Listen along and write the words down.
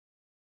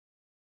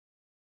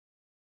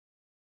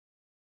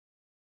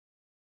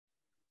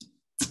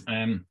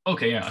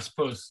Okay, yeah, I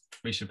suppose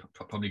we should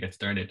probably get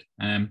started.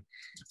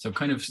 So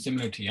kind of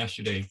similar to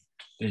yesterday,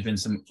 there's been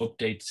some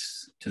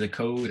updates to the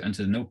code and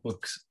to the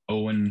notebooks.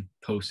 Owen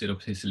posted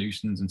up his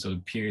solutions, and so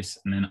Pierce,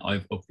 and then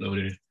I've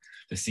uploaded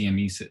the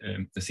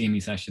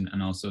CME session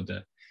and also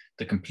the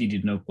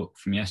completed notebook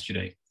from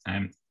yesterday.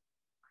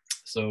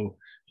 So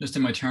just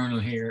in my terminal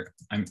here,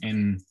 I'm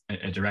in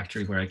a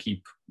directory where I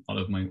keep all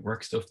of my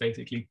work stuff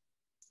basically,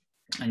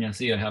 and you'll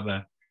see I have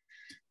a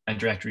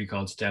directory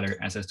called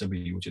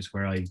stellar-sww, which is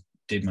where I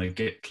did my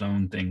git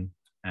clone thing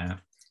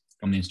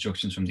from the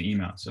instructions from the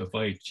email. So if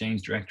I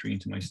change directory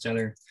into my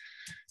stellar-sww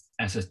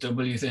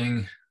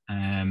thing,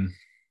 and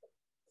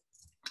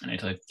I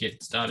type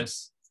git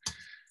status,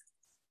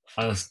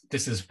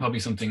 this is probably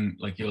something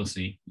like you'll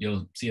see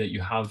that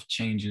you have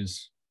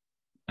changes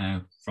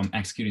from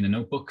executing the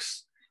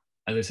notebooks.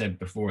 As I said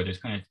before, there's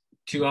kind of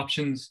two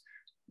options.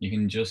 You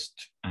can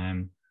just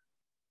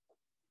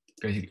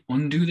basically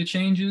undo the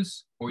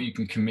changes, or you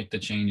can commit the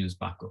changes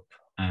back up.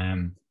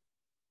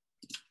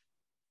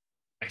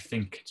 I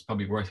think it's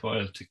probably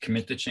worthwhile to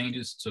commit the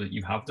changes so that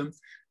you have them,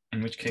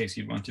 in which case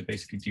you'd want to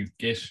basically do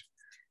git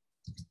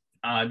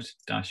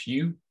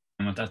add-u,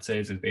 and what that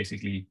says is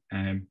basically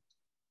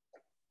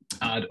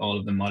add all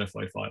of the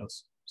modified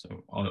files.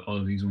 So all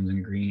of these ones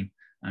in green,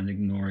 and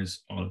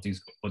ignores all of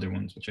these other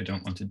ones, which I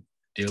don't want to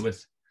deal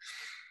with.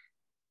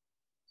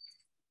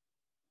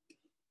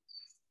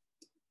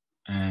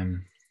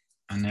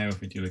 And now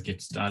if we do a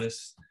git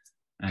status,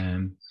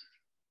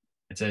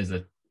 it says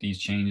that these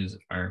changes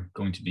are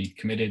going to be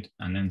committed,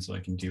 and then so I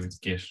can do a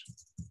git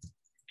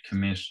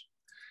commit,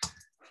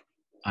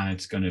 and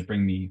it's going to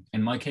bring me,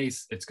 in my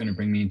case, it's going to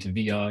bring me into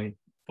VI,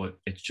 but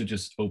it should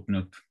just open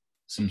up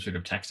some sort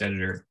of text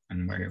editor,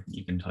 and where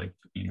you can type,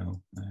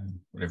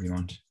 whatever you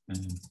want.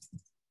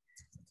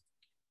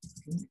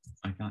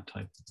 I can't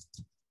type.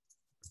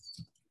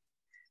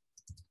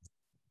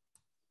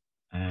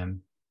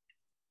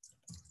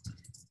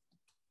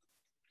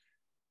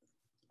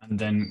 And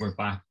then we're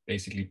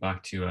basically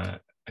back to a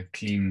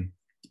clean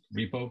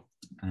repo.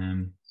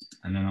 And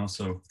then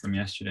also from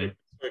yesterday.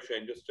 Sorry,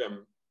 Shane, just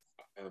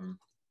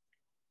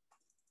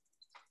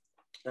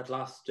that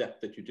last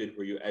step that you did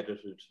where you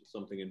edited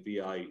something in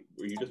VI,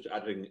 were you just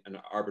adding an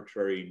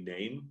arbitrary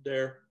name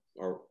there,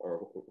 or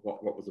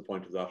what was the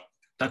point of that?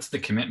 That's the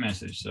commit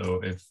message.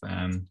 So if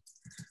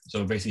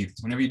so basically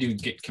whenever you do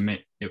git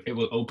commit, it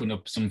will open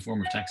up some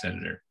form of text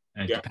editor.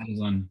 It depends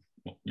on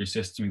your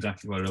system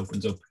exactly what it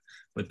opens up,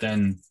 but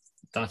then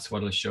that's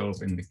what will show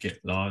up in the git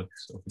log.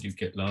 So if we do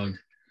git log,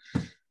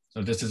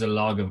 so this is a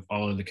log of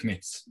all of the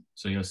commits.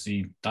 So you'll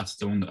see that's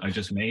the one that I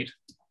just made,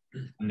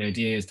 and the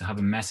idea is to have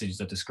a message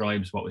that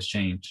describes what was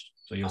changed.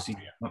 So you'll see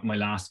what my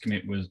last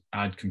commit was: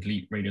 add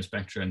complete radio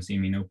spectra and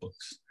CME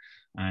notebooks.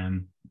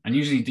 And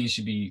usually these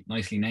should be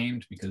nicely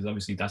named, because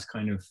obviously that's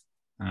kind of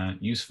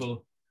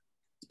useful.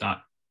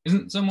 That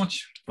isn't so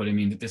much, but I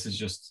mean, this is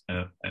just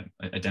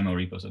a demo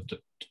repo, so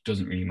it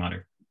doesn't really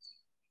matter.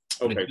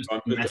 Okay, so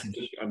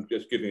I'm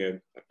just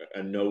giving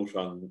a note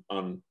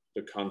on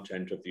the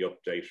content of the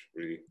update,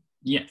 really.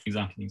 Yeah,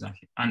 exactly.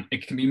 And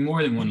it can be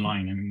more than one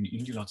line. I mean, you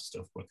can do lots of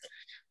stuff, but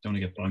don't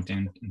want to get bogged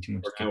down in too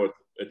much. For now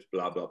it's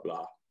blah, blah,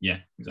 blah. Yeah,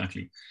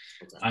 exactly.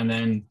 Okay. And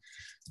then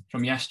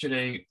from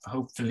yesterday,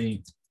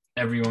 hopefully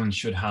everyone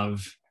should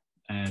have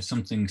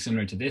something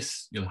similar to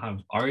this. You'll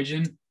have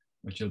origin,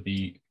 which will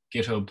be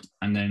GitHub,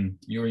 and then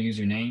your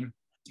username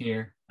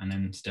here, and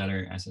then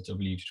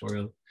stellar-sww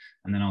tutorial,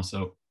 and then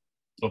also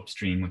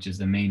upstream, which is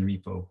the main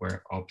repo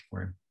where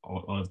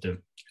all of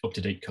the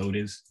up-to-date code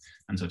is.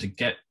 And so to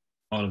get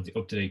all of the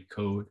up-to-date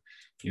code,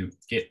 you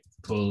git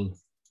pull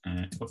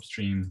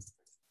upstream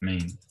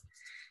main.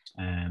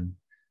 I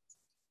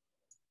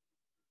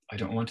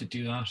don't want to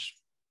do that.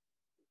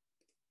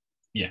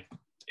 Yeah,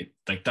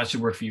 like that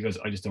should work for you guys.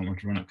 I just don't want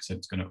to run it because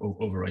it's going to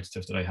overwrite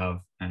stuff that I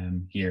have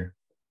here.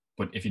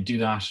 But if you do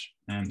that,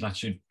 that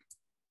should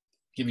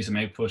give you some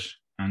output.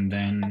 And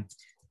then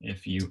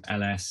if you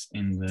ls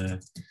in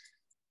the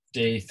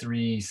day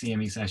 3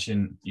 CME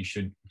session, you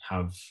should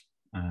have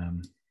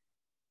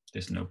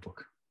this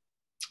notebook.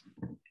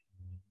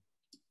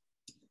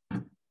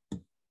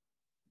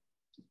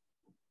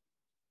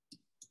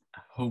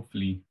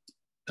 Hopefully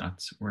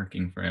that's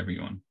working for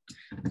everyone.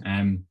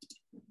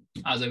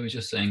 As I was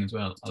just saying as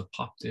well, I'll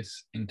pop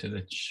this into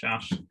the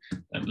chat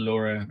that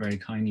Laura very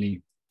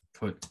kindly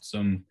put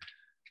some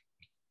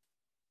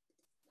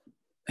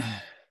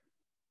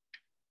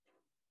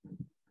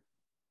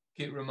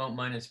git remote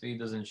 -v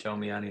doesn't show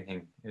me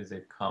anything. Is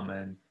it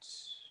comment?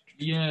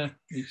 Yeah,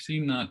 you've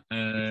seen that.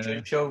 It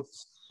should show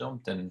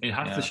something. It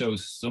has to show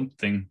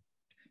something.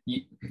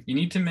 You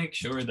need to make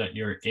sure that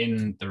you're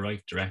in the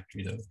right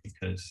directory though,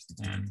 because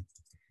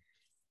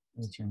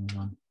let's turn it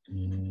on.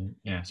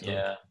 Yeah.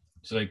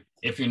 So like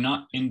if you're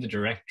not in the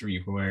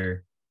directory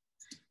where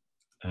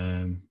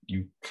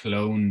you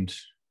cloned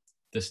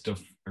the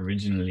stuff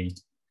originally,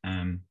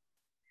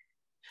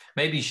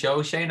 maybe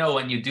show Shano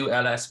when you do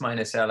ls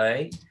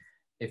 -la,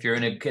 if you're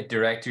in a git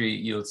directory,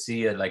 you'll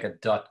see like a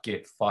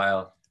 .git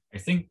file. I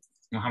think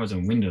Mohammed's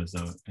on Windows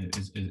though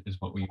is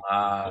what we've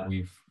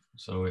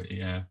so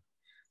yeah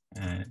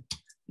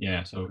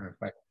so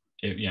Perfect.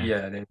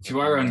 if you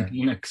are on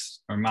Linux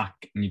or Mac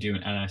and you do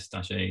an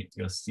ls-a,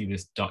 you'll see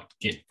this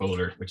 .git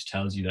folder which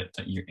tells you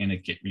that you're in a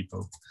Git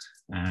repo.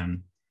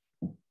 I'm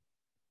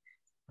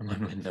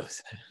on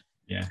Windows.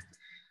 Yeah.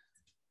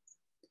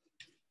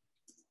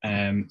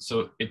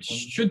 So it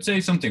should say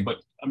something, but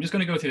I'm just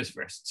going to go through this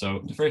first.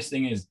 So the first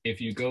thing is,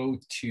 if you go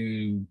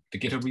to the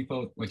GitHub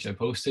repo, which I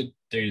posted,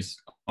 there's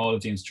all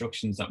of the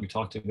instructions that we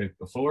talked about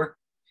before,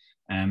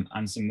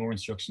 and some more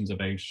instructions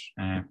about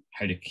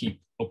how to keep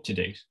up to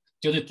date.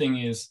 The other thing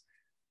is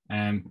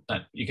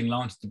that you can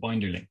launch the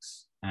binder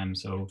links.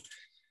 So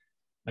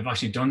I've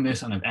actually done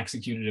this and I've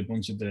executed a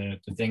bunch of the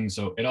things,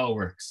 so it all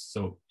works.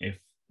 So if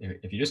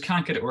you just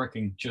can't get it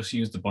working, just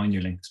use the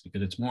binder links,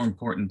 because it's more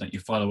important that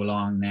you follow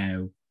along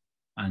now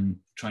and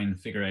try and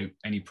figure out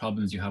any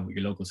problems you have with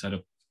your local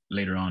setup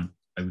later on,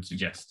 I would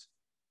suggest.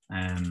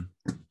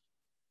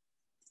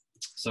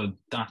 So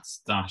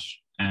that's that.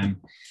 And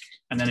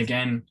then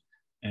again,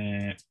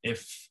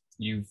 if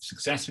you've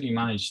successfully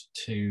managed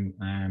to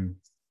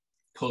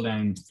pull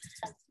down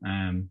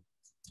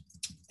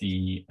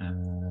the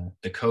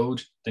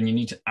code, then you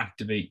need to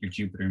activate your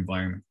Jupyter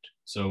environment.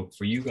 So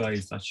for you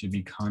guys, that should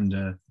be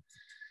conda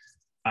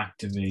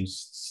activate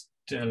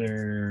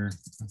stellar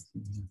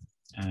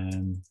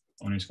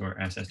underscore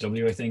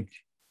SSW, I think.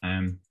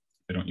 I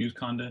don't use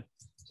conda.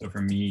 So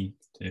for me,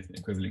 the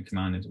equivalent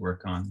command is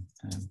work on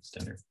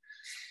stellar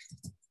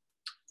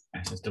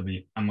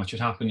SSW. And what should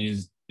happen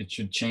is it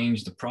should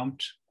change the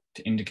prompt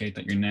to indicate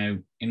that you're now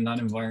in that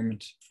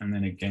environment. And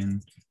then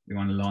again, we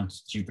want to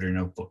launch Jupyter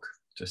Notebook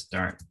to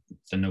start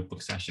the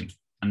notebook session.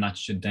 And that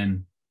should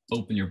then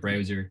open your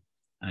browser,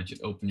 and it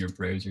should open your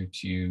browser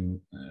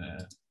to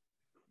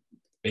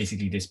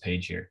basically this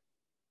page here.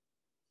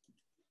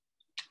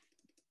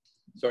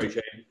 Sorry,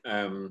 Shane.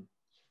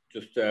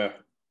 Just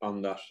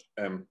on that,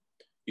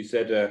 you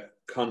said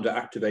conda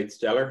activate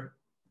stellar.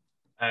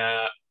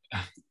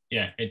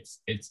 Yeah, it's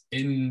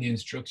in the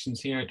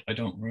instructions here. I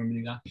don't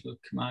remember the actual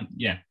command.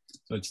 Yeah,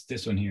 so it's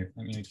this one here.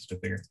 Let me make it a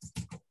bit bigger.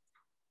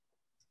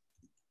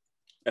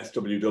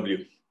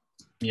 SWW.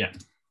 Yeah.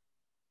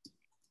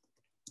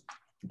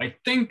 I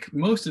think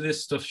most of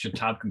this stuff should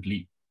tab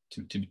complete,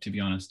 to be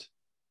honest.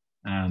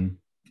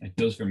 It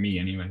does for me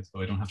anyway,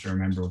 so I don't have to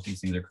remember what these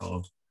things are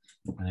called.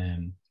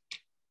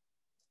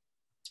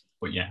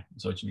 But yeah,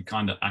 so it should be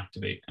conda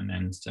activate and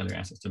then stellar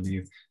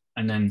SSW.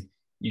 And then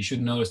you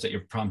should notice that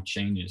your prompt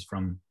changes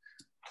from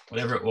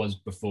whatever it was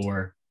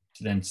before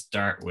to then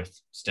start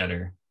with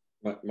stellar.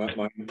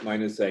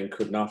 Mine is saying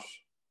could not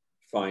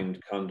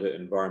find conda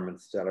environment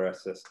stellar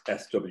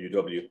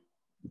SWW.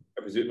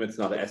 I presume it's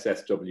not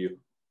SSW.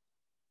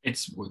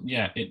 It's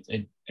yeah,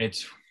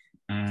 it's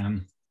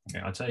okay,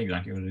 I'll tell you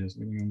exactly what it is.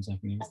 Give me 1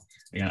 second here.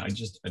 Again,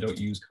 I don't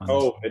use conda.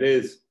 Oh, it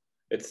is.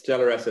 It's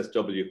stellar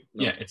SSW.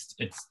 No. Yeah, it's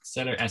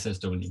stellar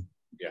SSW.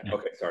 Yeah.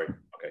 Okay. Sorry.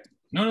 Okay.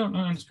 No,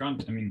 it's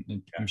grand. I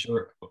mean, I'm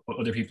sure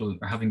other people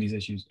are having these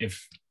issues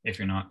if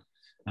you're not.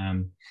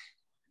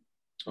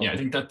 Yeah, I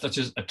think that's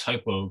just a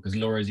typo, because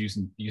Laura is used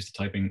to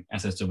typing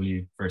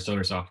SSW for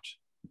SolarSoft,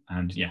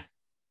 and yeah.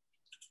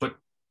 But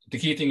the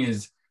key thing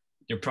is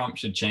your prompt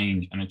should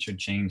change, and it should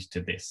change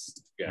to this.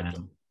 Yeah.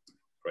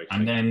 Right.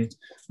 And then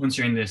once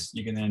you're in this,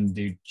 you can then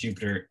do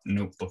Jupyter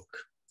Notebook,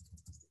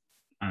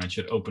 and it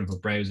should open up a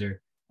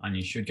browser, and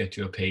you should get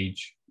to a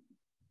page.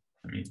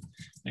 Let me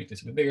make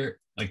this a bit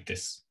bigger, like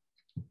this.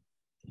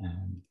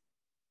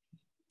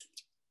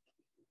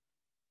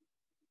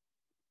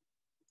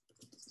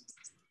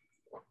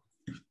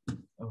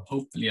 So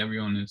hopefully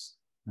everyone is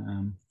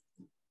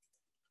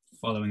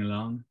following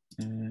along.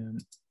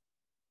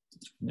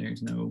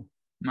 There's no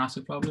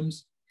massive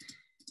problems.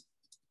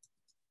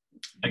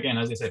 Again,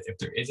 as I said, if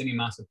there is any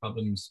massive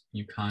problems,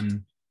 you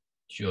can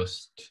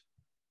just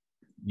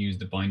use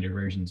the binder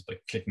versions by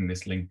clicking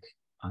this link,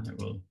 and it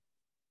will.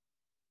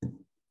 No,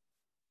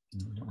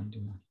 I don't want to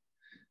do that.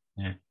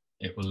 Yeah,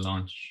 it will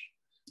launch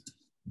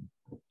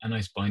a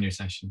nice binder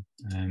session.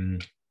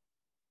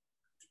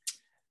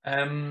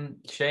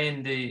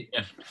 Shane, did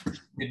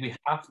we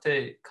have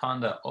to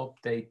kind of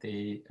update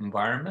the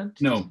environment?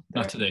 No,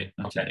 not today.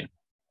 Not today.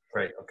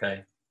 Right.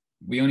 Okay.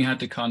 We only had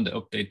to conda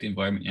update the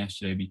environment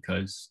yesterday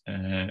because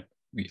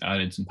we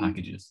added some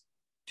packages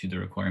to the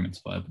requirements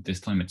file, but this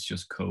time it's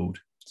just code,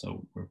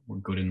 so we're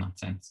good in that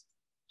sense.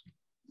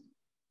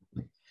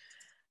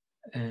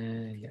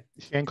 Yeah.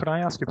 Shane, could I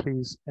ask you,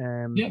 please?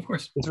 Yeah, of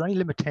course. Is there any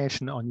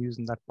limitation on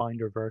using that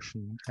binder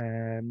version?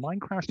 Mine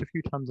crashed a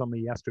few times on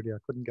me yesterday. I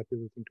couldn't get the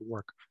other thing to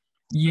work.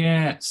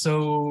 Yeah,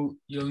 so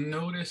you'll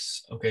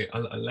notice. Okay,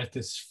 I'll let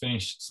this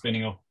finish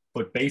spinning up.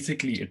 But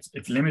basically,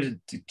 it's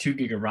limited to 2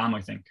 gig of RAM,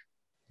 I think.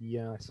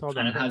 Yeah, I saw that.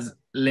 And it has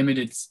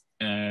limited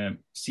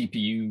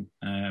CPU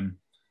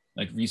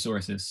like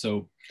resources.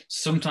 So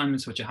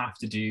sometimes what you have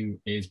to do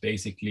is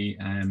basically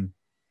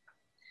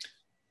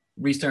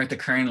restart the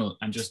kernel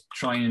and just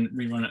try and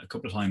rerun it a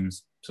couple of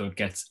times so it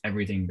gets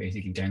everything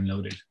basically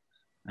downloaded.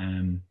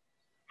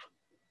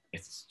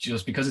 it's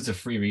just because it's a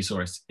free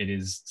resource, it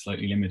is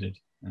slightly limited.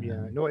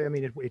 Yeah, no, I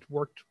mean it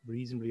worked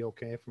reasonably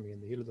okay for me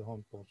in the heat of the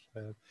hunt, but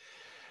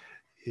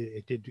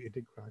it did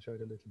crash out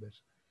a little bit.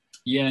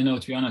 Yeah, no,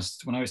 to be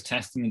honest, when I was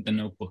testing the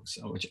notebooks,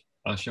 which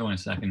I'll show in a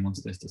second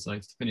once this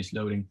decides to finish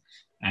loading,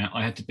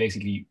 I had to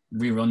basically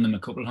rerun them a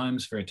couple of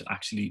times for it to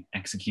actually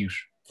execute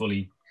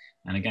fully.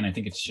 And again, I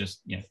think it's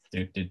just, yeah,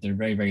 they're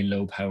very, very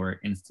low power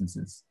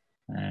instances,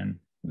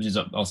 which is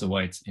also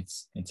why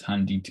it's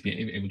handy to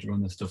be able to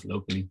run this stuff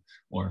locally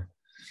or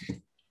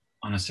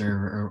on a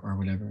server or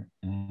whatever,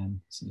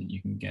 so that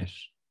you can get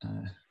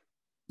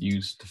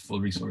use the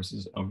full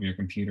resources of your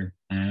computer.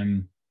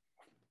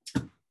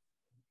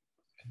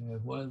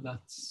 While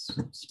that's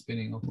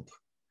spinning up,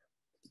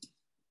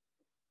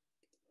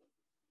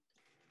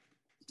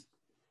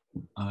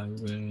 I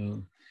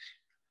will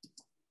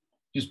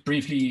just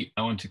briefly,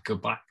 I want to go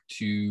back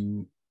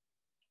to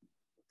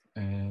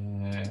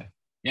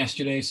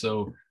yesterday.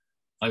 So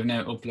I've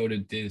now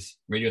uploaded this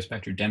Radio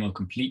Spectre Demo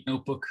Complete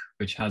notebook,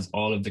 which has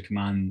all of the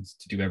commands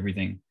to do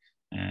everything,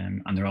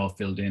 and they're all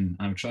filled in.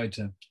 I've tried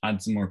to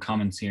add some more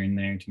comments here and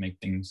there to make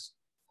things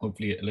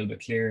hopefully a little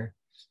bit clearer.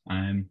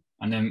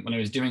 And then when I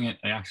was doing it,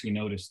 I actually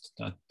noticed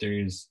that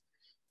there's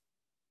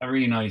a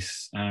really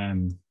nice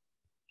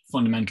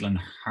fundamental and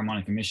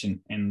harmonic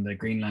emission in the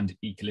Greenland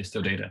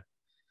Callisto data.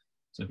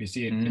 So if you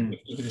see it,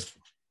 look at this.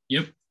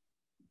 Yep.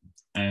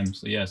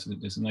 So yeah, so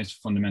there's a nice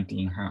fundamental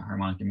and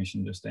harmonic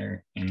emission just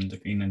there in the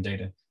Greenland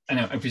data. I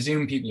know, I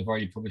presume people have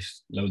already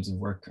published loads of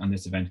work on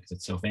this event because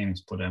it's so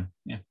famous, but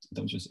yeah,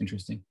 that was just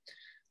interesting.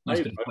 Nice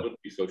I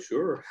wouldn't be so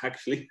sure,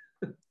 actually.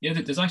 Yeah,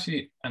 there's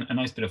actually a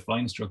nice bit of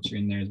fine structure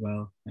in there as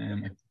well.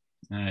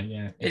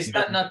 Yeah. Is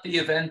that not the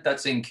event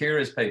that's in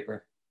Kira's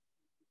paper?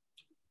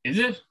 Is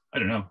it? I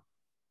don't know.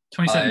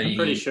 27. I'm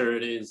pretty sure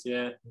it is,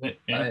 yeah.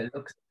 Yeah. It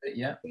looks,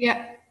 yeah.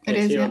 Yeah, it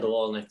It's is. here Yeah. on the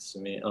wall next to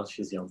me. Oh,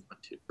 she's the only one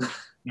too.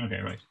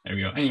 Okay, right. There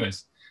we go.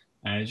 Anyways,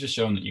 it's just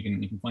showing that you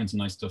can find some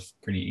nice stuff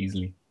pretty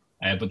easily.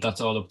 But that's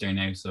all up there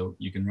now, so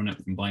you can run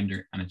it from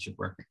Binder and it should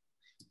work.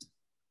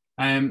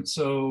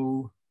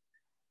 So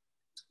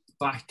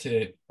back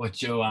to what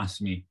Joe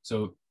asked me.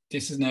 So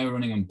this is now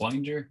running on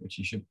Binder, which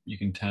you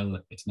can tell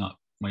that it's not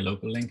my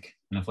local link.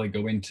 And if I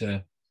go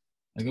into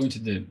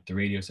the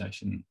radio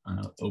session and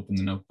I'll open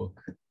the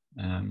notebook.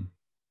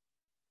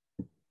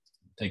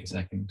 Take a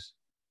second.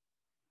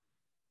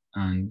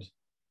 And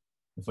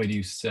if I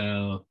do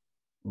cell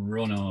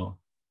run all,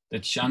 the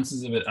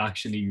chances of it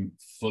actually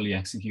fully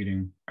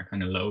executing are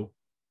kind of low.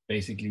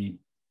 Basically,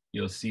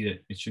 you'll see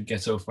that it should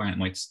get so far and it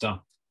might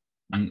stop.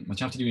 And what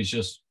you have to do is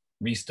just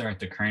restart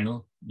the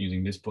kernel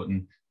using this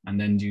button and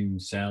then do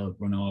cell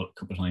run all a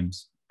couple of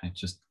times. It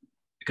just,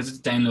 because it's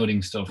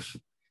downloading stuff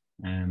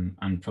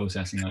and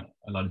processing a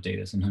lot of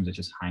data, sometimes it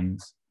just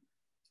hangs.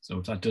 So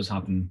if that does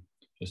happen,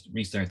 just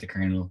restart the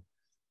kernel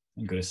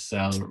and go to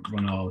cell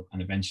run all,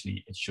 and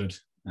eventually it should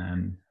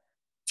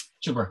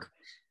work.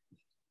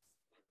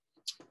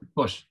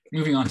 But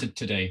moving on to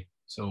today.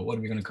 So what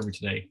are we going to cover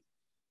today?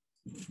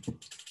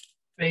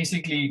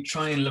 Basically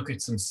try and look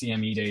at some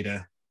CME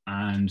data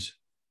and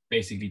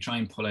basically try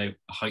and pull out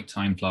a height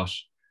time plot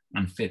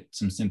and fit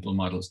some simple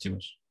models to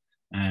it.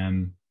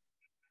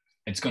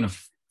 It's going to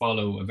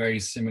follow a very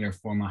similar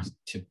format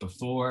to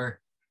before.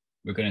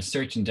 We're going to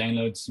search and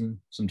download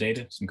some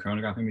data, some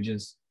coronagraph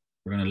images.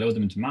 We're going to load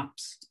them into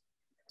maps.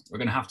 We're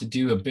going to have to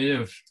do a bit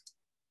of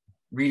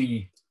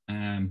really,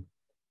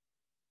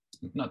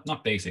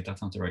 not basic,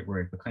 that's not the right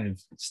word, but kind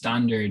of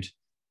standard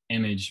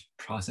image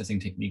processing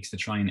techniques to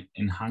try and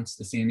enhance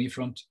the CME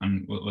front.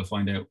 And we'll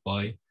find out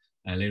why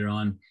later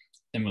on.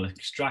 Then we'll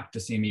extract the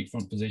CME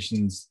front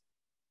positions,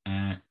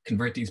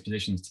 convert these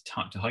positions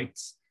to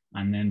heights,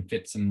 and then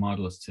fit some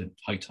models to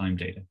height time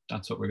data.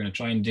 That's what we're going to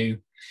try and do.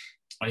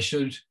 I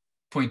should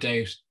point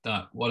out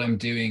that what I'm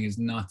doing is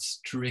not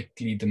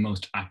strictly the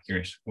most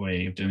accurate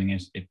way of doing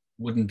it. It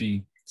wouldn't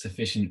be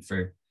sufficient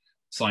for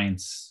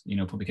science,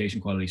 publication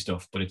quality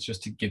stuff, but it's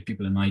just to give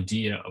people an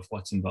idea of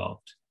what's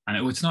involved. And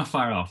it's not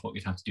far off what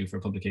we'd have to do for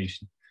a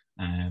publication.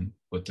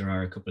 But there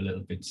are a couple of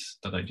little bits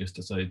that I just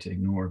decided to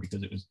ignore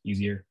because it was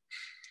easier.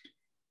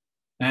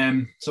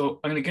 So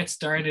I'm going to get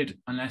started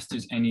unless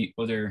there's any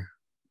other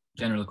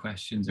general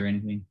questions or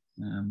anything.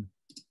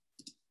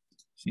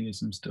 See, there's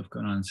some stuff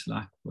going on in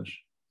Slack, but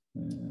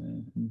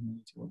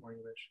what worry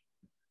about?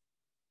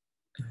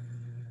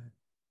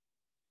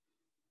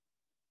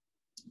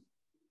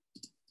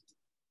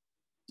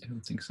 I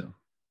don't think so.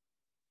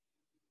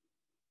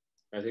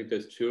 I think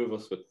there's two of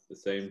us with the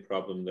same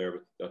problem there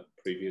with that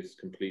previous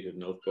completed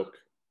notebook,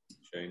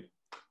 Shane.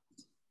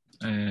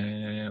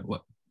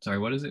 What? Sorry,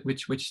 what is it?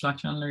 Which Slack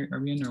channel are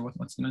we in, or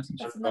what's the message?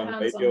 That's the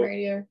hands-on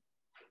radio.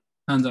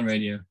 Hands-on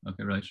radio.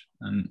 Okay, right.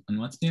 And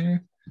what's the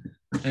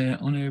other?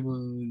 Unable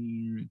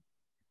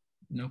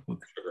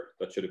notebook. Sugar.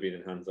 That should have been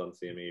in hands-on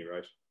CME,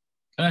 right?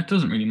 It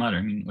doesn't really matter.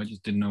 I mean, I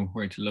just didn't know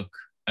where to look.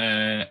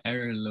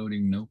 Error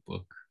loading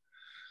notebook.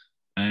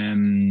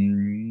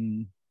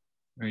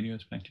 Radio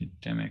Spectre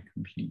Demo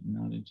Complete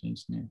Knowledge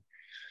Engineer.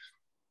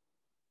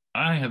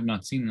 I have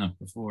not seen that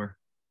before.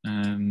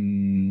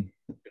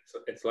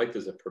 It's like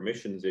there's a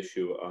permissions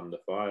issue on the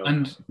file.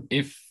 And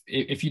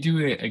if you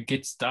do a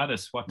git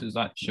status, what does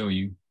that show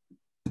you?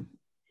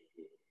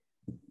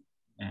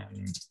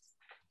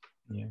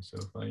 Yeah, so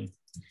if I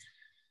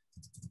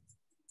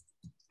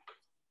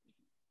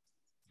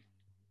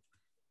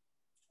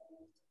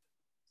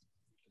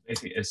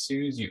basically, as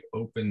soon as you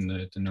open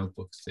the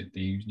notebooks, they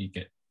usually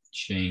get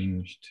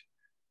changed.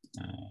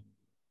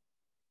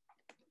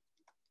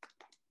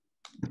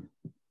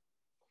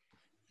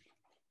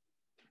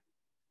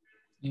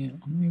 Yeah,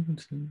 I'm able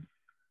to.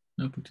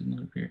 Notebook did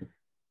not appear.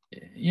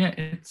 Yeah,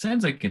 it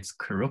sounds like it's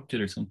corrupted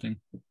or something.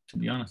 To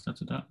be honest,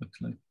 that's what that looks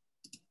like.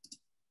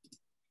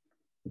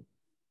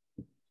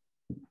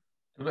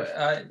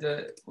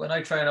 But when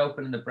I try and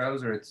open in the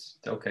browser, it's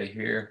okay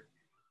here.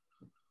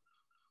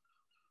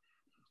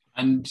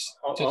 And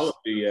all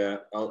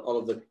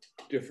of the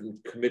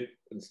different commit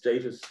and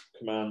status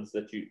commands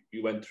that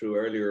you went through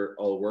earlier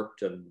all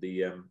worked, and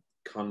the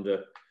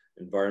conda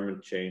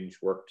environment change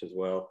worked as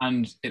well.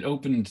 And it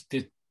opened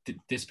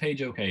this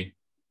page okay.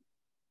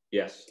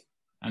 Yes.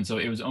 And so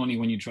it was only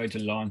when you tried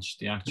to launch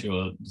the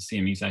actual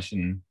CME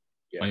session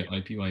by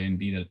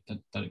IPYNB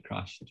that it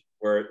crashed.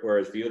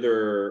 Whereas the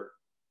other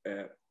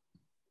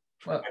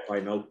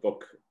IPy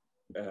notebook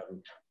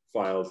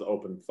files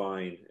open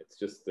fine. It's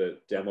just the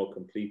demo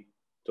complete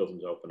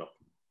doesn't open up.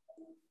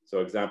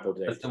 So example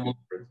data, for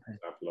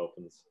example,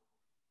 opens.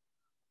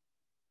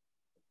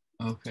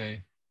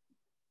 Okay.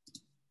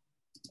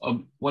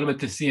 What about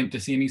the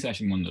CME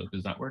session one though?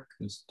 Does that work?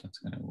 Because that's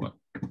kind of what.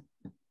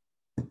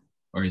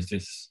 Or is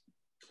this?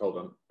 Hold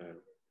on.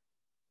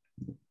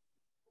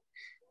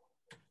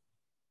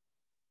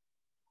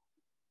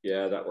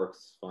 Yeah, that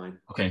works fine.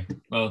 Okay.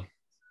 Well,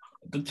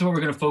 that's what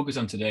we're going to focus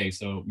on today.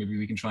 So maybe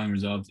we can try and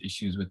resolve the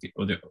issues with the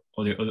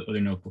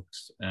other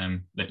notebooks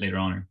later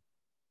on, or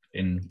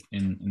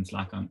in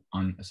Slack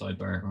on a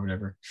sidebar or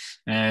whatever.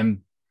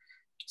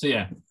 So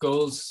yeah,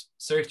 goals: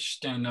 search,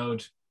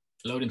 download,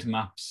 load into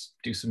maps,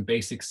 do some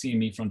basic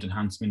CME front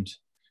enhancement,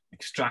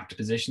 extract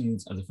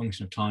positions as a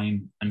function of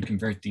time, and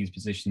convert these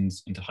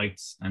positions into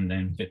heights, and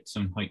then fit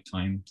some height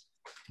time,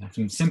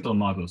 some simple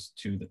models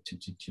to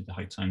the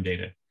height time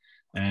data.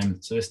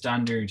 So the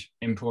standard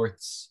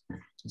imports,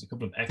 there's a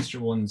couple of extra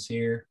ones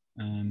here.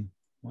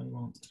 Why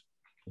won't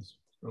just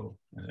scroll?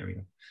 Oh, there we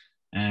go.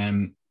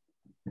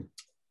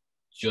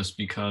 Just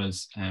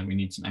because we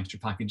need some extra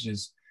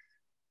packages.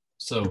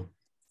 So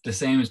the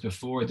same as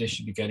before, this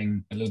should be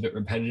getting a little bit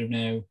repetitive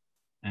now.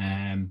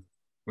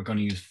 We're going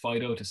to use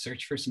Fido to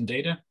search for some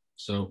data.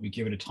 So we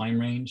give it a time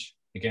range.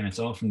 Again, it's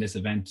all from this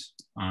event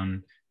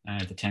on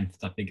the 10th,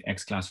 that big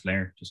X-class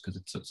flare, just because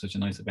it's such a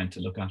nice event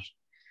to look at.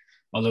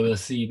 Although we'll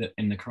see that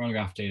in the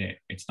chronograph data,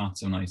 it's not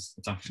so nice.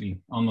 It's actually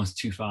almost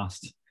too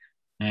fast.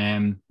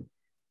 And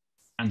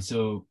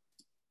so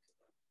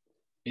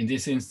in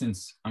this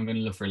instance, I'm going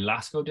to look for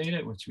LASCO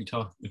data, which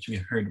we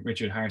heard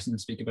Richard Harrison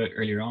speak about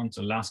earlier on.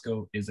 So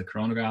LASCO is a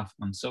chronograph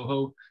on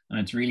SOHO, and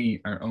it's really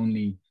our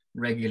only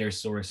regular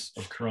source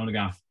of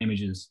chronograph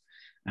images,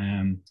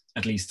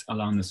 at least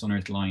along the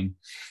Sun-Earth line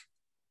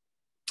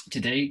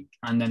today.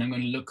 And then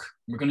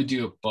we're going to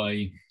do it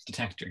by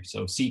detector.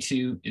 So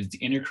C2 is the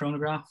inner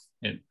chronograph.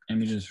 It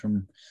images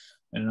from,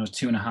 I don't know,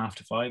 2.5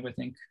 to 5, I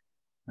think.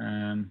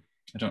 I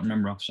don't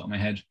remember off the top of my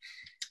head,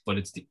 but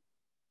it's the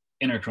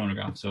inner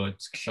chronograph. So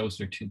it's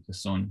closer to the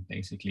sun,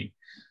 basically.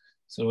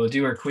 So we'll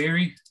do our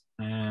query,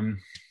 and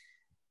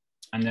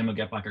then we'll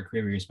get back our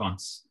query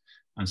response.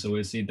 And so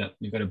we'll see that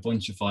we've got a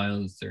bunch of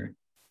files. They're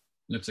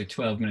looks like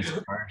 12 minutes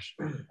apart.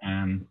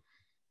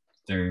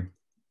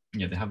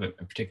 They have a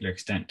particular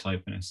extent,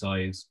 type, and a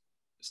size.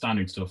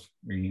 Standard stuff,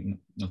 really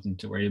nothing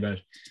to worry about.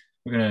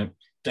 We're gonna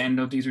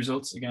download these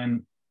results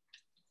again.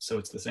 So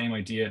it's the same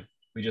idea.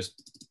 We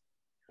just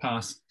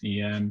pass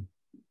the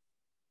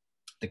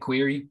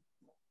query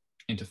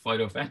into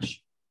Fido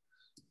fetch,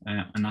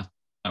 and that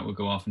will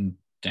go off and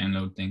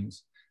download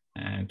things.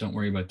 Don't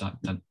worry about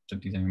that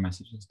these error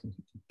messages,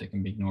 they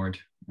can be ignored.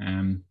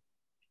 And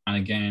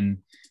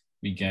again,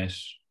 we get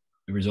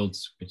the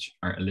results, which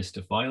are a list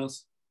of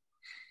files.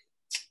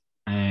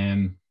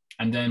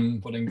 And then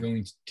what I'm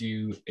going to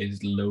do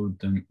is load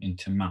them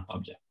into map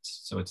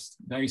objects. So it's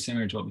very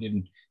similar to what we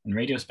did in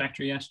Radio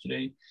Spectra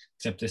yesterday,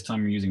 except this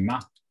time we're using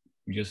map.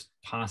 We just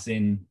pass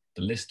in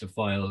the list of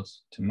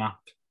files to map.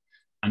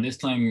 And this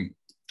time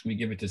we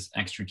give it this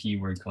extra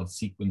keyword called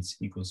sequence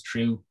equals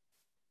true.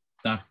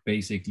 That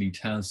basically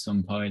tells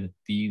SumPy that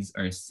these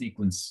are a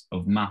sequence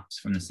of maps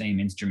from the same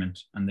instrument,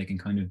 and they can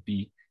kind of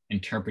be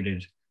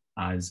interpreted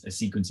as a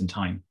sequence in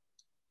time.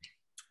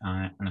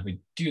 And if we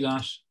do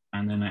that,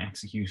 and then I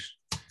execute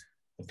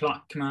the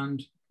plot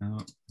command, do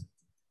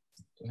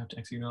I have to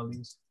execute all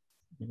these?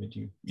 Maybe I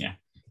do. Yeah.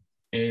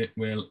 It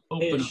will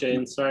open. Hey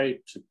Shane,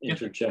 sorry to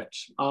interject.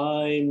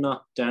 I'm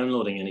not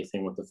downloading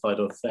anything with the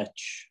Fido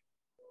fetch.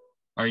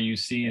 Are you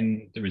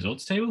seeing the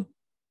results table?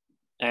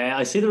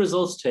 I see the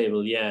results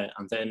table, yeah,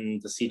 and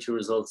then the C2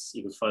 results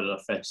equals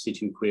Fido.fetch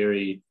C2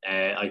 query.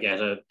 I get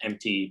an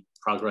empty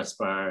progress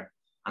bar,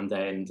 and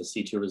then the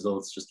C2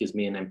 results just gives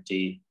me an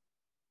empty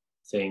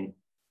thing.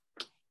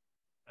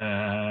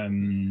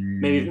 Um,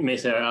 Maybe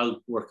Sarah,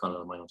 I'll work on it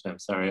on my own time.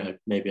 Sorry,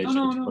 maybe I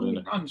should put in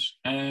it.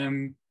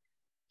 And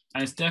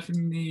it's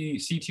definitely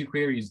C2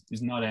 queries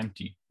is not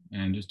empty,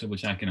 and just double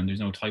checking, and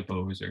there's no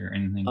typos or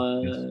anything.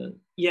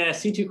 Yeah,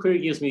 C2 query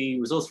gives me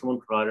results from one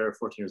provider,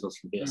 14 results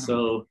from BS.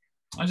 So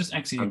I'll just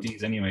execute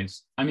these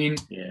anyways. I mean,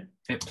 yeah.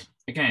 It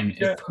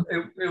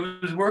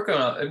was working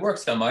on. It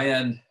works on my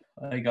end.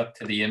 I got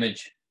to the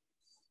image.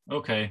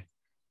 Okay.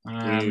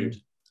 Weird.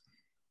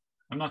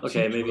 I'm not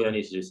okay. too Maybe sure. I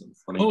need to do something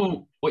funny.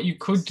 Oh, what you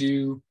could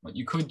do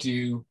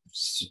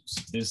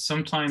is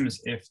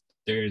sometimes if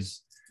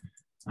there's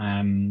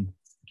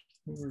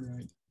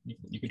overwrite,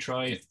 you could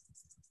try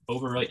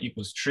overwrite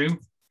equals true.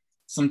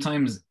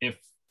 Sometimes if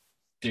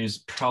there's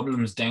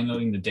problems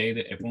downloading the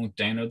data, it won't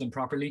download them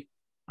properly,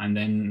 and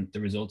then the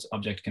results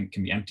object can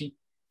be empty.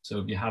 So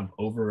if you have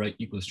overwrite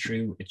equals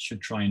true, it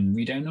should try and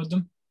re-download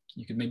them.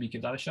 You could maybe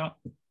give that a shot.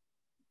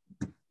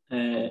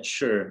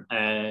 Sure.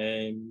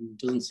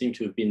 Doesn't seem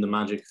to have been the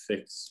magic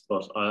fix,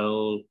 but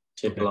I'll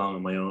tip along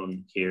on my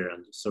own here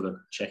and just sort of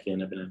check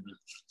in every now and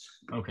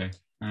then. Okay.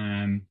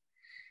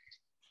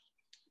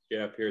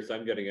 Yeah, Pierce,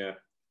 I'm getting a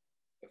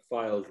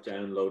files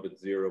downloaded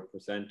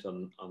 0%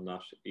 on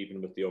that,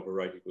 even with the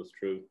overwrite equals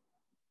true.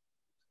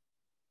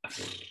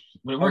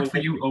 Will it work for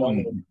you,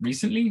 Owen,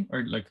 recently,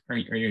 or like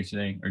earlier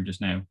today, or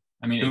just now?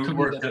 I mean,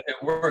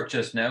 it worked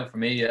just now for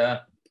me.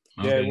 Yeah.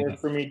 Okay, yeah, it worked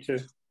for me too.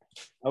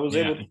 I was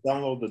able to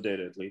download the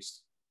data at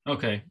least.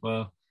 Okay,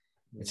 well,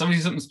 it's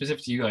obviously something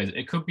specific to you guys.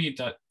 It could be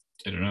that,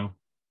 I don't know,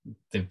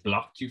 they've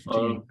blocked you from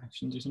doing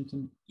actions or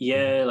something.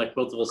 Yeah, like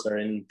both of us are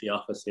in the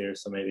office here,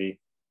 so maybe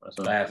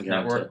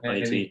network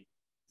IT.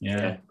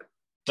 Yeah.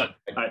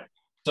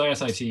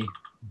 ISIT.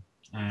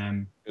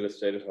 Could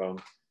stayed at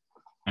home.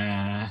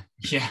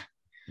 Yeah.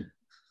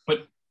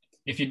 But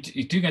if you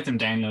do get them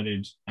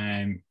downloaded,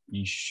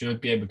 you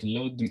should be able to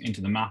load them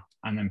into the map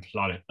and then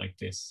plot it like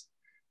this.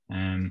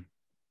 And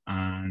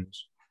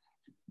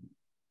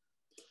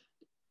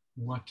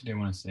what did I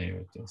want to say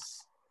about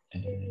this?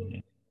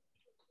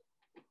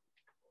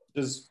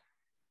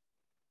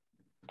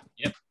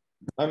 Yep.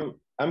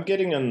 I'm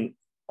getting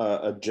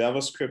a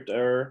JavaScript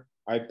error.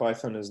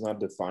 IPython is not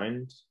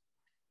defined.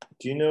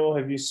 Do you know?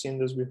 Have you seen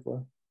this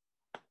before?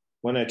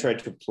 When I tried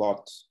to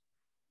plot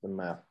the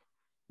map.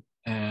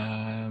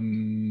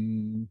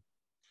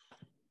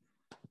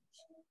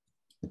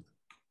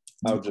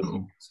 I'll just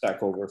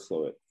Stack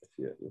Overflow it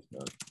if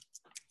not.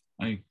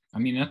 I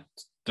mean, that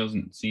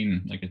doesn't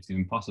seem like it's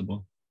even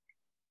possible.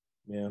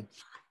 Yeah.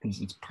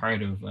 Because it's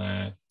part of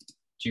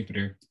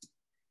Jupyter.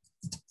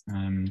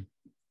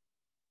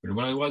 But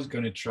what I was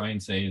going to try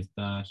and say is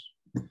that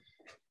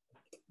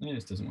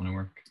this doesn't want to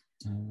work.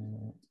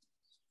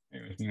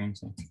 Bear with me one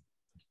sec.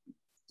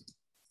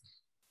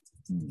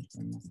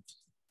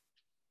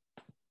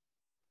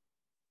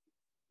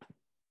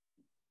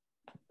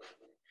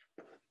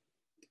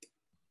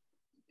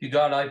 You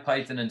got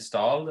IPython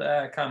installed,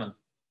 Cameron?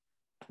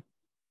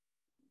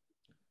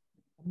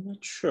 I'm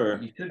not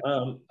sure.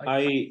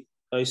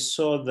 I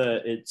saw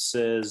that it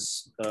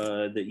says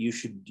that you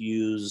should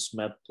use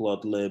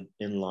matplotlib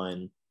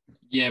inline.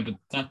 Yeah, but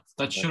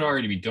that should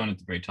already be done at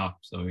the very top.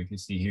 So if you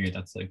see here,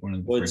 that's like one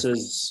of the Well, it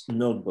says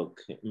notebook,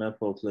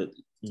 matplotlib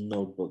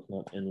notebook,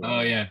 not inline.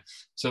 Oh yeah.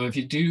 So if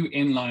you do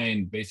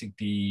inline,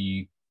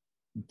 basically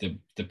the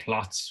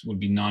plots would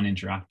be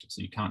non-interactive,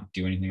 so you can't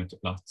do anything with the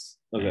plots.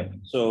 Okay.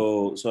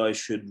 So I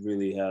should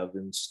really have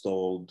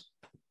installed.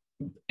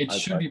 It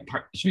should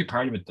be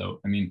part of it though.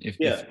 I mean, if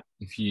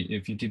you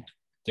did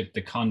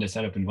the Conda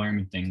setup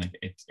environment thing, like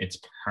it's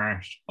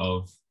part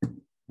of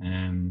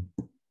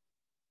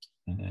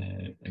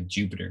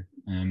Jupyter.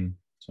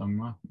 So I'm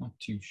not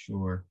too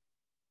sure.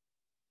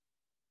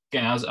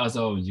 Again, as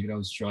always, you could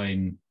always try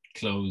and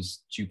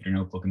close Jupyter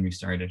Notebook and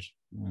restart it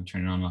and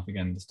turn it on and off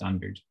again, the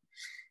standard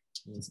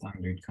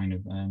kind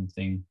of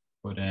thing.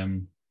 But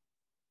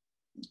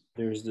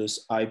there's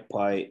this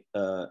IPy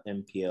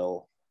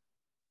MPL.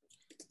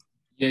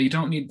 Yeah, you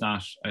don't need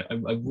that.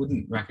 I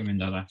wouldn't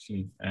recommend that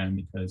actually,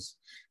 because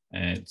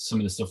some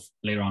of the stuff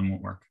later on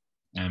won't work.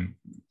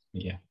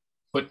 Yeah,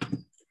 but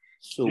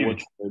so what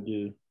should I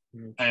do?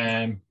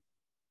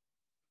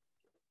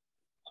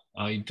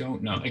 I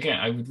don't know. Again,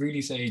 I would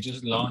really say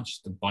just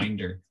launch the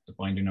binder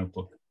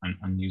notebook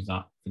and use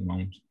that for the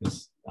moment,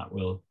 because that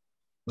will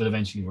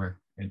eventually work.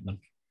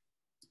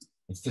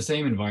 It's the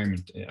same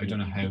environment. I don't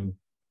know how,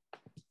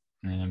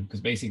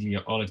 because basically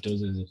all it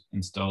does is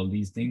install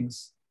these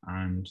things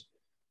and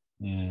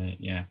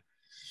yeah.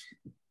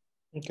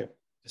 Okay.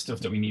 The stuff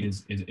that we need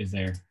is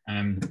there.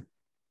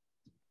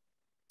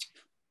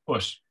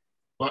 But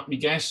what we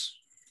get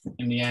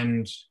in the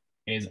end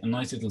is a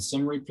nice little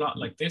summary plot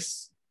like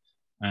this,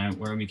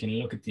 where we can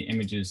look at the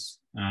images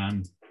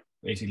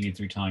basically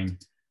through time.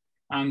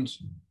 And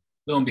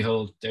lo and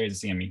behold,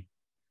 there's a CME.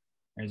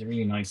 There's a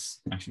really nice,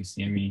 actually,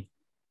 CME.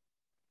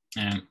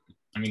 And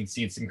you can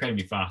see it's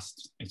incredibly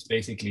fast. It's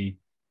basically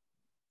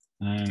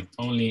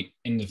only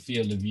in the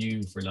field of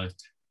view for like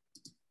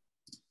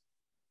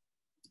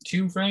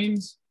 2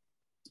 frames.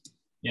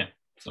 Yeah,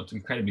 So it's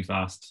incredibly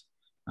fast.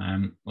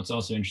 What's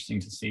also interesting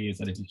to see is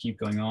that if you keep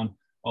going on,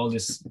 all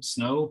this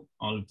snow,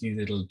 all of these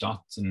little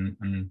dots and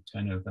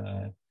kind of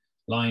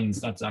lines,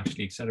 that's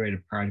actually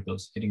accelerated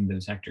particles hitting the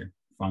detector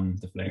from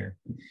the flare.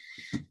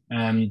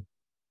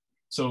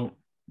 So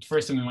the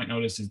first thing we might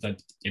notice is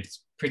that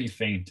it's pretty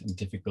faint and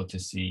difficult to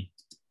see.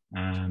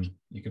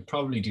 You could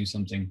probably do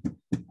something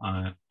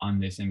on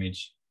this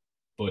image,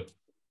 but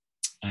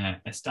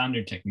a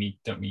standard technique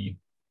that we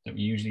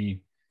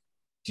usually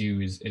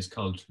do is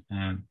called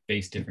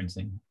base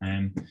differencing.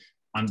 And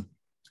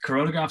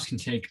coronagraphs can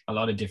take a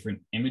lot of different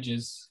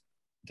images.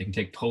 They can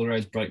take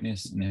polarized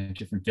brightness, and they have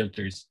different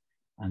filters.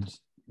 And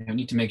we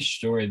need to make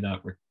sure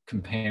that we're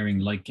comparing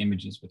like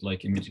images with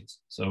like images.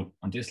 So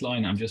on this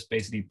line, I'm just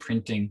basically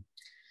printing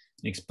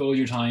the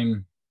exposure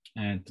time,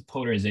 the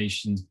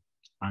polarization,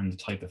 and the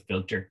type of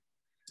filter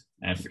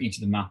for each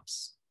of the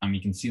maps. And we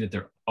can see that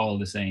they're all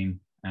the same.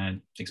 The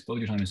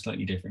exposure time is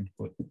slightly different,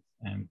 but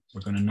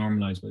we're going to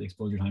normalize by the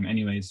exposure time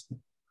anyways.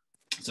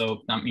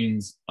 So that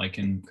means I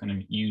can kind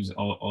of use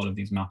all of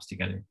these maps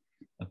together,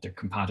 that they're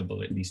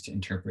compatible at least to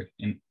interpret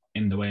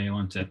in the way I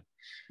want to.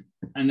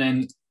 And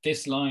then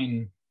this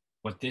line,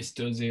 what this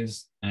does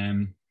is,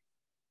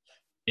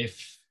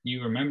 if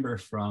you remember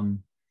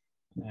from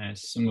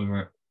some of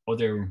our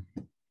other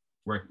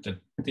work, that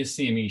this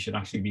CME should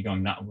actually be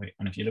going that way.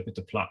 And if you look at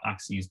the plot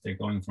axes, they're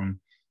going from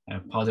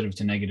positive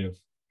to negative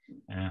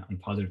and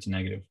positive to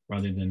negative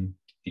rather than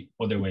the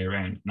other way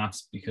around. And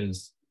that's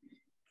because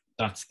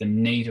that's the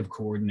native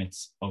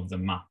coordinates of the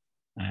map.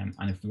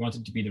 And if we want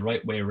it to be the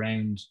right way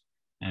around,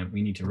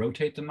 we need to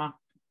rotate the map.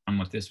 And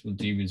what this will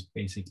do is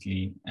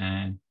basically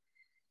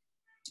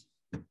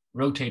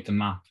rotate the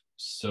map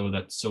so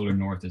that solar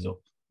north is up,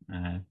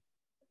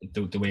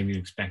 the way we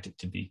expect it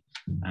to be.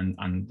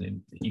 And the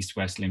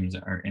east-west limbs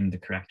are in the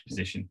correct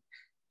position.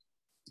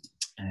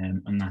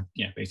 And that,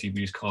 yeah, basically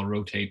we just call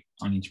rotate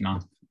on each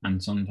map, and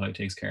SunPy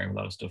takes care of a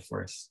lot of stuff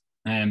for us.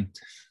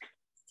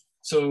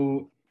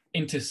 So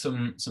into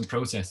some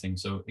processing.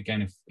 So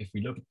again, if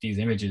we look at these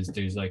images,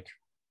 there's like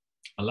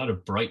a lot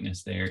of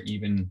brightness there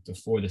even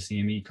before the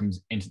CME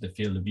comes into the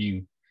field of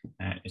view.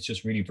 It's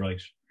just really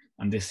bright.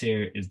 And this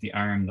here is the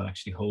arm that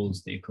actually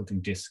holds the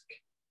occulting disc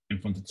in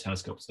front of the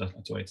telescope. So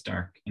that's why it's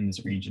dark in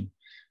this region.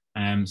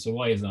 So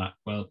why is that?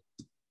 Well,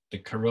 the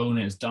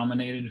corona is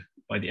dominated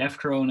by the F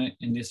corona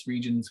in this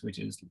region, which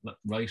is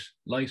light,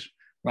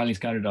 rarely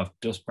scattered off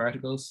dust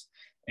particles.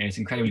 It's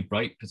incredibly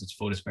bright because it's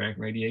photospheric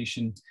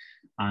radiation.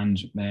 And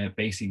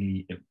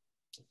basically,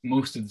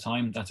 most of the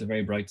time, that's a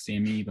very bright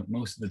CME, but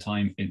most of the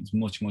time, it's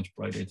much, much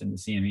brighter than the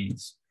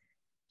CMEs.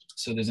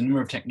 So there's a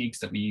number of techniques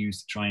that we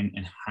use to try and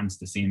enhance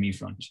the CME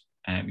front.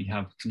 We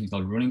have something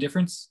called running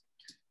difference.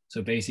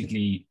 So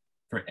basically,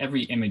 for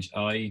every image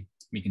I,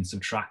 we can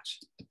subtract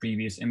the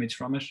previous image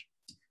from it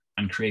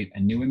and create a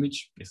new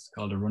image. This is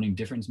called a running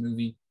difference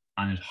movie,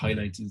 and it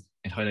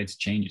highlights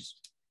changes,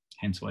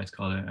 hence why it's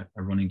called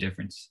a running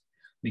difference.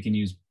 We can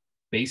use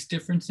base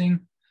differencing,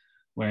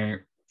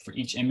 where for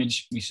each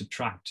image, we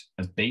subtract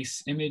a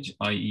base image,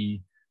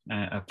 i.e.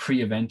 A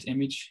pre-event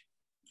image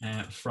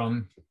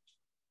from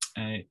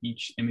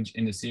each image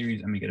in the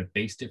series, and we get a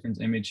base difference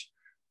image.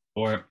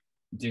 Or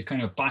the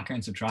kind of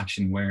background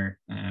subtraction where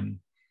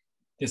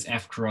this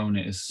F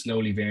corona is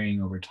slowly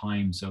varying over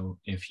time. So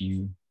if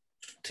you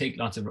take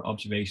lots of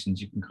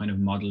observations, you can kind of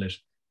model it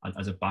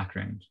as a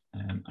background,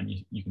 and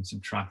you can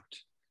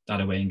subtract that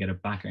away and get a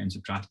background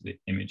subtracted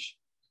image.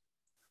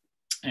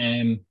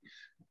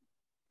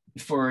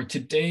 For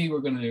today, we're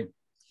going to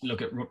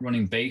look at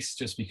running base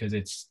just because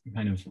it's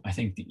kind of, I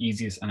think, the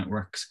easiest and it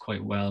works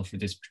quite well for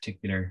this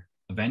particular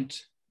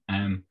event.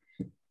 And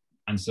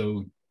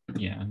so,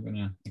 yeah, I'm going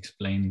to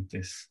explain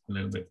this a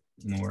little bit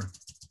more.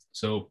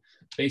 So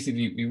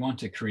basically, we want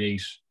to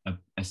create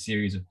a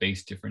series of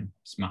base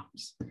difference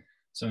maps.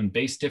 So in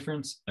base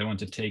difference, I want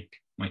to take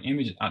my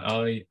image at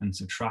I and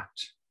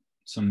subtract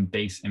some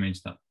base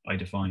image that I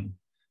define.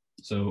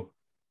 So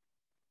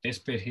this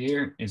bit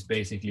here is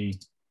basically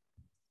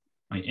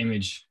my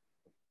image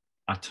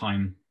at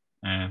time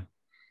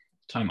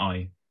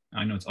I.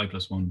 I know it's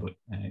I+1, but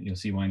you'll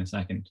see why in a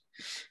second.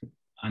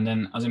 And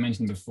then, as I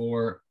mentioned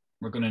before,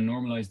 we're going to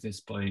normalize this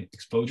by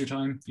exposure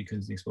time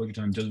because the exposure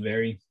time does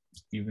vary,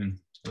 even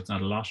though it's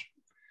not a lot.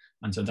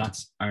 And so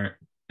that's our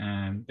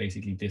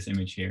basically this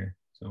image here.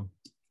 So,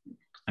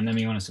 and then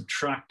we want to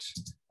subtract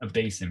a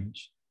base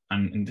image.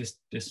 And in this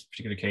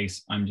particular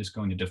case, I'm just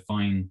going to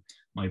define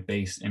my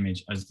base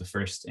image as the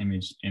first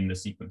image in the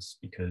sequence,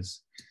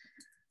 because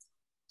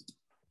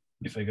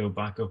if I go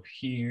back up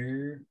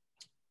here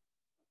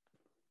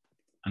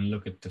and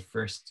look at the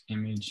first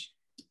image,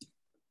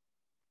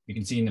 you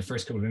can see in the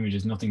first couple of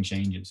images, nothing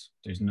changes.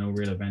 There's no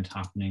real event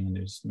happening and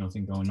there's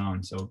nothing going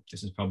on. So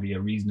this is probably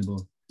a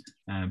reasonable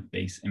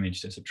base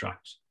image to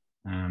subtract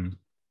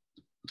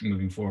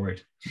moving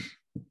forward.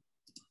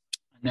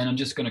 And then I'm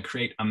just going to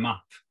create a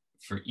map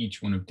for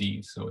each one of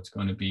these. So it's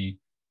going to be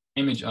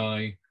image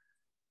I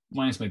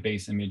minus my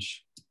base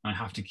image. I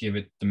have to give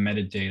it the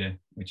metadata,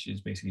 which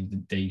is basically the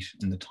date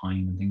and the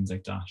time and things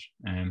like that.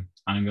 And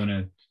I'm going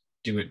to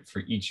do it for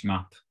each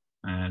map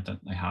that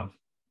I have.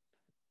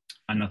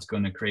 And that's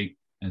going to create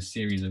a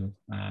series of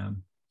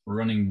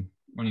running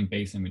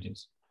base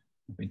images.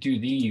 If we do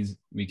these,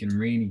 we can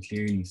really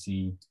clearly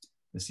see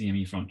the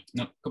CME front.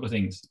 Now, a couple of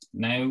things.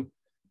 Now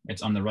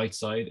it's on the right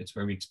side. It's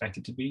where we expect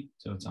it to be.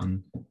 So it's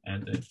on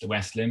the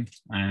west limb.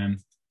 And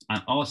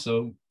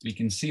also we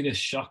can see this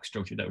shock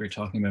structure that we were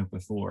talking about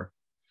before.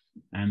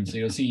 So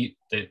you'll see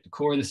the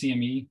core of the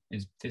CME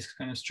is this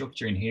kind of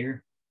structure in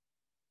here.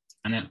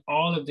 And then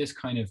all of this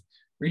kind of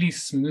really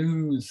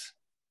smooth,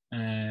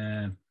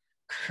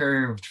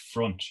 curved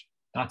front.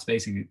 That's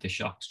basically the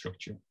shock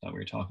structure that we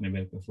were talking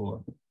about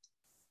before.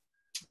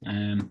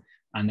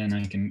 And then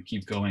I can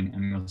keep going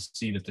and we'll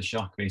see that the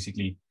shock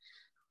basically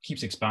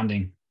keeps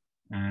expanding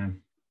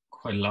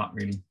quite a lot,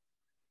 really.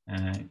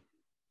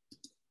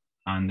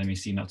 And then we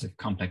see lots of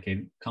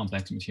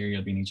complex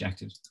material being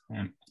ejected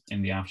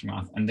in the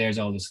aftermath. And there's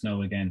all the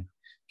snow again.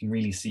 You can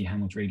really see how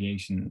much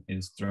radiation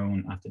is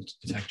thrown at the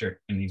detector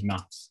in these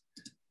maps.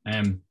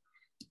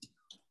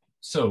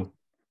 So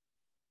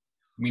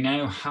we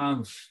now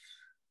have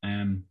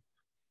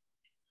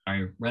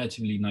our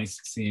relatively nice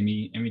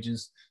CME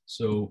images.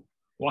 So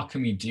what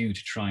can we do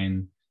to try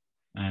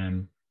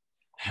and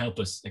help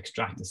us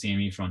extract the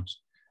CME front?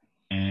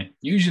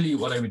 Usually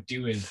what I would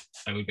do is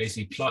I would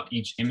basically plot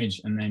each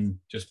image and then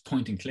just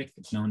point and click.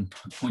 It's known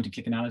point and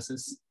click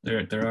analysis.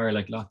 There are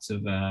like lots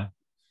of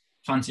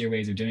fancier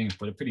ways of doing it,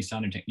 but a pretty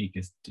standard technique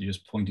is to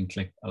just point and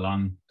click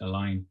along the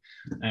line.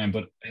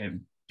 But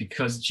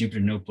because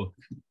Jupyter Notebook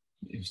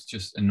is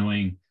just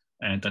annoying,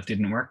 that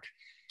didn't work.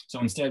 So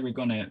instead we're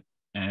going to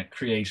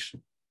create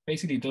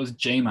basically those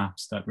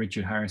J-maps that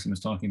Richard Harrison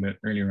was talking about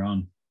earlier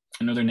on.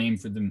 Another name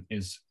for them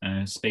is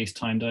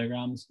space-time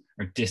diagrams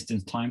or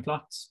distance time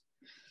plots.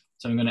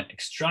 So I'm going to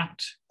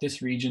extract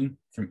this region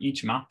from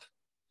each map.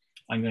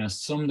 I'm going to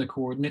sum the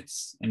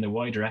coordinates in the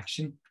y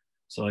direction.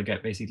 So I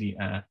get basically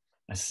a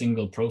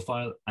single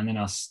profile, and then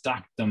I'll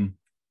stack them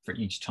for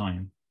each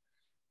time.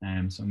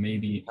 So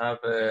maybe...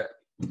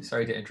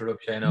 Sorry to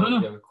interrupt, Shane. No.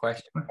 We have a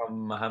question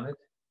from Mohammed.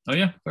 Oh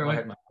yeah, go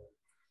ahead, Mohammed.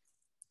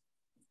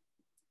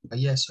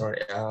 Yes,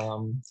 sorry.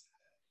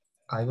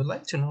 I would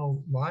like to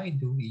know, why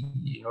do we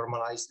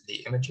normalize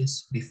the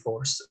images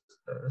before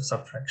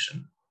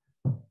subtraction?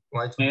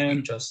 Why don't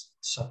we just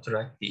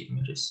subtract the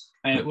images?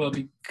 Well,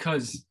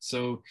 because,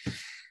 so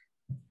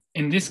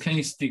in this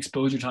case, the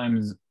exposure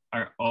times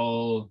are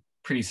all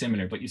pretty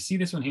similar, but you see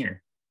this one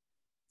here.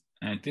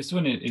 This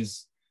one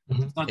is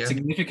not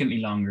significantly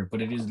longer,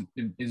 but it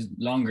is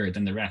longer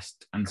than the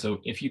rest. And so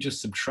if you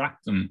just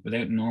subtract them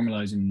without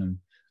normalizing them,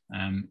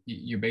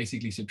 you're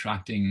basically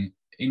subtracting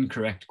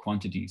incorrect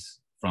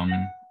quantities from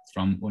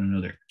one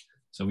another.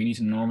 So we need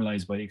to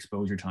normalize by the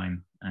exposure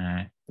time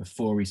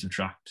before we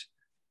subtract,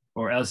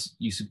 or else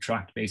you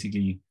subtract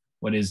basically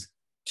what is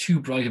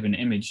too bright of an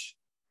image,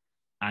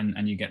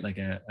 and you get like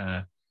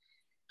a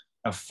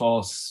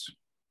false,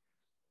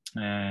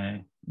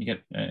 you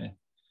get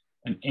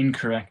an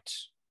incorrect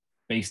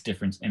base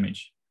difference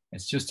image.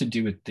 It's just to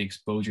do with the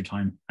exposure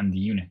time and the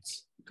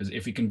units. Because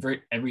if we convert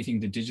everything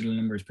to digital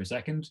numbers per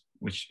second,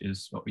 which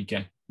is what we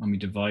get when we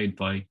divide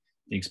by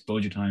the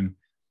exposure time,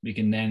 we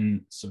can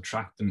then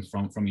subtract them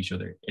from each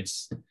other.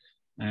 It's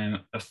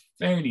a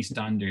fairly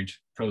standard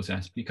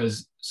process,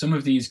 because some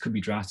of these could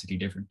be drastically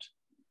different.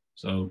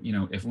 So, you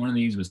know, if one of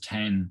these was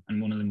 10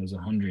 and one of them was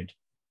 100,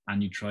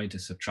 and you try to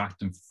subtract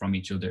them from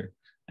each other,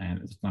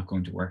 it's not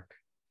going to work.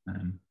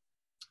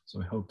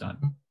 So I hope that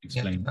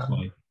explains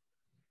why.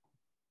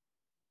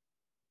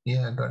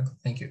 Yeah, got it.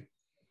 Thank you.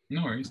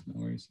 No worries,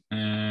 no worries.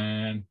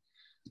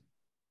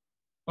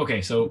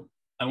 Okay, so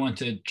I want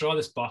to draw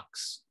this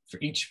box for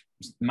each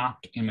map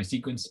in my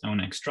sequence. I want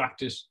to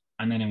extract it,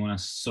 and then I want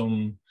to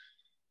sum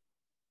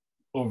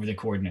over the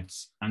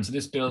coordinates. And so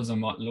this builds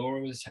on what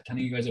Laura was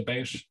telling you guys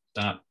about,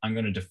 that I'm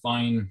going to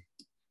define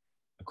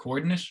a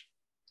coordinate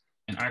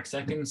in arc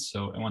seconds.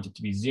 So I want it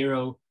to be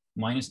 0,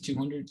 minus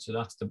 200. So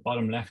that's the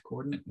bottom left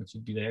coordinate, which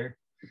would be there.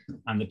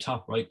 And the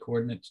top right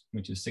coordinate,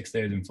 which is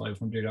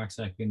 6,500 arc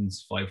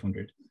seconds,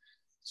 500.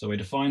 So I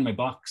define my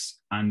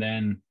box, and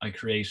then I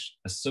create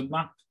a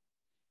submap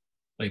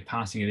by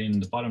passing it in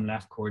the bottom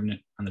left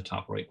coordinate and the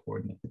top right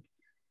coordinate.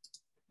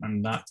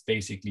 And that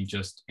basically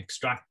just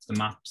extracts the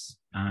maps.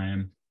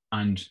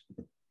 And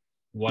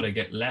what I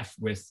get left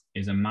with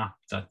is a map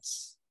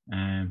that's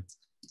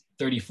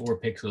 34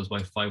 pixels by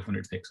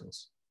 500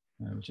 pixels,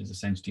 which is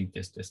essentially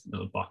this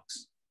little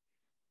box.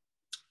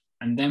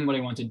 And then what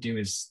I want to do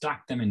is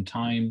stack them in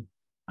time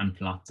and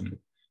plot them.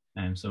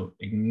 So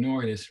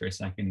ignore this for a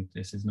second.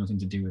 This has nothing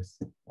to do with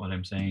what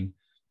I'm saying,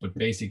 but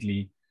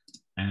basically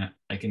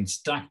I can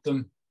stack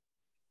them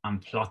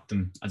and plot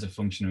them as a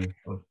function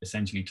of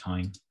essentially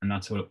time. And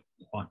that's what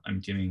I'm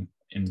doing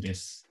in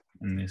this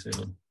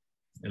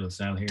little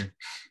cell here.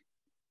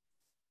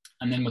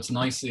 And then what's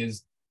nice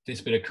is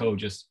this bit of code,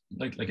 just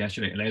like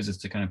yesterday, allows us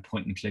to kind of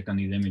point and click on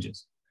these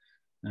images.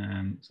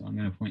 So I'm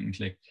going to point and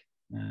click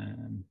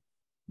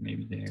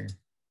maybe there.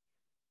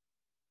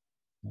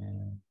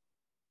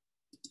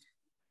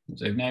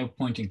 So I've now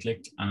point and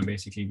clicked, and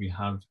basically we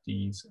have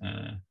these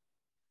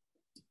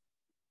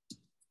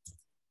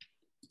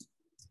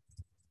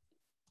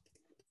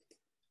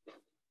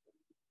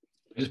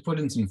I just put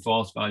in some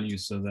false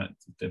values so that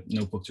the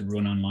notebooks are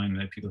run online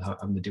without people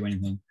having to do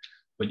anything.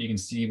 But you can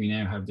see we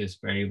now have this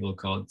variable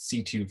called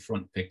C2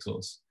 front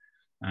pixels.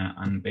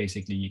 And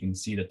basically you can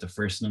see that the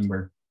first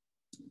number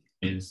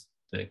is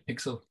the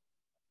pixel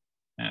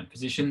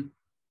position,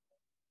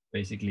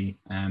 basically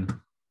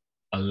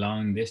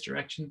along this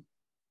direction.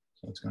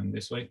 So it's going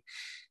this way.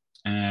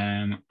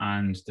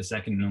 And the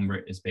second number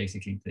is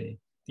basically the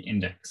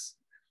index,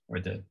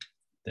 or the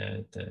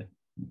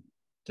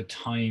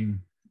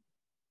time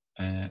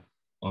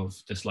of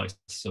the slice.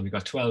 So we've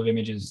got 12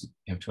 images,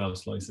 we have 12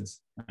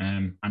 slices.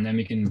 And then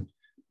we can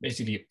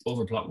basically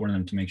overplot one of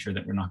them to make sure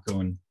that we're not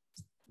going,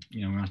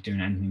 we're not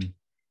doing anything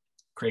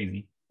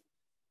crazy.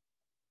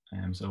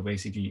 So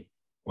basically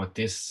what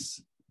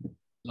this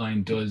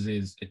line does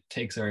is it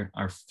takes our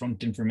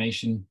front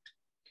information,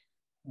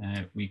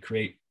 we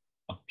create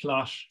a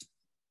plot,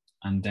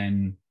 and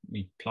then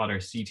we plot our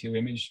C2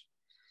 image.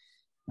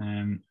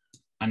 And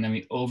then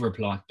we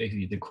overplot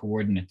basically the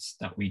coordinates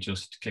that we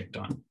just clicked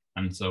on.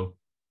 And so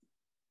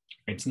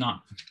it's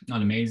not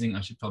amazing.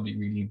 I should probably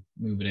really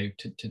move it out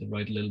to the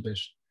right a little bit.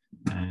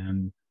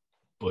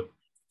 But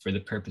for the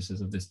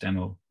purposes of this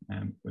demo,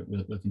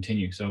 we'll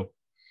continue. So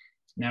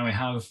now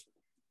I've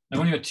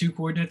only got 2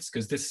 coordinates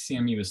because this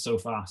CME was so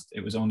fast.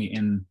 It was only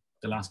in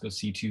the LASCO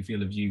C2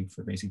 field of view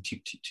for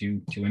basically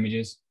two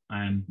images.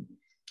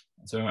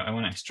 So I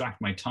want to extract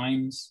my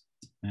times,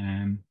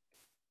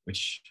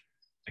 which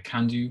I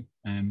can do,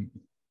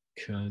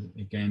 because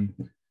again,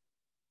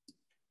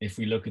 if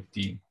we look at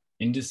the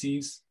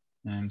indices,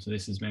 so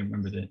this is,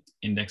 remember, the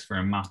index for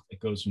a map,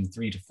 it goes from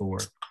 3 to 4.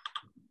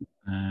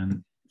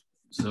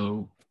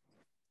 So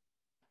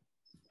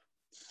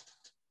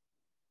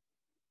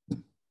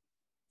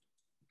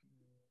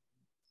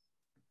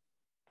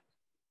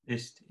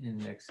List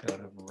index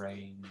out of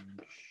range.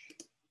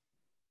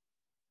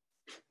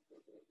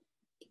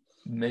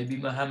 Maybe,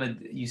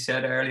 Mohammed, you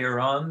said earlier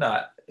on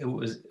that it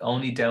was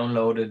only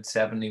downloaded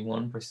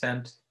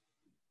 71%.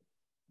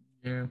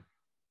 Yeah.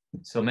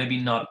 So maybe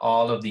not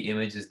all of the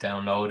images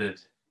downloaded,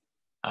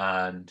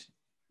 and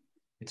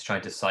it's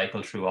trying to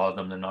cycle through all of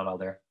them. They're not all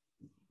there.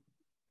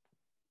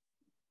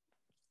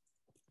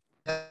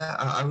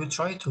 I will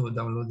try to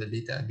download the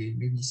data again.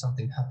 Maybe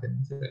something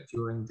happened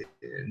during the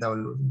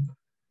downloading.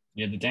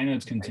 Yeah, the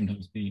downloads can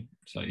sometimes be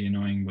slightly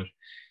annoying, but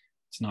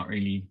it's not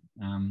really,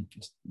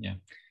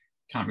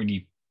 can't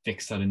really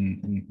fix that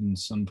in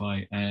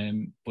SunPy.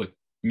 But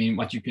I mean,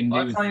 what you can do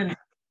is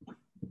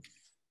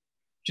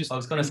I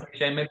was going to say,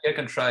 Shane, maybe I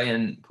can try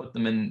and put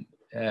them in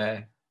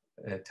a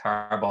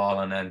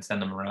tarball and then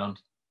send them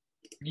around.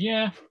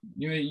 Yeah,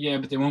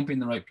 but they won't be in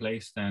the right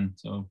place then.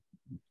 So,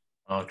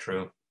 oh,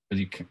 true.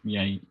 You can,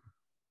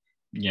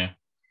 yeah.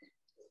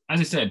 As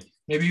I said,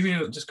 maybe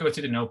we'll just go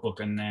to the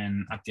notebook, and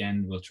then at the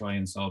end we'll try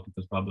and solve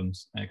people's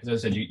problems. Because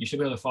as I said, you should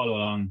be able to follow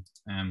along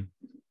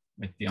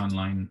with the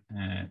online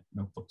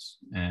notebooks.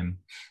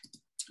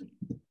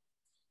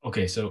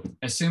 Okay, so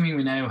assuming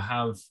we now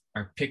have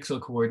our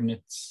pixel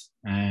coordinates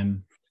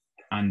and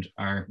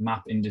our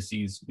map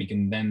indices, we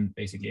can then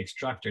basically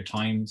extract our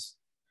times,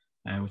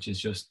 which is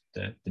just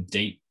the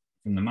date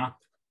from the map.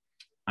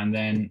 And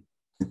then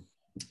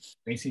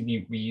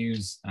basically we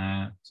use,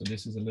 so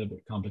this is a little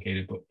bit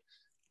complicated, but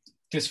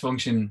this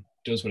function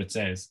does what it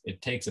says.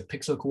 It takes a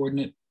pixel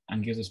coordinate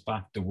and gives us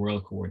back the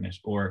world coordinate,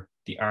 or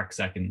the arc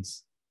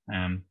seconds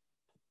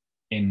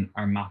in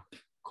our map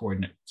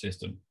coordinate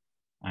system.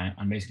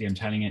 And basically I'm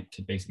telling it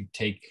to basically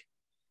take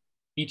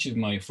each of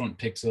my front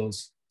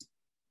pixels,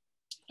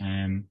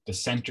 the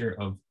center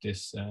of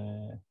this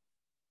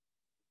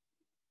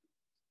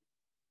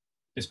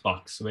this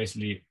box. So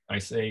basically I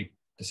say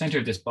the center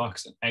of this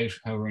box and out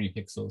however many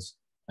pixels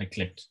I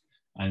clicked.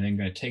 I'm then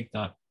going to take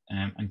that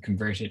and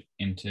convert it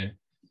into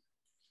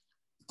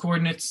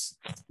coordinates,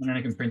 and then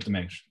I can print them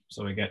out.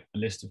 So I get a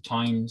list of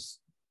times,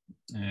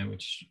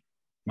 which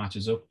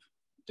matches up.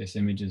 This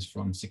image is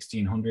from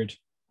 1600:05,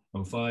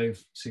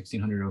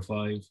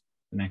 1600:05.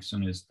 The next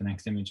one is the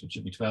next image, which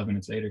should be 12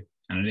 minutes later,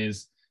 and it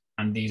is.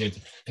 And these are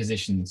the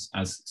positions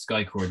as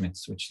sky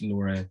coordinates, which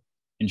Laura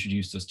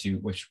introduced us to,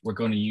 which we're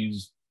going to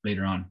use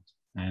later on.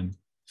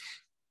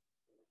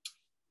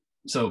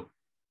 So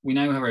we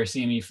now have our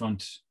CME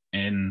front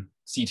in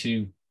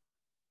C2,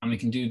 and we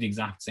can do the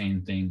exact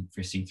same thing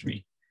for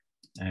C3.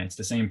 It's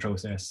the same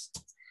process.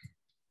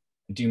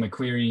 I do my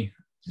query,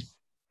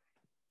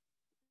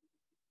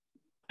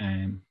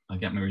 and I'll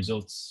get my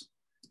results,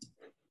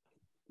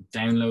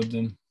 download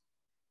them.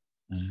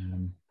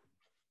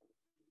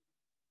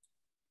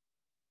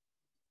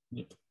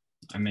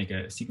 I make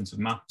a sequence of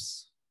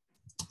maps,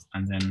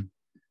 and then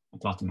I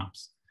plot the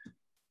maps.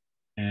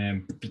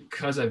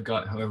 Because I've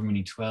got however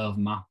many 12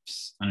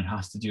 maps, and it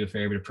has to do a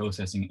fair bit of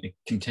processing, it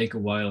can take a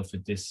while for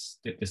this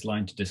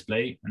line to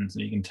display. And so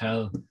you can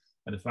tell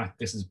by the fact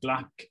this is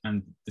black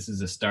and this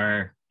is a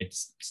star,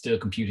 it's still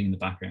computing in the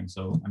background.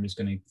 So I'm just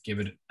going to give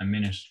it a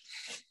minute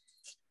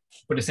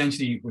But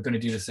essentially, we're going to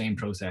do the same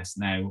process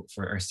now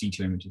for our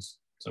C2 images.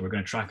 So we're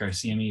going to track our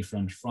CME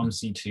front from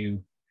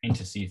C2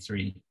 into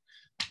C3.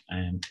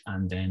 And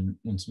then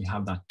once we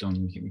have that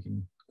done, we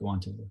can go on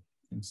to the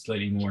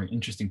slightly more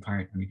interesting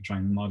part, and we can try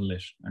and model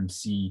it and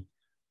see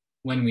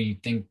when we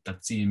think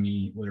that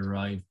CME would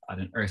arrive at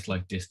an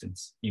Earth-like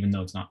distance, even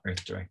though it's not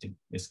Earth-directed.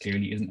 This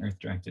clearly isn't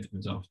Earth-directed. It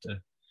was off the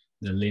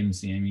limb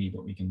CME,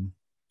 but we can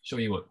show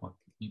you what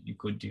you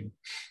could do.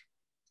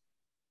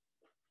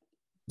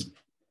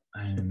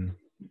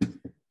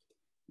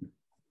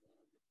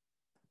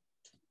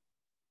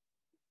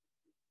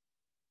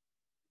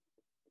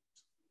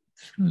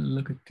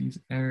 Look at these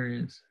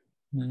errors.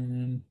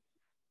 Did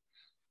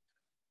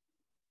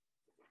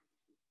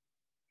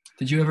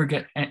you ever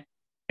get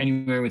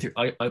anywhere with your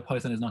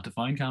IPython is not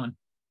defined, Calvin?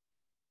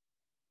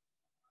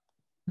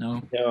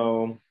 No.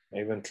 No,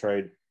 I even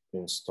tried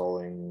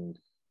installing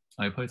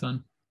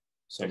IPython.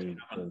 some.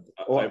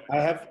 Oh, I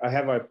have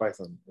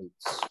IPython.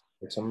 It's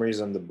for some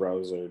reason the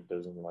browser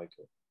doesn't like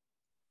it.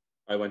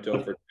 I went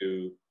over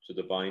to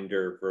the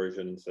binder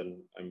versions, and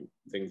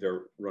things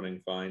are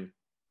running fine.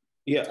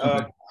 Yeah.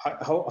 Okay.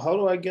 How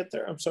do I get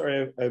there? I'm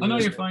sorry. Oh no,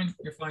 you're fine.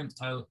 You're fine.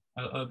 I'll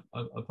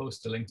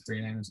post the link for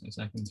you now in a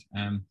second.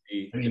 I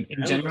mean,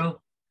 in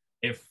general,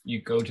 if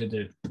you go to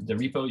the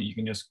repo, you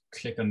can just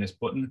click on this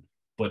button.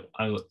 But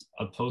I'll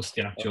post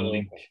the actual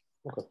link.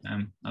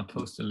 Okay. I'll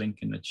post a link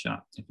in the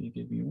chat if you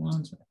give me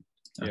 1 second.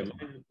 Yeah,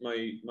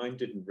 mine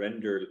didn't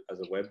render as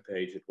a web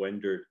page. It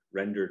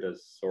rendered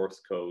as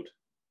source code.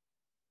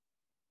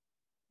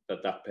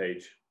 That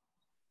page.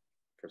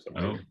 For some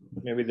reason.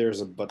 Maybe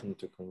there's a button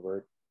to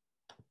convert.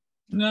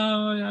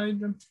 No,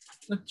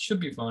 that should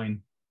be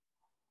fine.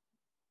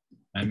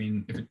 I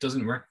mean, if it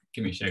doesn't work,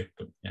 give me a shout.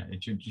 But yeah,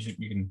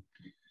 you can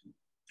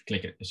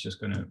click it. It's just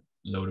going to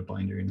load a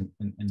binder in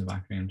the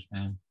background.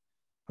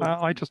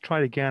 I just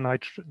tried again.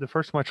 The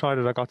first time I tried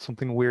it, I got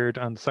something weird,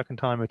 and the second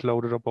time it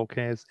loaded up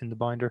okay as in the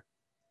binder.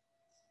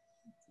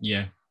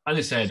 Yeah, as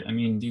I said, I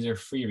mean, these are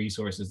free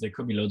resources. There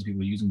could be loads of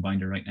people using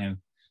binder right now.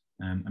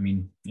 I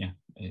mean, yeah,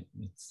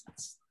 it's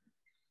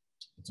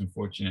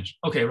unfortunate.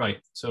 Okay, right.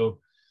 So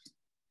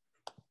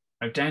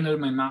I've downloaded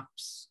my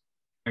maps.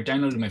 I've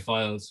downloaded my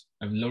files.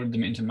 I've loaded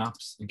them into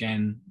maps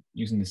again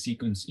using the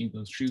sequence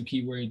equals true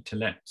keyword to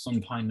let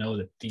SunPy know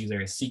that these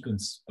are a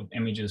sequence of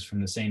images from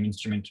the same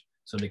instrument,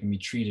 so they can be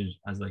treated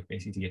as like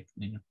basically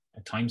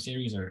a time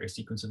series or a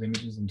sequence of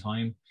images in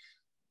time.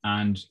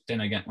 And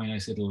then I get my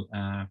nice little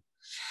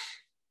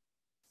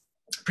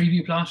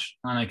preview plot,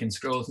 and I can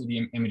scroll through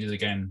the images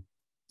again.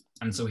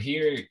 And so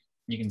here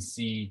you can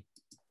see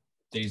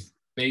there's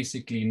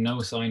basically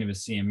no sign of a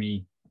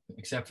CME,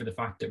 except for the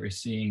fact that we're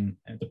seeing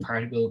the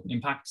particle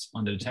impacts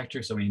on the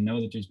detector. So we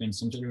know that there's been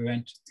some sort of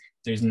event.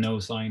 There's no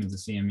sign of the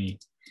CME.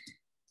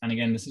 And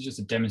again, this is just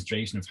a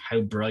demonstration of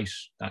how bright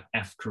that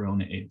F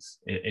corona is.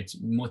 It's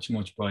much,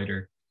 much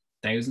brighter,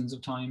 thousands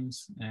of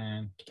times,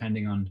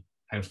 depending on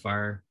how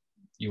far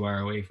you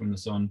are away from the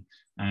sun,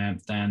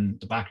 than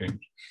the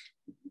background.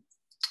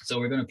 So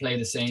we're going to play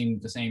the same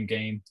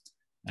game.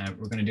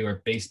 We're going to do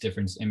our base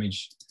difference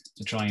image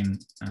to try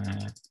and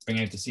bring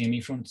out the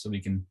CME front so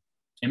we can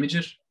image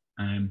it.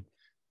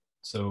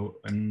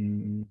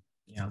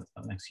 Yeah,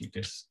 I'll execute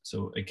this.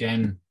 So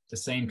again, the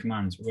same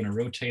commands. We're going to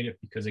rotate it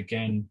because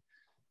again,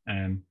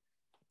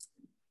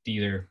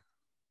 these are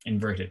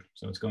inverted.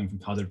 So it's going from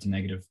positive to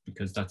negative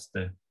because that's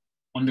the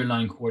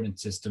underlying coordinate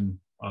system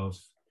of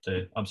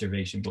the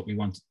observation, but we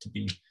want it to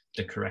be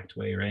the correct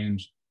way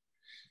around.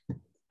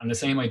 And the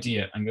same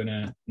idea, I'm going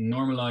to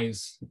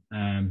normalize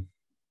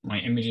my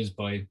images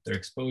by their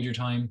exposure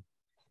time,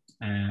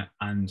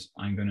 and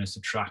I'm going to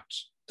subtract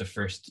the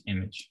first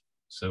image.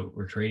 So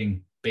we're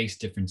creating base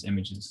difference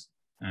images,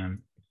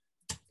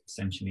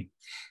 essentially.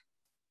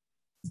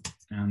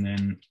 And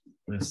then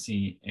we'll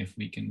see if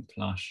we can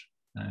plot,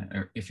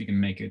 or if we can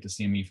make out the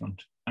CME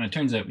front. And it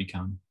turns out we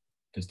can,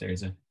 because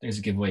there's a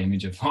giveaway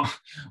image of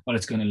what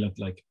it's going to look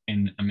like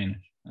in a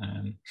minute.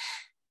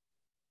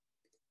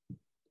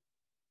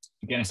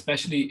 Again,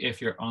 especially if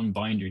you're on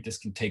Binder, this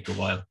can take a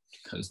while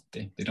because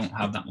they don't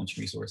have that much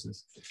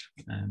resources.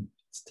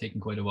 It's taken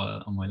quite a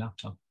while on my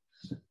laptop.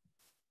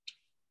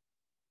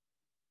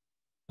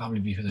 Probably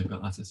because I've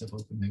got lots of stuff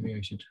open. Maybe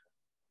I should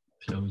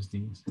close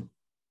these.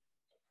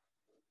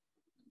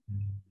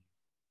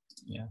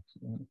 Yeah, so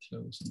I'm going to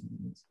close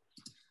these.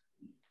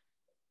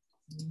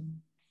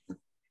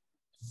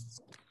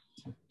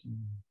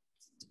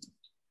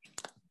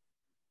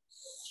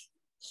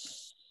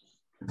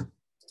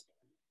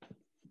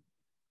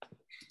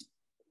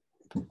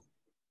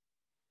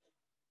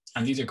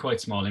 And these are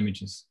quite small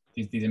images.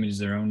 These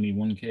images are only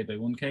 1K by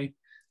 1K.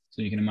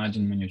 So you can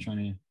imagine when you're trying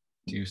to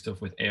do stuff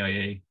with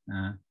AIA,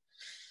 it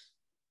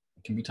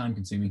can be time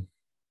consuming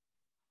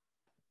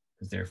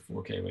because they're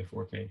 4K by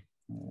 4K.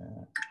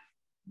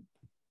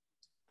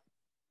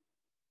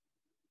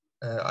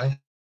 I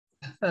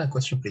have a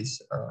question, please.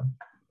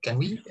 Can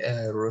we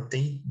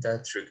rotate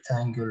that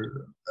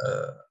rectangle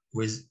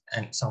with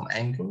some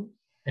angle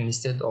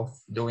instead of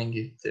doing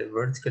it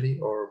vertically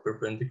or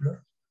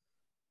perpendicular?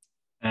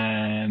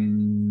 Yeah,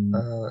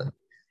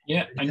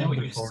 I know what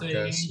you're before saying.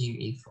 the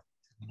CME.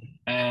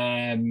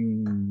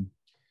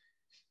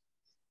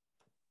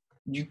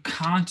 You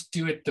can't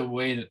do it the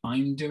way that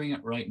I'm doing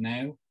it right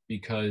now,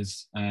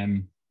 because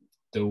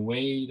the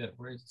way that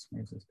where's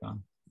this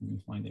gone? Let me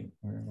find out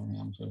where I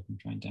am so I can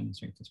try and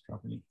demonstrate this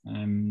properly.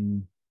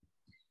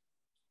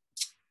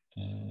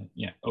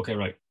 Yeah, okay,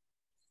 right.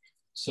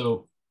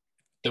 So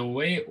the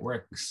way it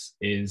works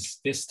is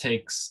this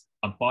takes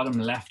a bottom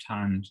left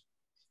hand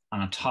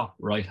and a top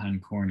right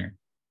hand corner.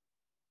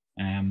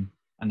 And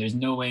there's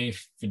no way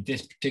for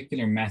this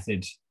particular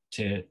method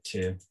to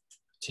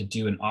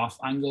do an off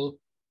angle.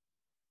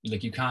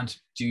 Like you can't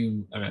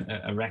do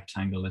a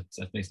rectangle that's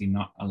basically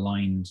not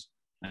aligned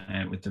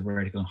with the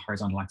vertical and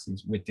horizontal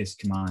axes with this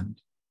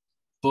command.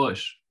 But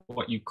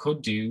what you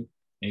could do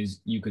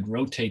is you could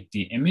rotate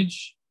the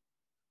image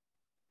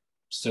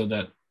so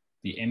that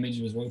the image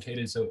was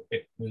rotated so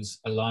it was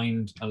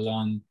aligned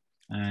along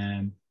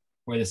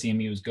where the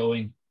CME was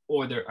going,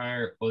 or there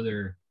are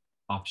other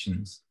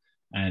options.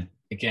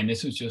 Again,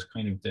 this was just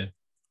kind of the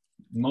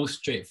most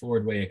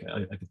straightforward way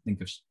I could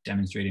think of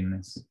demonstrating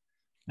this.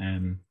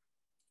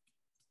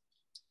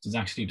 There's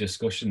actually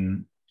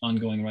discussion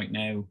ongoing right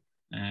now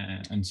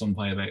on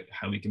SumPy about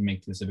how we can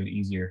make this a bit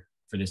easier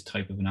for this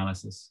type of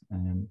analysis.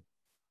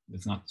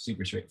 It's not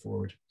super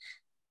straightforward.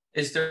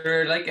 Is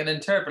there like an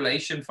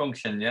interpolation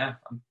function, yeah,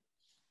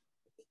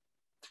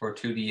 for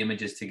 2D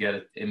images to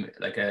get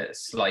like a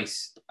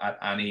slice at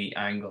any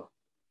angle?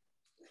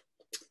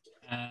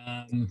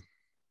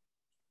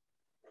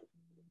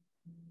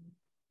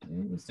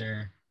 Is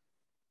there?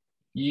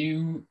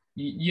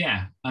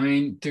 Yeah, I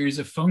mean, there's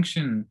a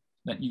function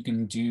that you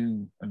can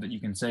do, that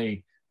you can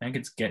say, I think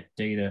it's get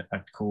data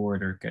at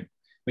chord, or get,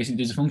 basically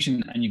there's a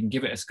function and you can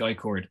give it a sky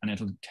chord and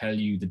it'll tell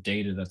you the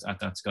data that's at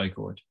that sky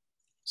chord.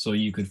 So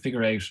you could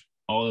figure out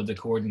all of the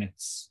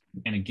coordinates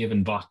in a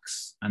given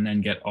box and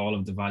then get all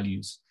of the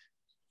values.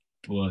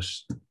 But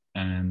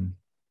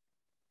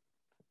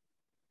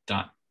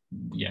that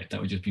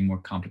would just be more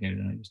complicated,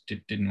 and I just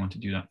didn't want to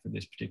do that for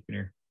this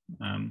particular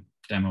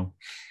demo.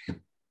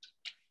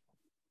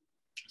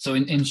 So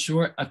in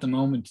short, at the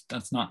moment,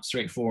 that's not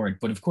straightforward,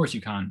 but of course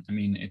you can. I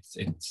mean, it's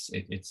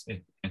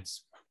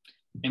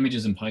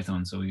images in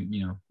Python, so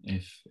you know,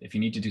 if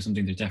you need to do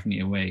something, there's definitely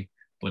a way,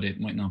 but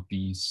it might not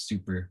be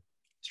super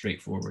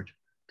straightforward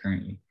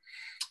currently.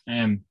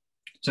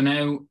 So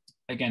now,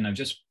 again, I'm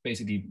just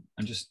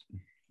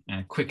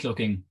quick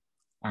looking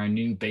our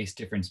new base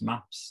difference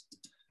maps,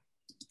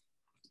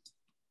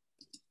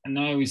 and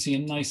now we see a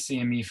nice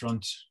CME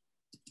front,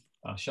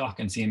 shock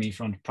and CME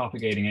front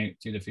propagating out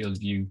through the field of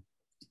view.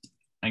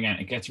 Again,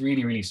 it gets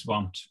really, really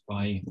swamped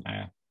by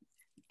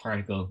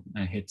particle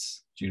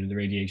hits due to the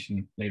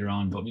radiation later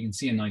on, but we can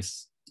see a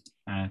nice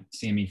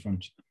CME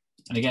front.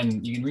 And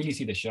again, you can really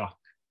see the shock,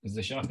 because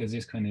the shock is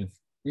this kind of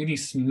really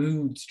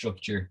smooth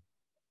structure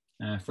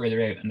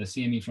further out, and the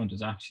CME front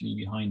is actually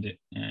behind it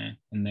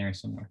in there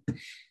somewhere.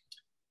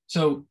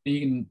 So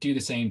you can do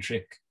the same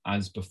trick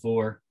as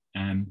before.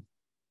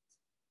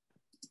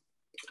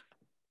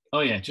 Oh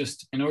yeah,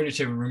 just in order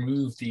to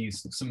remove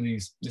some of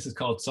these, this is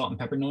called salt and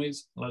pepper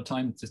noise. A lot of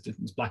times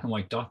it's black and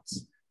white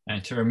dots.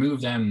 To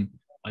remove them,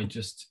 I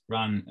just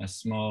ran a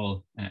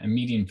small, a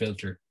median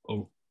filter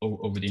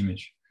over the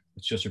image,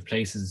 which just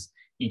replaces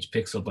each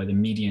pixel by the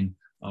median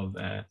of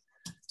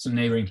some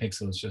neighboring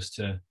pixels, just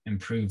to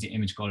improve the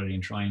image quality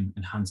and try and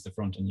enhance the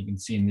front. And you can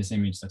see in this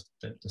image that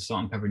the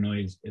salt and pepper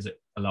noise is a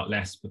lot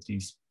less, but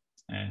these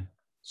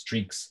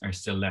streaks are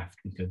still left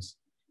because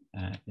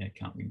I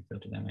can't really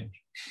filter them out.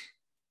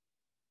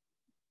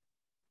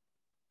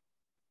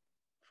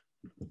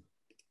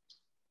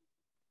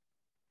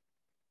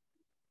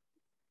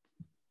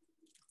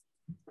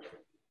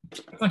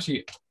 That's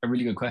actually a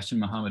really good question,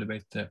 Mohammed,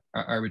 about the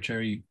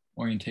arbitrary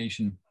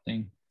orientation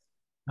thing.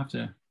 I have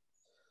to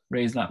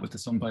raise that with the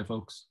SumPy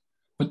folks.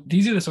 But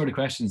these are the sort of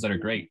questions that are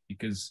great,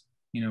 because,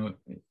 you know,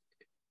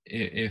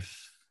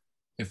 if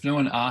no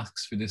one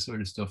asks for this sort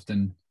of stuff,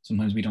 then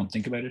sometimes we don't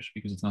think about it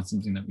because it's not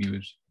something that we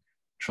would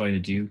try to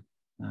do.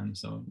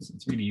 So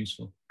it's really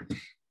useful.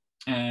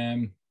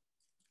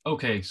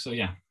 Okay, so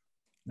yeah,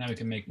 now we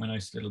can make my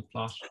nice little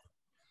plot.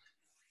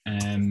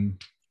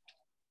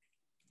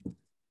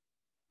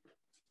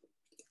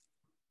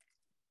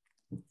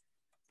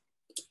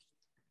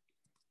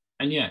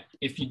 And yeah,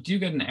 if you do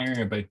get an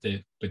error about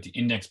the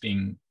index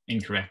being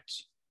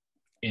incorrect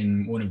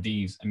in one of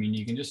these, I mean,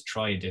 you can just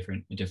try a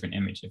different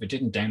image. If it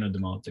didn't download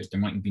them all, there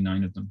mightn't be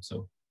 9 of them.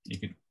 So you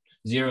could,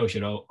 0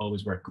 should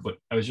always work. But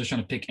I was just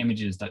trying to pick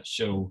images that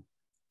show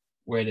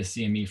where the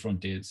CME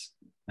front is.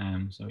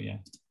 So yeah,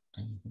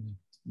 I'm gonna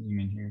zoom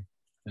in here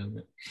a little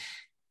bit.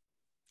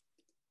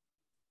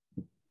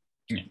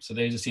 Yeah, so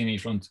there's the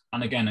CME front.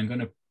 And again, I'm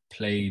going to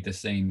play the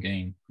same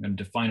game. I'm going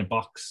to define a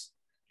box.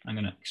 I'm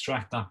going to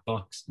extract that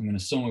box. I'm going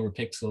to sum over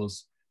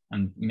pixels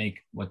and make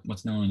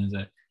what's known as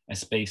a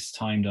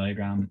space-time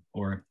diagram,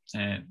 or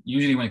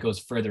usually when it goes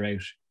further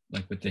out,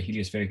 like with the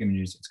heliospheric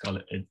images, it's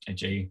called a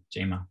J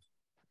map.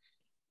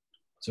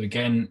 So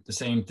again, the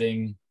same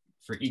thing.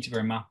 for each of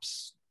our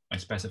maps, I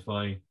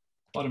specify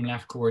bottom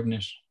left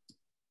coordinate,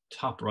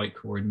 top right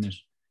coordinate,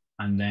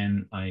 and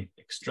then I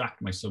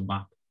extract my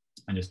submap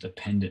and just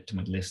append it to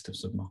my list of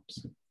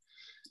submaps.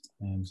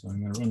 So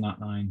I'm going to run that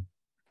line.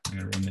 I'm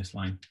going to run this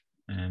line.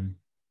 And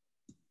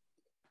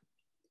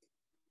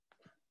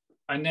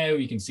now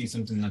you can see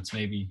something that's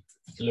maybe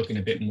looking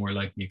a bit more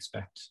like we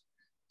expect.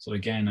 So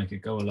again, I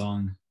could go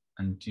along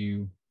and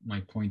do my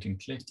point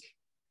and click,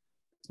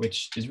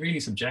 which is really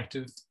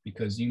subjective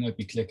because you might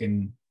be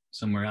clicking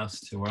somewhere else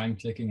to where I'm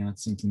clicking, and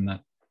that's something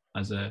that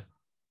as a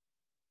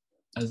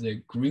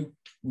group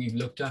we've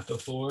looked at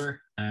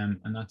before, and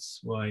that's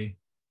why,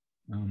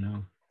 oh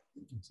no,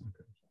 that's not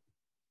good.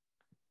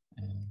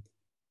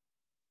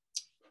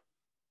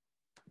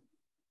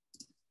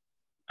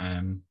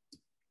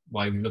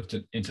 Why we looked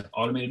into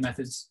automated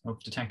methods of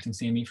detecting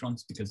CME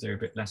fronts, because they're a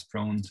bit less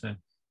prone to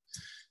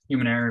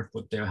human error,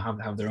 but they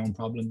have their own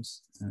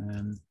problems.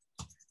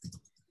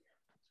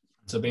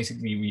 So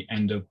basically we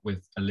end up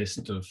with a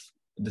list of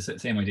the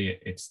same idea.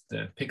 It's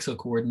the pixel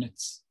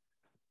coordinates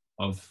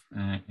of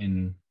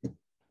in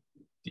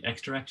the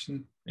X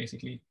direction,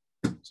 basically.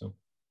 So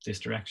this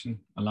direction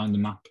along the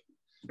map,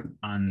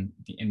 and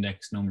the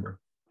index number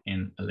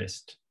in a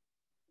list.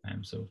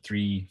 So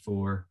 3,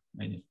 4,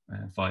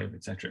 5,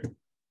 etc.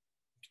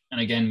 And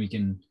again, we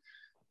can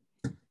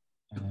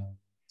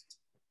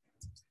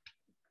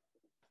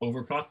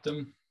overplot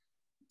them.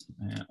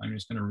 I'm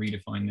just going to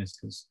redefine this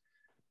because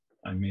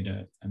I made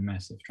a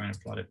mess of trying to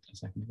plot it a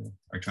second ago,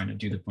 or trying to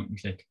do the point and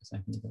click a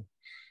second ago.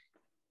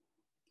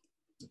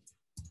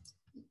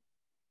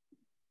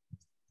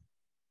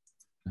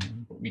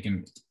 But we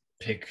can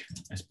pick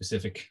a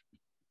specific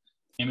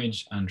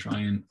image and try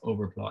and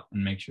overplot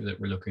and make sure that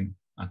we're looking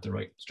at the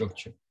right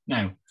structure.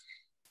 Now,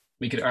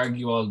 we could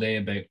argue all day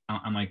about,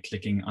 am I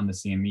clicking on the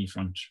CME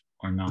front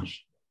or not?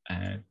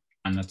 And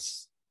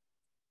that's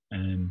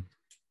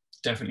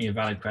definitely a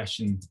valid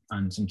question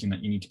and something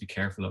that you need to be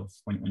careful of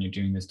when you're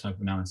doing this type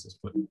of analysis.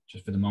 But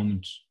just for the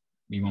moment,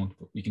 we won't.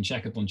 But we can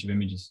check a bunch of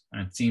images,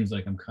 and it seems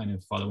like I'm kind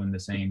of following the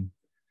same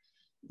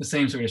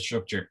sort of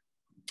structure.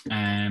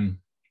 And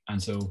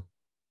so,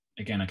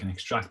 again, I can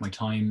extract my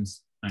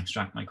times and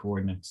extract my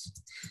coordinates,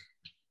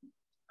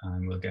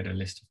 and we'll get a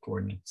list of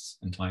coordinates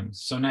and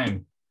times. So now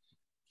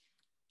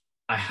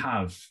I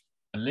have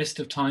a list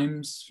of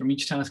times from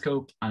each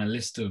telescope and a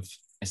list of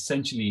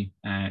essentially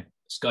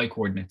sky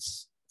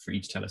coordinates for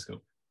each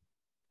telescope.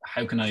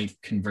 How can I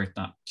convert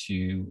that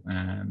to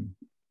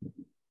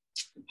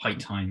height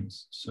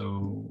times?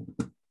 So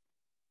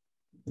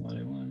what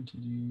I want to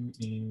do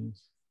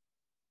is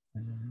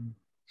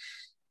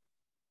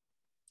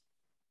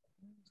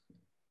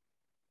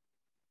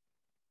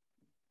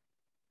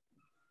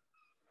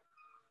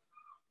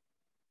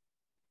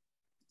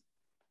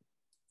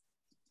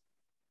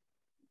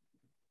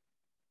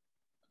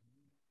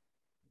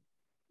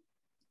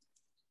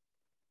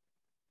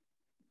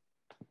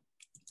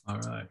all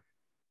right.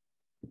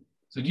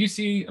 So do you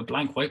see a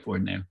blank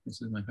whiteboard now?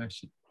 This is my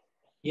question.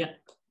 Yeah.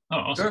 Oh,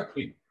 awesome. Sure.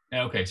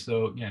 Yeah, okay,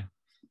 so yeah.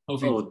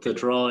 Hopefully. Oh, the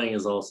drawing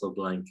is also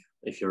blank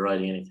if you're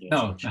writing anything.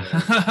 No,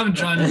 I'm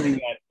trying to do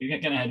that. You're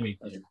getting ahead of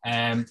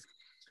me.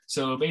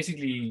 So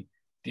basically,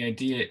 the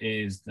idea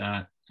is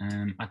that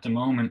at the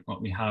moment,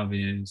 what we have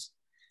is,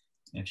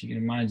 if you can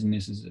imagine,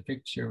 this is a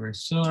picture of our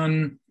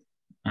sun,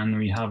 and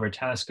we have our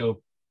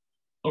telescope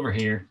over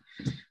here.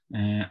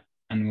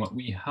 And what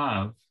we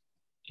have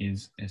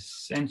is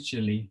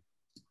essentially,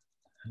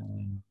 let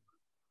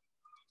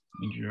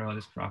me draw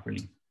this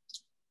properly.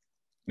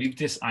 We have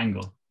this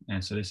angle.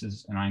 So this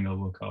is an angle,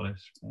 we'll call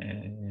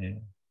it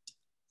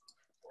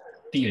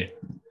theta.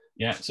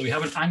 Yeah, so we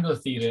have an angle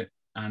of theta,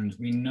 and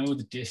we know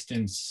the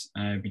distance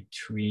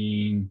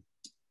between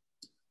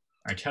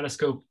our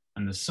telescope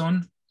and the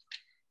sun.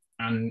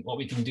 And what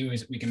we can do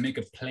is we can make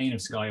a plane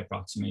of sky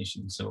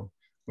approximation. So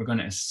we're going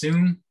to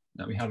assume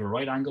that we have a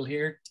right angle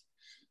here.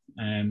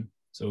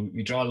 So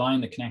we draw a line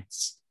that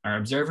connects our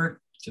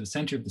observer to the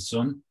center of the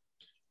sun.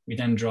 We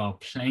then draw a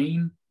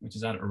plane, which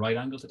is at a right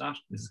angle to that.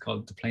 This is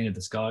called the plane of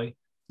the sky,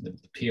 the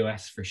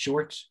POS for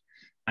short.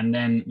 And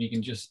then we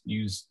can just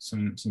use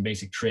some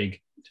basic trig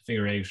to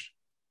figure out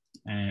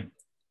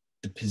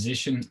the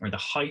position or the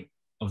height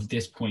of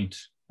this point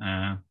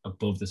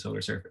above the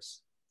solar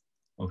surface.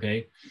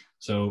 Okay,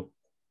 so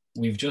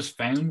we've just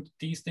found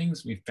these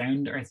things. We've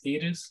found our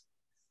thetas.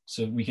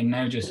 So we can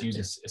now just use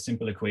a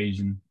simple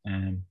equation.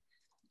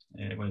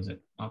 What is it?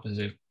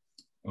 Opposite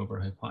over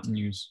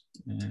hypotenuse.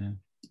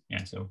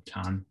 Yeah, so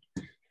tan.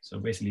 So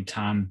basically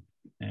tan.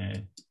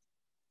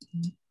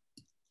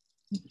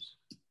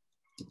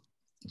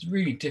 It's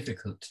really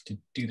difficult to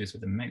do this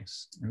with a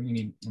mouse. I really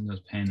need one of those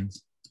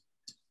pens.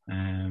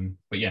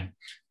 But yeah,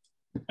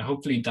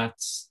 hopefully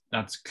that's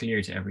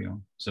clear to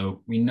everyone.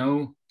 So we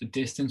know the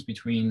distance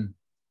between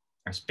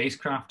our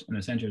spacecraft and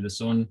the center of the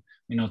sun.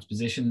 We know its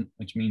position,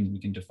 which means we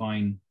can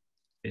define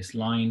this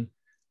line.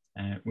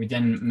 We're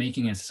then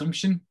making an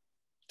assumption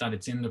that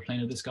it's in the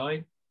plane of the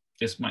sky.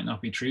 This might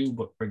not be true,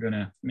 but we're going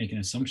to make an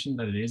assumption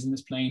that it is in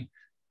this plane,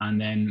 and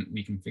then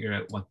we can figure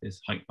out what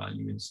this height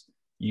value is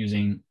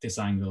using this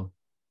angle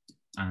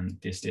and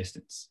this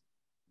distance.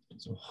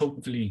 So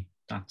hopefully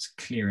that's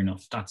clear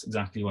enough. That's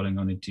exactly what I'm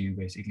going to do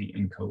basically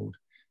in code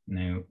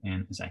now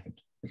in a second.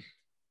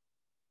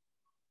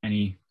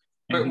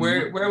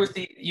 Where was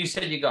you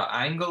said you got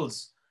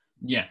angles?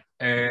 Yeah.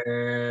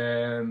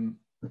 But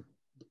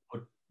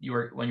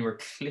when you were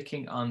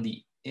clicking on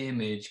the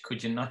image,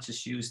 could you not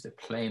just use the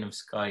plane of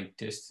sky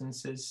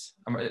distances?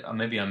 Or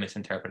maybe I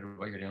misinterpreted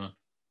what you're doing.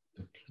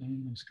 The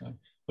plane of sky.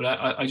 But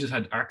I just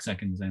had arc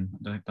seconds then.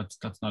 That's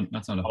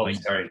not a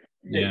height. Sorry.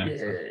 Yeah.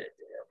 Okay.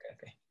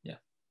 Yeah.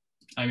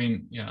 I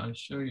mean, yeah, I'll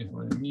show you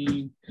what I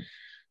mean.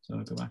 So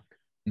I'll go back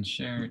and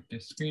share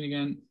this screen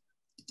again.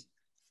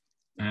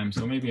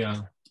 So maybe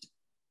I'll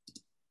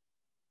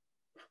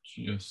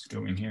just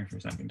go in here for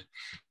a second.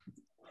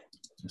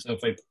 So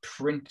if I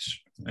print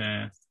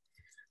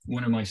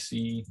one of my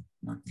C3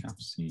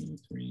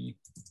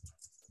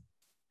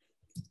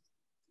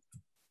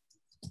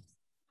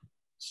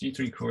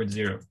 chord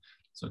 0.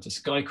 So it's a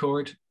sky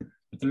chord,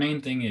 but the main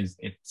thing is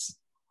it's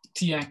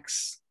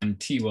Tx and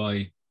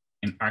Ty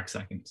in arc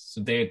seconds.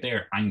 So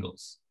they're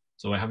angles.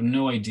 So I have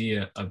no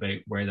idea about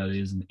where that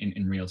is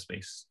in real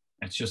space.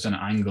 It's just an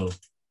angle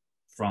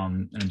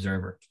from an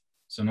observer.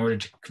 So in order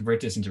to convert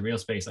this into real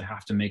space, I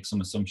have to make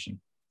some assumption.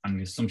 And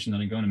the assumption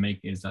that I'm going to make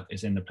is that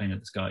it's in the plane of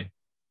the sky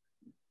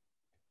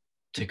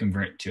to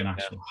convert to an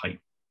actual height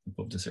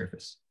above the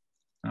surface.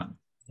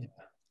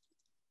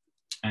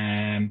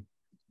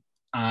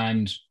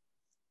 And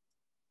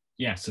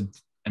yeah, so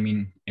I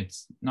mean,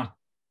 it's not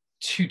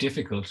too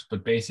difficult,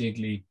 but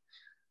basically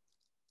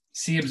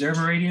C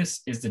observer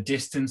radius is the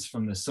distance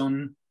from the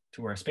sun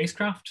to our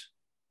spacecraft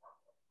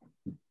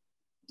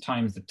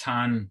times the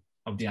tan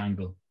of the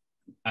angle.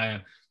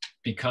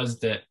 Because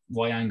the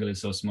y angle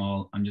is so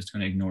small, I'm just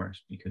going to ignore it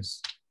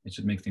because it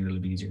should make things a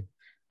little bit easier.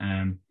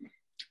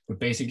 But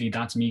basically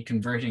that's me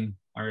converting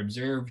our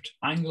observed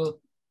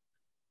angle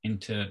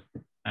into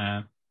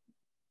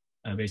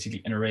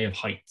basically an array of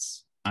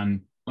heights,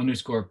 and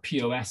underscore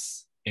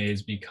POS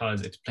is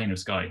because it's plane of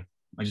sky.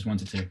 I just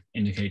wanted to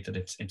indicate that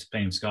it's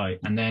plane of sky.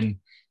 And then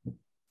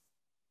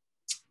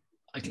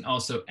I can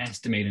also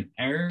estimate an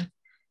error.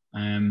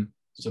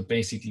 So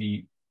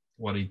basically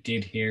what I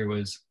did here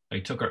was I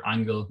took our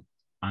angle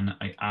and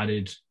I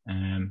added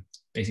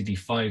basically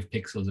 5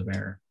 pixels of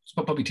error. It's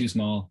probably too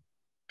small,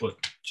 but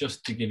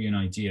just to give you an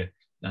idea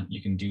that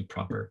you can do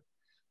proper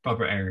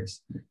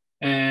errors.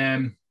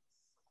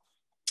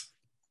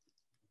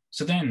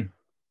 So then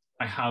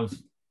I have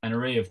an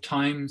array of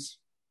times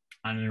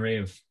and an array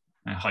of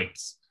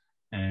heights.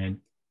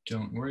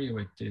 Don't worry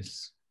about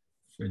this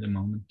for the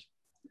moment.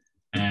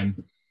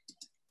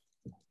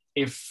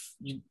 If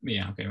you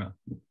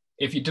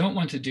don't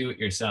want to do it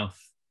yourself,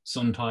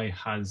 SunPy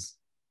has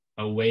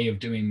a way of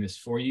doing this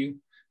for you,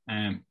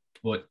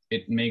 but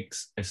it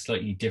makes a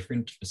slightly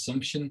different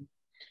assumption.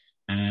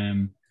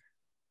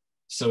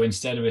 So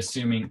instead of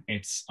assuming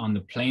it's on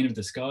the plane of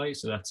the sky,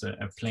 so that's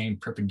a plane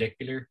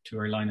perpendicular to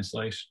our line of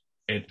sight,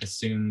 it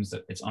assumes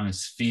that it's on a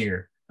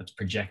sphere that's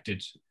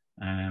projected,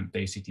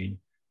 basically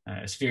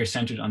a sphere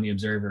centered on the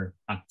observer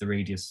at the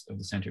radius of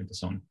the center of the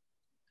sun.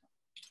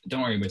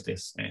 Don't worry about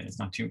this, it's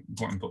not too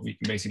important, but we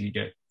can basically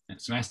get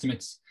some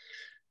estimates,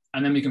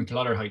 and then we can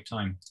plot our height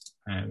time,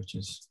 which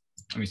is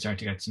when we start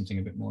to get something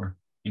a bit more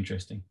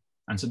interesting.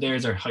 And so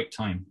there's our height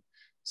time.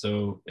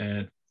 So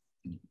I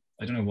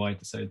don't know why I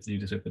decided to do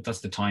this, but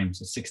that's the time.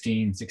 So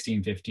 16,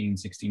 16, 15,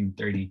 16,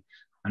 30,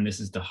 and this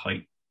is the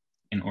height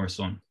in our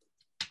sun.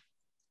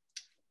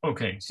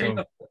 Okay, so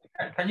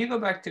can you go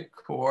back to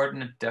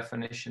coordinate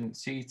definition,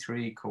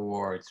 C3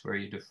 coords, where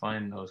you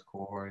define those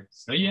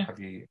coords? Oh yeah. Have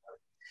you?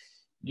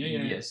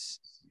 Yeah. Yes.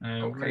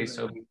 Okay,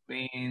 so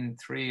between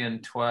 3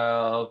 and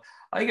 12,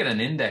 I get an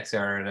index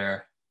error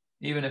there,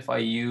 even if I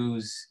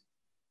use.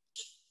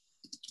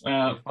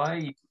 If I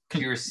use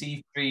your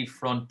C3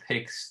 front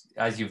picks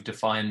as you've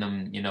defined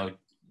them, you know,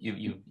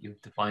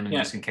 you've defined them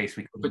just in case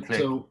we couldn't click.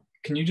 So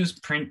can you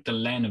just print the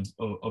len of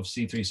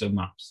C3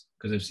 submaps?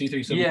 Because if C3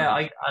 submaps.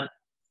 Yeah,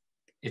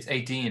 it's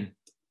 18.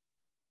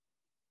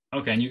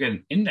 Okay, and you get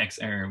an index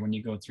error when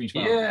you go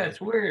 312. Yeah, it's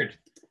weird.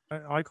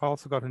 I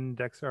also got an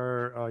index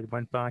error. I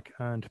went back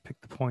and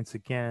picked the points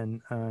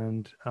again,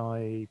 and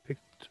I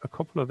picked a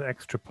couple of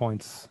extra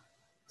points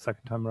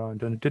second time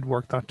around, and it did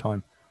work that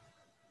time.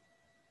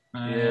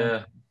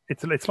 Yeah.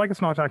 It's like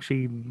it's not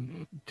actually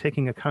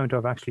taking account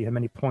of actually how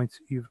many points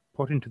you've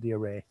put into the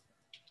array.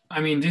 I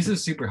mean, this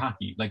is super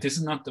hacky. Like, this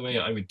is not the way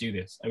I would do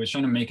this. I was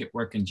trying to make it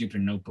work in Jupyter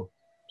Notebook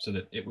so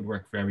that it would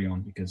work for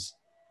everyone because,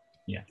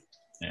 yeah.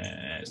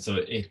 So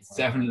it's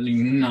definitely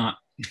not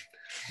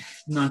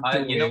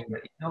the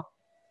way.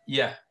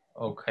 Yeah.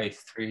 Okay,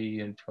 3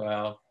 and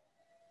 12.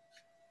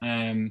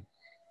 I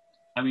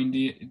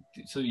mean,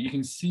 so you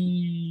can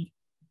see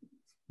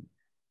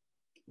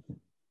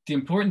the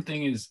important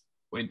thing is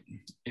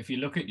if you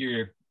look at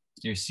your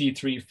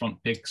C3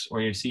 front picks or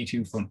your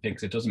C2 front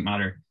picks, it doesn't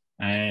matter.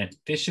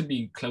 This should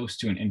be close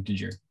to an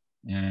integer.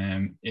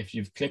 If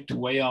you've clicked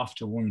way off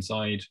to one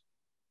side,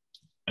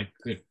 it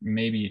could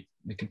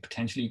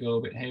potentially go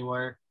a bit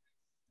haywire.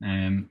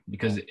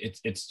 because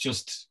it's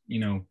just, you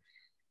know,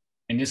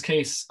 in this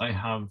case, I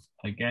have,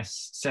 I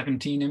guess,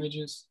 17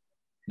 images.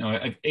 No, I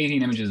have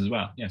 18 images as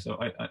well. Yeah, so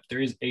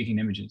there is 18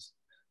 images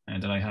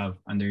that I have,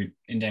 and they're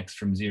indexed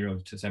from 0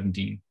 to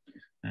 17.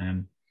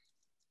 And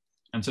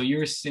so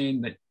you're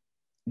saying that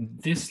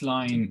this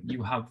line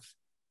you have,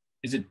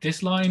 is it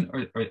this line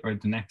or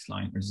the next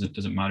line, or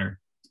does it matter?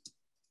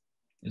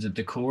 Is it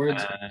the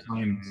chords or the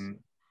times?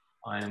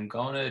 I'm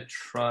going to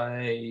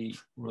try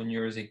run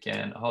yours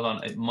again. Hold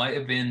on. It might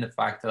have been the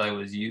fact that I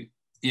was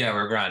yeah,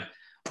 we're grand.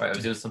 Right, I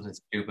was doing something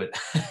stupid.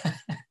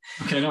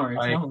 Okay, no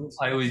worries.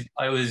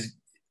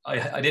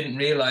 I didn't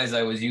realize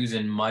I was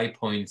using my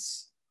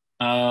points.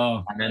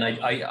 Oh. And then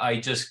I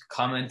just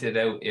commented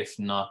out if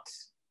not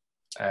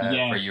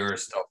for your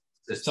stuff.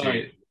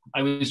 Sorry,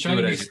 I was trying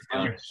to be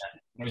smart.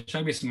 I was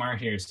trying to be smart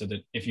here so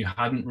that if you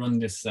hadn't run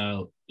this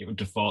cell, it would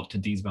default to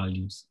these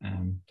values.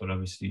 But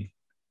obviously,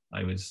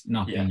 I was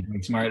not being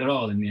very smart at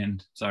all in the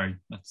end. Sorry,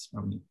 that's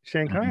probably.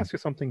 Shane, can I ask you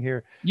something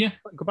here? Yeah.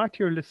 Go back to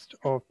your list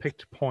of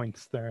picked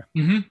points there.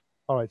 Mm-hmm.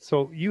 All right,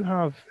 so you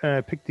have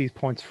picked these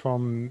points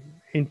from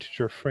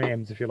integer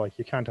frames, if you like.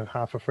 You can't have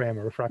half a frame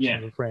or a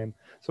fraction of a frame.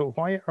 So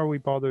why are we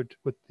bothered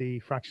with the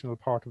fractional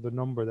part of the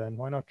number then?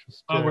 Why not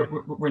just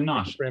we're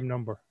not frame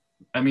number?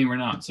 I mean, we're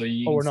not. So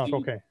you we're not.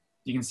 Okay.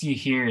 You can see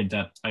here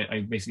that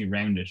I basically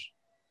round it.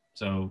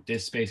 So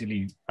this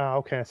basically.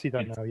 Okay, I see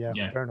that now.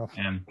 Yeah, fair enough.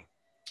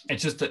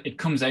 It's just that it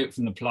comes out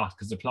from the plot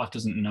because the plot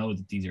doesn't know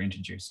that these are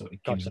integers, so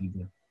it gives you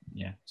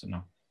the So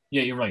no,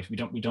 you're right. We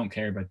don't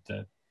care about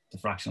the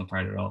fractional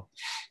part at all.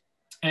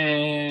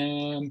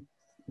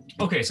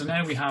 Okay, so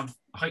now we have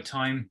height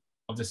time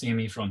of the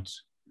CME front.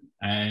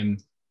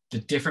 The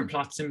different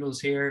plot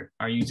symbols here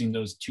are using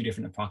those two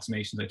different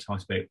approximations I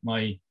talked about.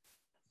 My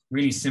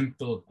really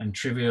simple and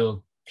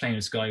trivial plane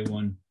of sky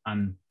one,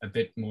 and a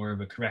bit more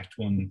of a correct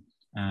one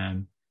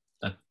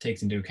that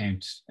takes into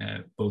account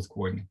both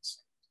coordinates.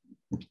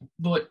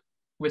 But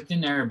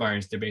within error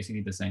bars, they're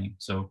basically the same.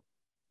 So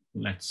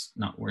let's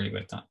not worry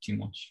about that too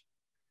much.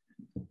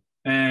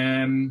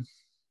 I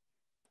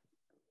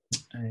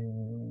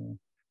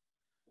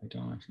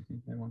don't actually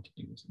think I want to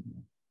do this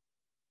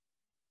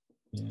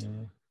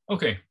anymore.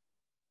 Okay,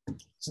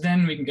 so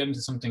then we can get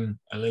into something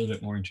a little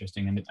bit more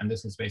interesting, and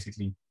this is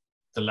basically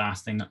the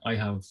last thing that I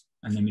have,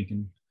 and then we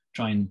can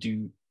try and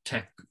do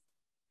tech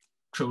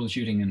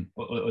troubleshooting and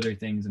other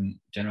things and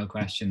general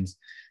questions,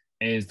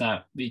 is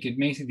that we could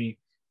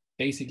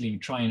basically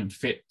try and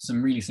fit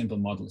some really simple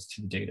models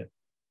to the data.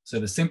 So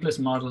the simplest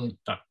model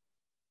that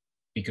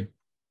we could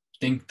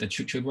think that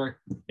should work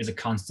is a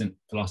constant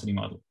velocity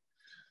model.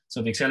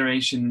 So the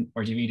acceleration,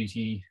 or dv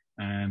dt,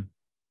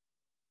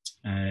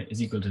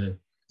 is equal to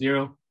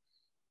 0.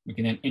 We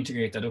can then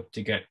integrate that up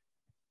to get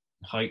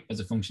height as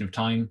a function of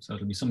time. So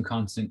it'll be some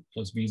constant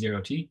plus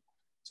v0t.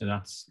 So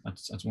that's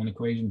one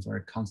equation for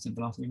a constant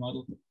velocity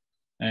model.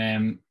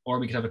 Or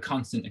we could have a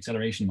constant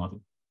acceleration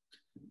model.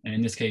 And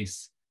in this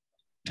case,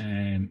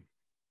 a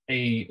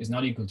is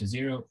not equal to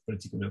 0, but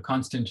it's equal to a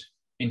constant.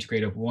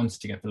 Integrate up once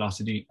to get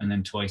velocity, and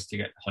then twice to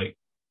get height.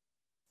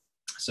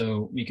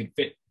 So we could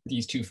fit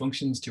these two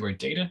functions to our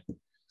data,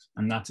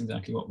 and that's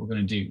exactly what we're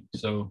going to do.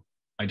 So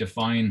I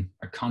define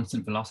a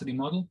constant velocity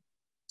model,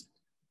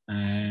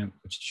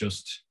 which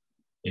just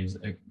is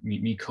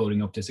me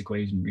coding up this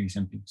equation really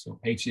simply. So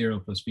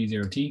h0 plus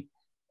v0t,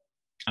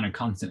 and a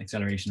constant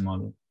acceleration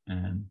model,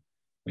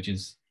 which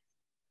is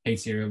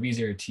h0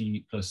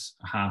 v0t plus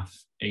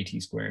half at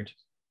squared.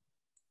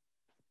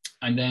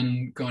 And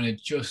then going to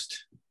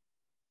just,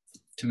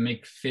 to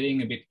make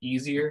fitting a bit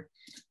easier,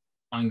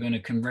 I'm going to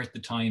convert the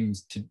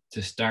times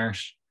to start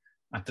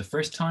at the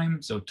first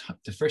time. So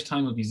the first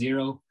time will be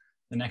 0,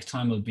 the next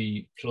time will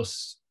be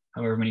plus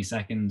however many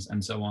seconds,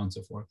 and so on and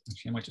so forth.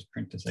 Actually, I might just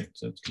print this out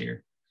so it's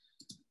clear.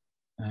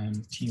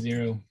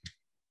 T0.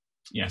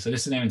 Yeah, so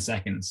this is now in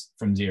seconds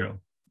from 0.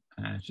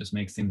 It just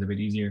makes things a bit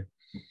easier.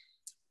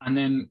 And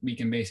then we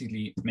can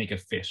basically make a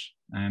fit.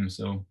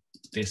 So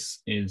this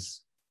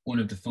is one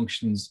of the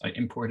functions I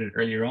imported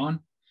earlier on.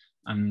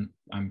 And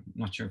I'm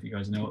not sure if you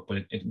guys know it,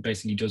 but it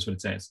basically does what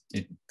it says.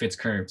 It fits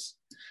curves.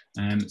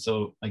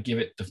 So I give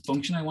it the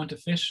function I want to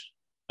fit.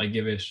 I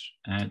give it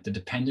the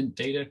dependent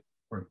data,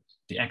 or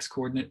the x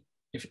coordinate,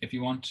 if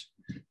you want.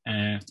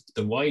 The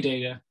y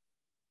data,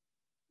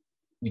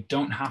 we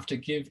don't have to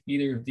give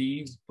either of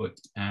these, but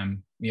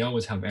we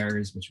always have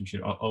errors, which we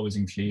should always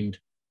include.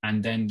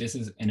 And then this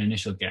is an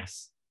initial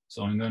guess.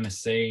 So I'm going to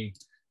say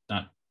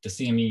that the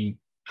CME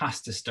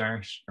has to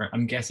start, or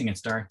I'm guessing it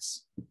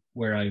starts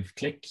where I've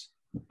clicked,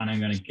 and I'm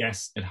going to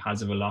guess it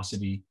has a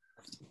velocity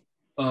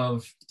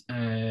of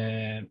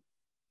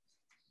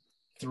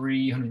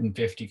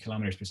 350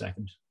 kilometers per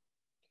second.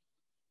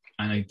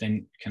 And I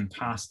then can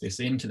pass this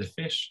into the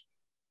fit,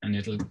 and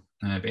it'll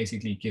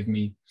basically give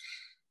me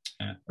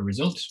a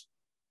result.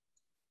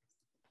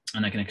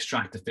 And I can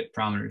extract the fit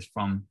parameters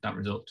from that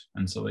result.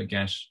 And so I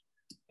get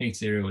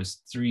h0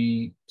 is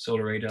 3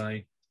 solar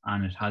radii,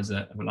 and it has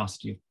a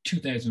velocity of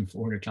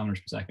 2,400 kilometers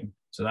per second.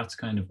 So that's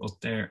kind of up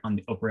there on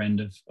the upper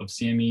end of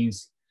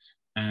CMEs.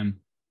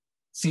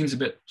 Seems a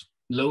bit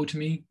low to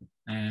me,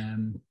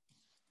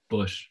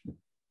 but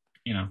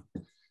you know,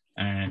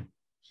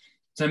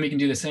 so then we can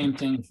do the same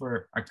thing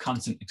for our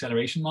constant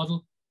acceleration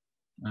model.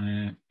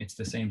 It's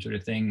the same sort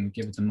of thing.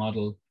 Give it a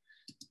model,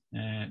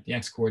 the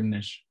x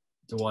coordinate,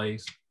 the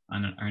y's,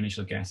 and our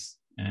initial guess,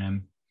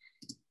 and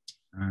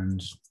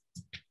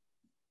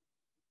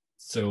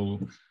so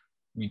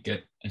we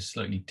get a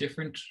slightly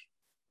different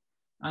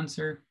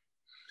answer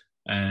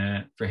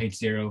for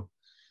h0.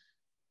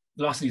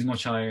 Velocity is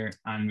much higher,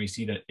 and we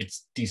see that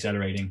it's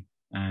decelerating.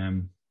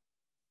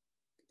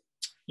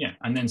 Yeah,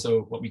 and then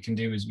so what we can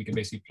do is we can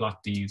basically plot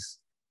these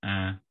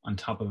on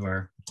top of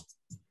our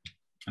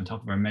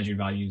measured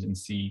values and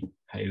see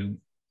how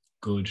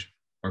good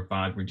or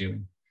bad we're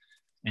doing.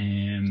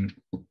 And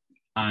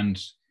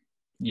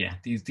yeah,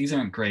 these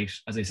aren't great.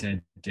 As I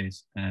said,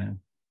 there's a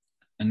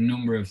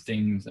number of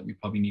things that we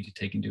probably need to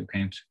take into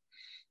account.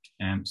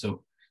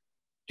 So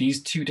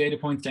these 2 data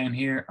points down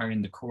here are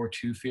in the core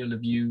 2 field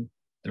of view.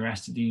 The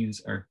rest of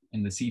these are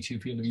in the C2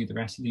 field of view. The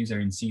rest of these are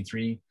in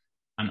C3.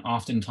 And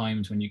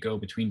oftentimes when you go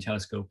between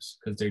telescopes,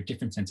 because they're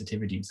different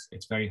sensitivities,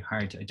 it's very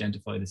hard to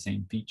identify the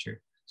same feature.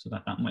 So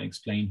that might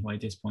explain why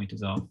this point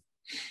is off.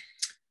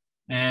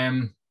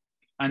 And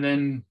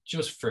then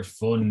just for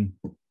fun,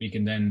 we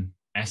can then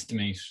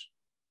estimate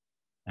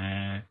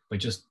by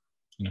just,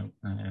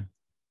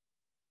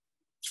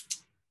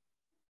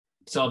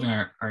 solving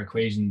our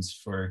equations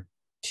for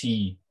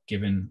t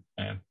given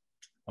a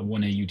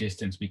 1 AU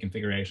distance. We can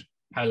figure out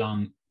how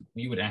long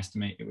we would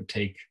estimate it would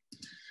take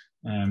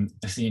a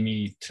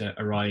CME to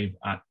arrive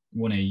at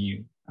 1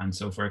 AU. And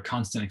so for a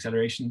constant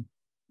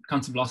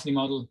velocity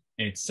model,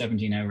 it's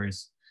 17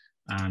 hours.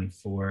 And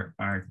for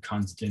our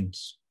constant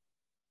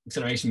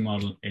acceleration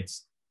model,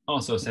 it's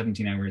also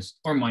 17 hours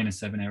or minus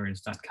 7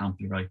 hours. That can't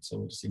be right. So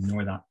we'll just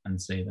ignore that and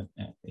say that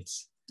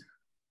it's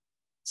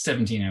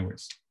 17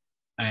 hours.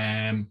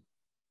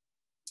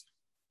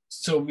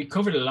 So we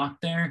covered a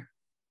lot there.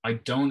 I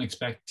don't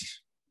expect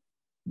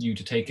you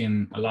to take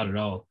in a lot at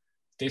all.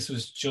 This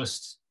was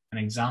just an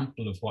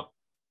example of what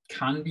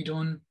can be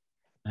done,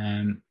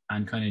 and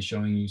kind of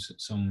showing you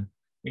some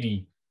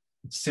really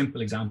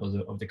simple examples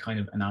of the kind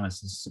of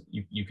analysis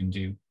you can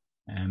do.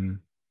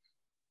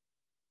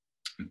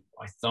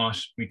 I thought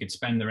we could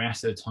spend the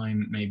rest of the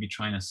time maybe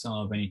trying to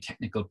solve any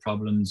technical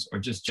problems or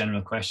just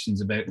general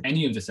questions about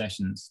any of the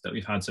sessions that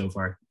we've had so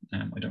far.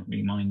 I don't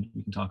really mind.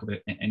 We can talk about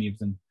any of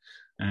them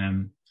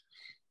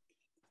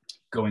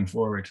going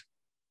forward.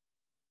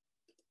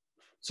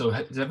 So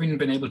has everyone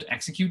been able to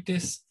execute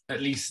this,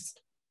 at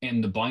least in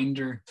the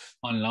binder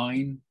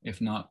online, if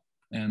not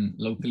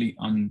locally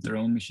on their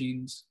own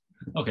machines?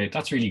 Okay,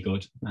 that's really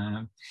good.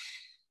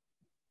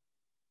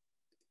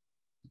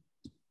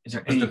 Is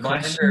there any the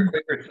question? binder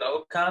quick or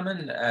slow,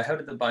 Common? How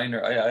did the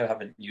binder? I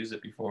haven't used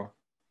it before.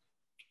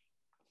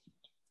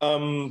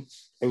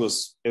 It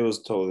was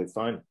totally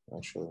fine,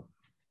 actually.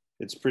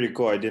 It's pretty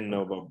cool. I didn't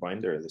know about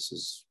binder. This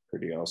is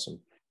pretty awesome.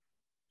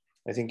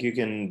 I think you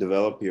can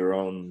develop your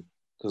own,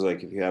 because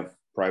like if you have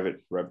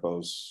private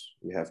repos,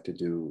 you have to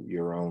do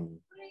your own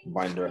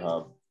binder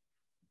hub.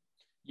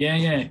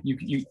 Yeah.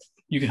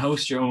 You can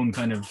host your own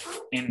kind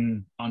of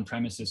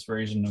on-premises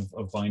version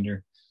of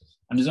binder.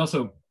 And there's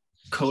also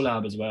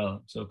Colab as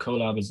well. So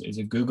Colab is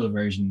a Google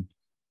version,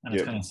 and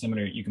it's kind of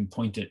similar. You can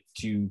point it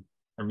to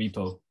a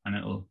repo and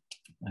it'll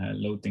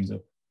load things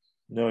up.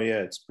 No, yeah,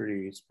 it's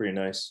pretty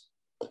nice,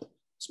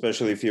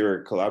 especially if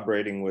you're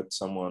collaborating with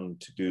someone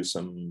to do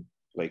some,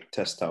 like,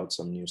 test out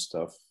some new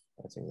stuff.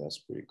 I think that's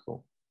pretty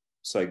cool.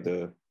 It's like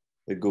the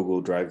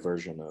Google Drive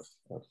version of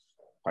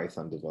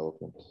Python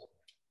development.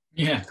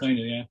 Yeah, kind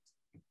of, yeah.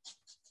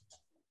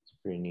 It's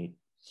pretty neat.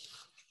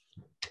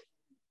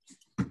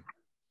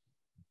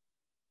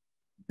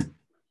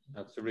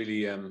 That's a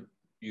really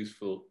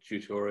useful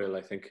tutorial,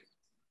 I think.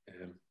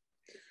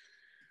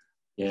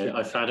 Yeah,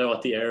 I found out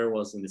what the error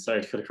was, and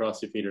sorry to cut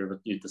across you, Peter, but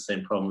you had the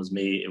same problem as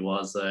me. It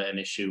was an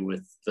issue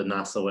with the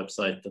NASA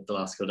website that the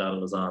LASCO data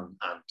was on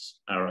and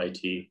our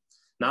IT.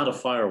 Not a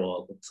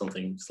firewall, but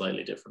something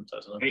slightly different.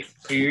 I don't know.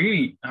 Are you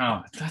really?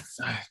 Oh, that's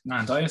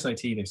man,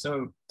 DISIT.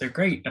 They're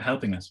great at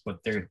helping us,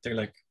 but they're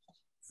like,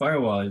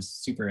 firewall is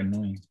super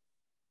annoying.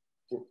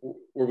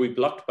 Were we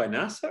blocked by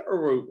NASA,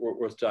 or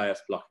was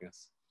DIS blocking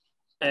us?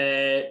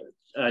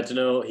 I don't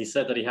know. He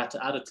said that he had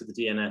to add it to the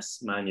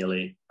DNS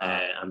manually,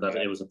 and that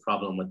it was a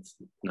problem with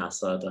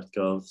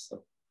NASA.gov.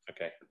 So.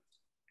 Okay.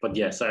 But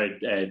yeah, sorry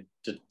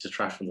to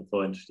detract from the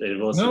point. It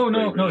was No,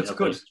 it's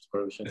good.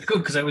 It's good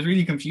because I was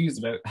really confused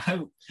about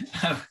how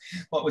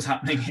what was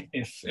happening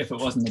if it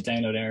wasn't a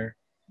download error.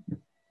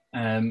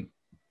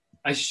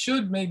 I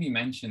should maybe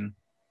mention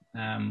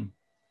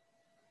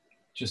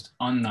just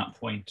on that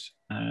point.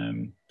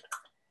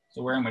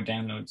 So where are my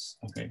downloads?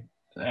 Okay.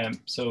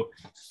 So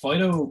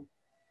Fido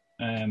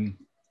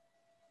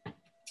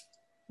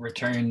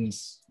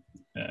returns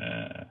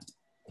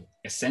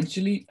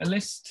essentially a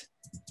list,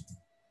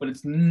 but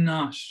it's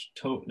not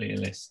totally a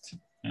list.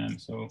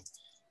 So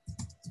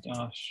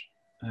dash,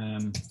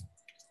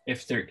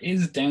 if there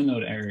is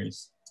download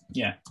errors,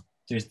 yeah,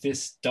 there's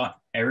this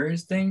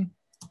 .errors thing,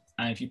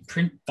 And if you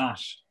print that,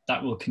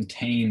 that will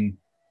contain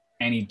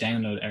any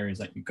download errors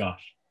that you got.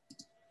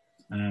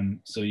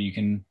 So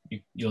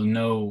you'll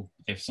know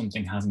if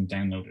something hasn't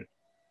downloaded,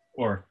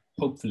 or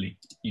hopefully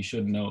you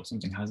should know if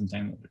something hasn't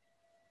downloaded.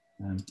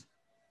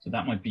 So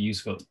that might be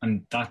useful,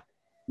 and that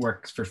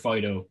works for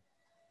FIDO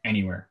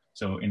anywhere.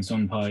 So in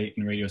SunPy,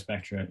 in Radio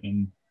Spectra,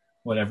 in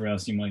whatever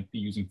else you might be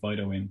using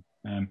FIDO in,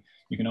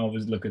 you can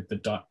always look at the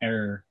dot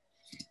errors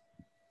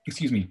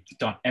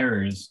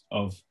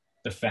of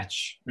the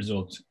fetch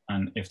result,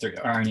 and if there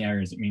are any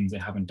errors, it means they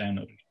haven't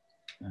downloaded.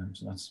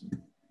 So that's.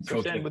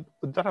 So Shane, would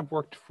that have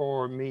worked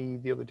for me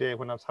the other day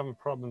when I was having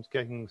problems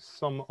getting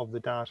some of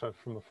the data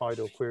from a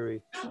FIDO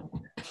query?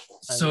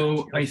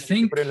 So I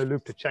think put in a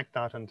loop to check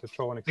that and to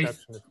throw an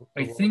exception.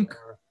 I think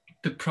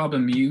the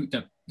problem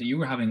that you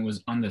were having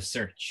was on the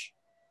search.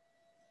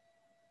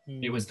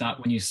 It was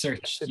that when you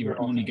searched, you were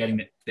only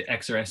getting the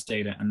XRS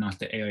data and not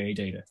the AIA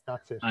data.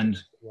 That's it. And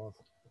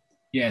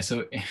yeah,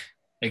 so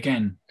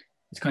again,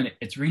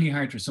 it's really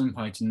hard for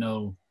SunPy to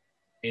know,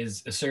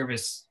 is a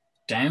service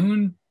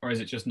down or is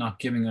it just not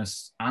giving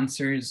us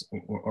answers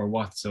or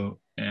what? So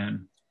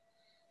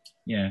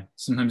yeah,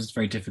 sometimes it's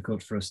very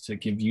difficult for us to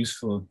give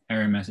useful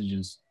error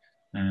messages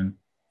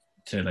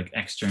to like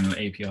external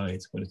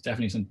APIs, but it's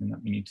definitely something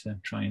that we need to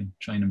try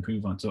and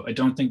improve on. So I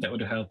don't think that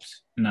would have helped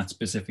in that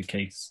specific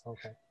case.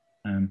 Okay.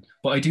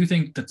 But I do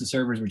think that the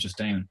servers were just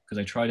down because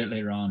I tried it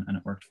later on and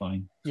it worked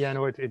fine. Yeah,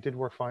 no, it did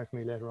work fine for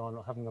me later on.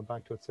 I haven't gone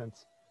back to it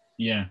since.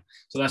 Yeah,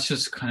 so that's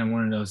just kind of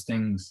one of those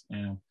things.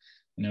 You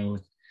know,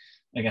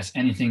 I guess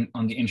anything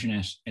on the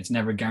internet, it's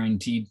never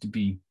guaranteed to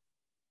be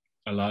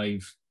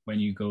alive when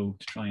you go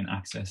to try and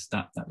access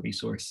that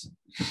resource.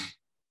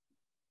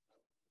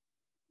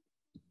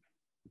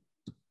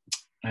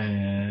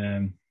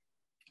 How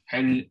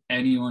did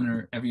anyone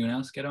or everyone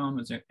else get on?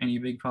 Was there any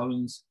big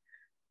problems?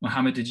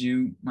 Mohammed, did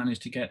you manage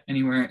to get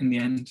anywhere in the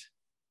end?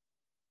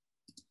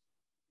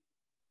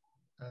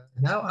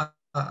 Now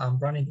I'm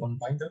running on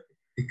Binder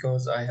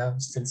because I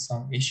have still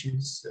some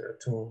issues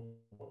to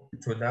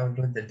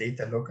download the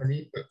data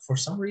locally. But for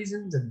some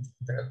reason, the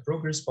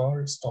progress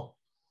bar stopped.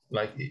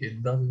 Like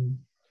it doesn't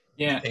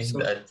end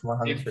at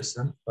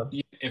 100%. But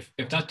if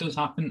that does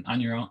happen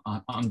and you're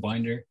on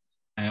Binder,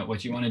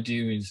 what you want to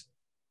do is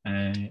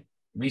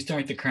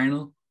restart the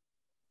kernel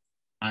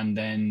and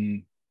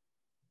then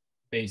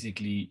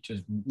basically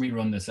just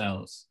rerun the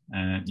cells.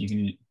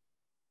 You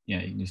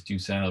can just do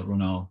cell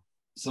run all.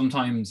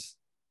 Sometimes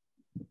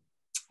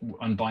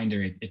on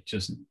Binder it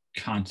just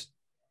can't.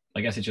 I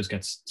guess it just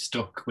gets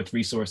stuck with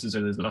resources,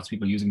 or there's lots of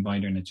people using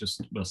Binder and it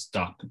just will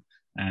stop.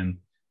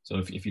 So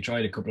if you try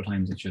it a couple of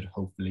times, it should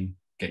hopefully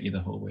get you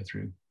the whole way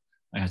through.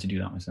 I had to do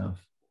that myself.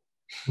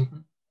 Mm-hmm.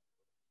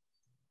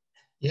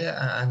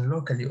 Yeah, and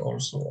locally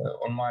also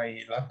on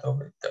my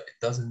laptop, it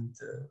doesn't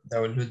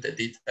download the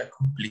data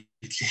completely.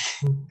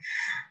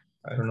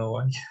 I don't know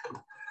why.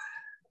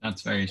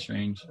 That's very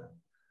strange.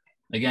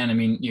 Again, I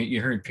mean,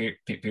 you heard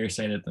Pierce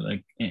say that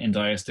like in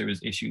Dias there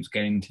was issues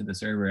getting to the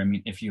server. I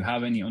mean, if you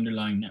have any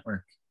underlying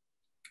network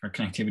or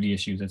connectivity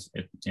issues,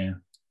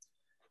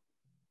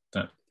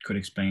 that could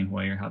explain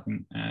why you're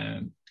having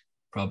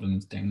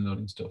problems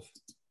downloading stuff.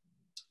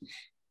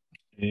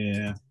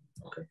 Yeah.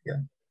 Okay.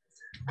 Yeah.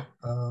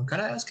 Can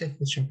I ask a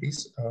question,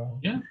 please?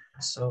 Yeah.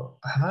 So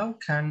how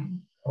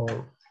can,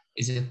 or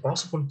is it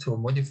possible to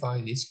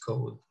modify this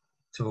code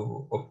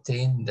to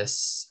obtain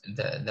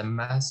the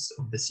mass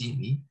of the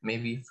CME,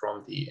 maybe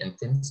from the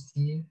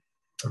intensity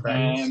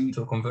values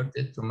to convert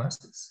it to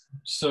masses?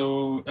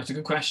 So that's a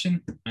good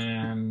question.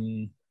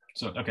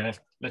 So okay,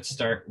 let's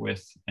start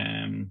with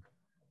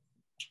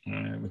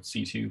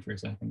C2 for a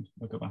second.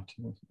 We'll go back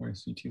to where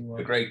C2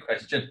 was. A great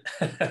question.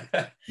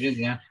 It is,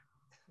 yeah.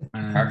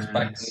 Harks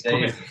back to the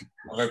days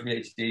of our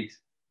PhDs.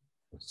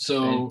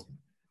 So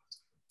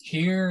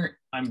here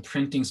I'm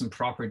printing some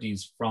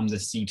properties from the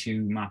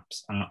C2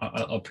 maps.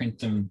 I'll print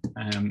them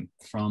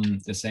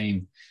from the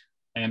same.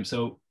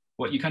 So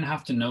what you kind of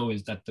have to know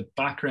is that the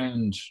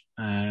background,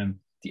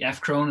 the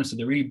F corona, so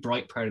the really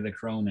bright part of the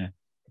corona,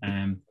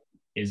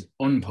 is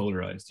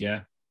unpolarized.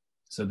 Yeah.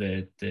 So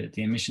the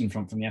emission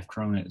from the F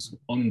corona is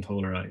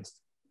unpolarized.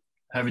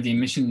 However, the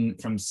emission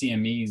from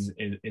CMEs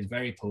is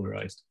very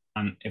polarized.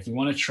 And if we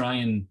want to try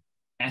and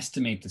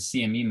estimate the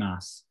CME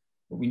mass,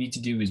 what we need to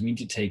do is we need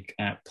to take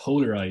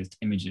polarized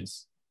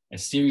images, a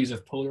series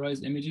of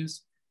polarized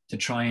images, to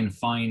try and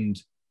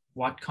find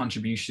what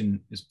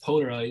contribution is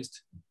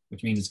polarized,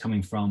 which means it's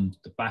coming from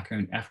the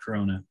background F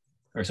corona,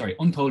 or sorry,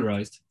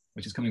 unpolarized,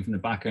 which is coming from the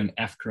background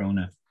F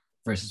corona,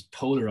 versus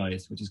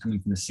polarized, which is coming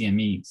from the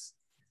CMEs.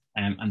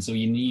 And so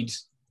you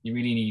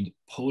really need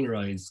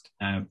polarized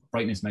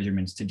brightness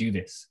measurements to do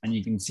this. And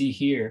you can see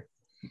here,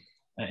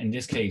 in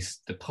this case,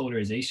 the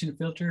polarization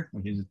filter,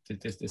 which is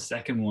the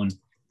second one,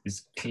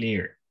 is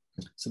clear.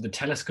 So the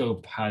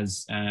telescope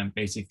has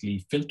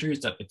basically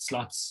filters that it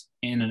slots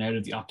in and out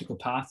of the optical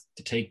path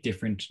to take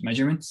different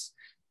measurements.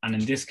 And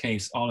in this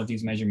case, all of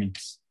these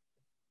measurements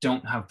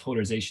don't have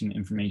polarization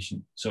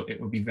information. So it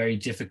would be very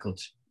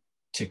difficult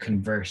to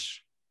convert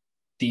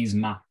these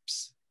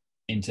maps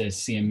into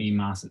CME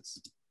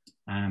masses.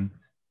 And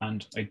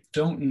I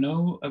don't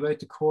know about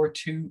the core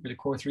 2 or the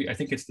core 3. I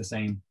think it's the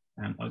same.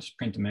 I'll just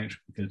print them out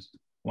because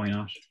why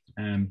not?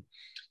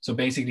 So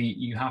basically,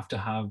 you have to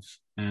have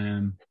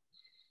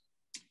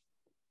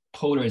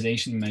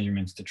polarization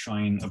measurements to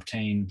try and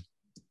obtain,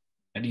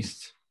 at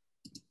least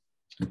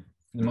for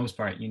the most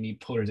part, you need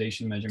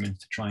polarization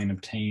measurements to try and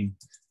obtain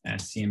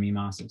CME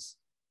masses.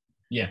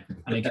 Yeah,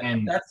 and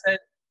again, that's it.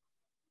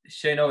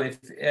 Shano, if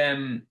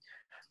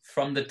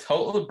from the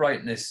total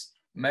brightness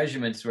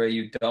measurements where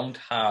you don't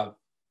have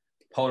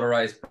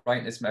polarized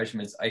brightness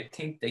measurements, I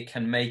think they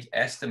can make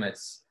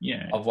estimates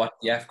of what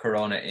the F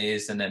corona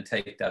is and then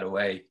take that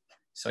away.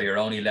 So you're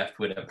only left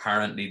with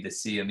apparently the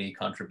CME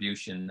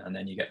contribution, and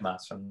then you get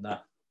mass from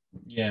that.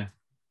 Yeah.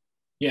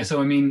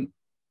 So I mean,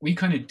 we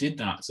kind of did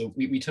that. So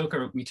we took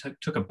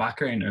a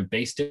background or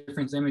base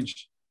difference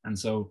image, and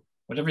so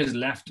whatever is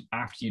left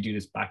after you do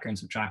this background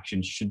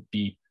subtraction should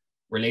be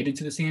related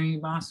to the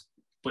CME mass.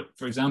 But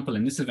for example,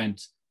 in this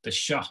event, the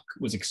shock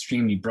was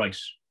extremely bright,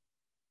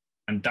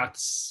 and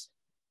that's,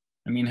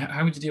 I mean,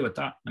 how would you deal with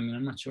that? I mean,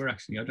 I'm not sure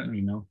actually. I don't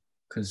really know,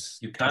 because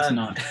that's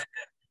not.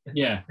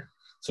 Yeah.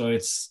 So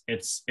it's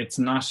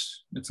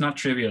not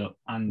trivial,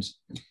 and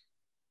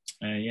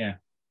yeah.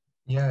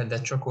 Yeah,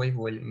 that shock wave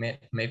will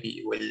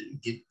maybe will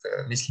give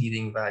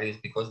misleading values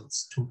because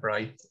it's too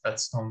bright at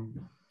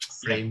some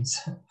frames.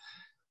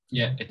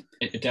 Yeah,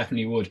 it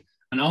definitely would.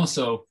 And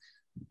also,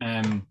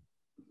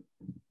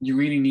 you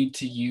really need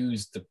to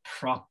use the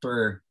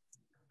proper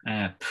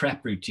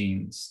prep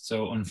routines.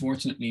 So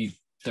unfortunately,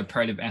 they're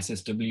part of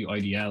SSW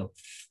IDL,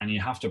 and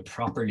you have to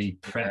properly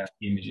prep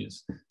the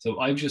images. So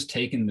I've just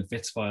taken the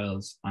FITS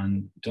files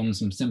and done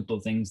some simple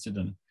things to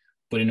them.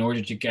 But in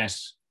order to get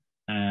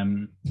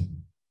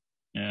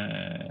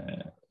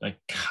like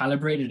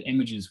calibrated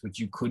images, which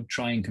you could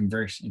try and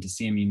convert into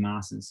CME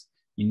masses,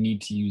 you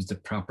need to use the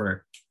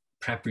proper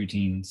prep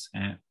routines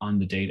on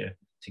the data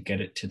to get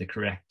it to the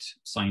correct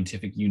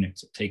scientific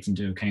units. It takes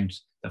into account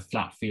the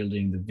flat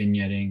fielding, the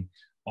vignetting,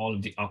 all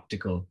of the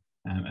optical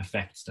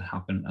effects that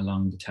happen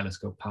along the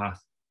telescope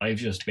path. I've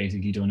just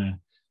basically done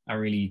a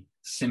really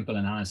simple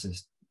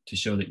analysis to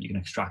show that you can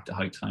extract a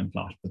height time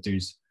plot, but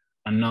there's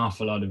an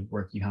awful lot of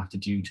work you have to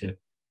do to,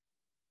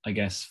 I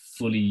guess,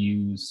 fully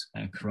use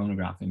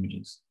coronagraph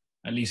images,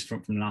 at least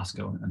from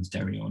LASCO and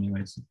stereo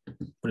anyways.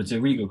 But it's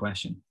a really good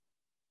question.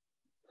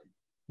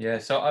 Yeah,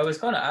 so I was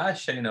going to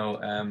ask,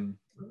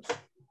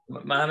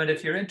 Mohammed,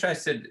 if you're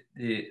interested,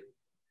 the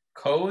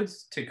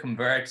codes to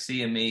convert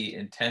CME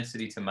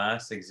intensity to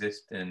mass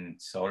exist in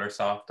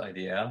SolarSoft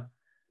IDL.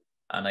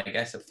 And I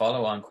guess a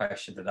follow-on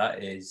question to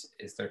that is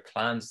there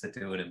plans to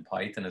do it in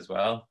Python as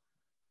well?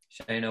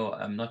 Shano,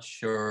 I'm not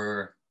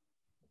sure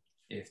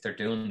if they're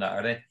doing that,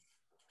 are they?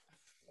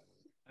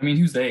 I mean,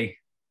 who's they?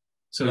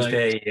 So who's like,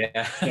 they?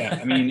 Yeah,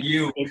 I mean,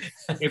 you.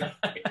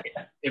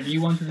 If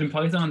you want it in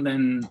Python,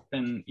 then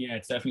yeah,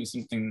 it's definitely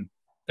something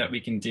that we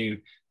can do.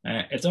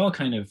 It's all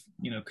kind of,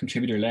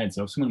 contributor led.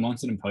 So if someone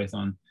wants it in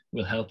Python,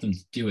 we'll help them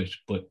to do it.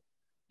 But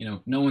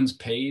no one's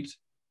paid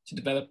to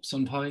develop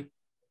SunPy,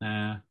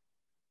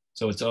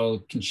 so it's all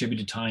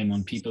contributed time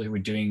on people who are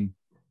doing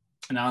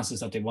analysis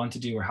that they want to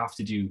do or have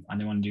to do, and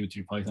they want to do it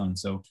through Python.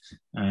 So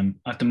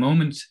at the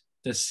moment,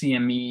 the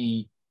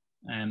CME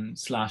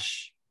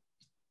slash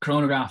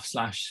coronagraph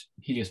slash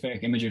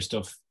heliospheric imager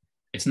stuff,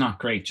 it's not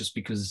great just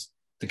because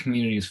the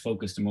community is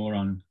focused more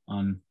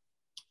on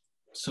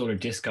solar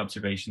disk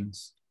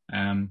observations.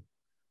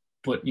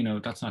 But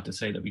that's not to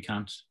say that we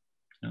can't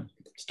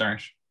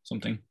start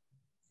something.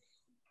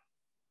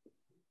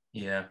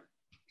 Yeah,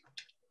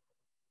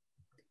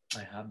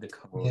 I have the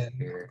code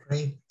here.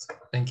 Great,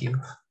 thank you.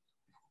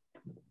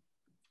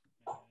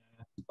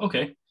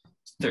 Okay,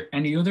 is there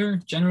any other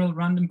general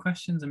random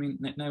questions? I mean,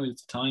 now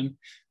is the time.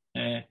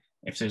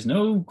 If there's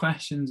no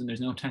questions and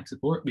there's no tech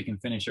support, we can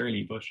finish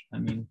early. But I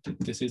mean,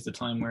 this is the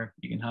time where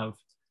you can have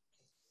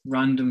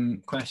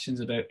random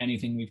questions about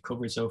anything we've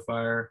covered so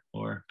far,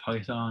 or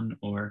Python,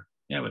 or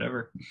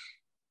whatever.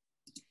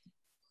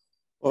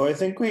 Well, I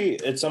think we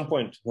at some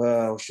point we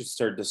should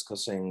start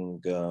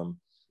discussing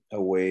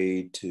a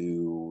way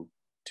to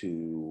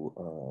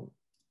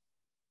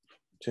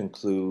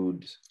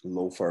include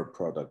LOFAR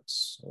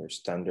products or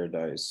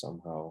standardize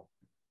somehow.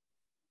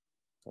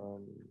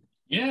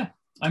 Yeah,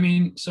 I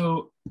mean,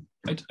 so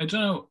I don't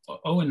know,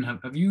 Owen,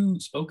 have you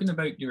spoken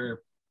about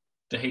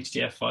the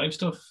HDF5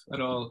 stuff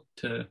at all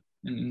to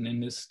in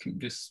this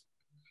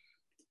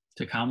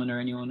to Common or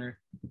anyone? Or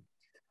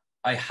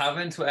I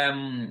haven't.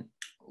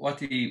 What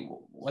do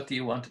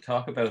you want to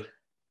talk about?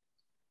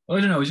 I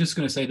don't know. I was just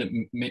going to say that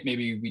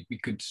maybe we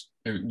could,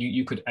 or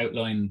you could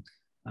outline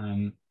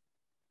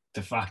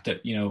the fact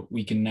that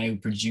we can now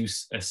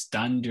produce a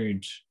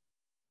standard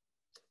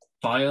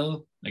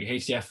file, like a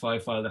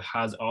HDF5 file that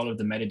has all of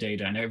the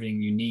metadata and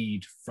everything you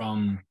need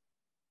from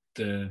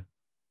the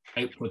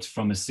outputs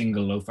from a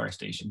single LOFAR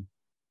station,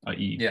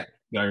 i.e.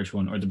 the Irish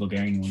one or the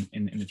Bulgarian one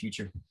in the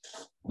future.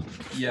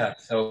 Yeah.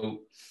 So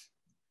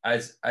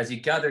as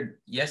you gathered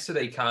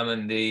yesterday,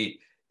 Common, the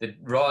the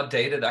raw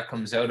data that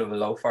comes out of a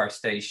LOFAR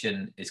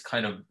station is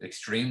kind of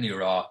extremely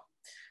raw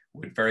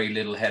with very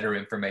little header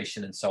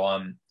information and so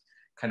on.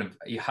 Kind of,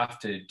 you have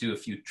to do a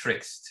few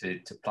tricks to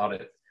plot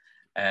it.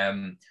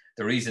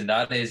 The reason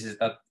that is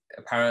that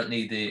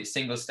apparently the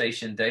single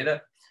station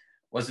data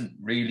wasn't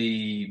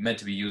really meant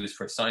to be used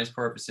for science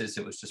purposes.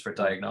 It was just for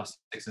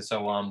diagnostics and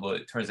so on,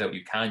 but it turns out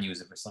you can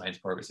use it for science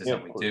purposes,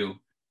 and we do.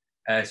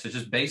 So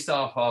just based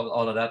off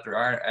all of that, there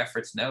are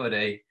efforts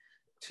nowadays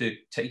to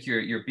take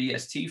your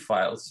BST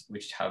files,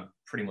 which have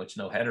pretty much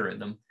no header in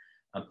them,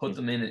 and put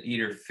them in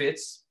either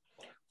FITS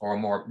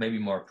or maybe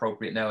more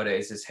appropriate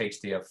nowadays is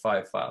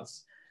HDF5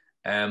 files.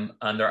 And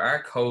there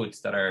are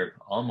codes that are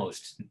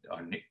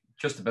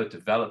just about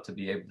developed to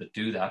be able to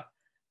do that.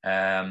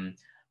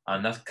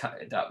 And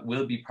that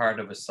will be part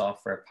of a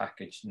software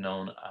package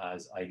known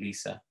as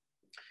I-LISA.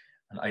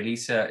 And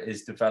I-LISA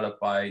is developed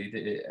by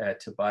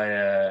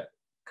Tobias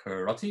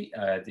Karotti.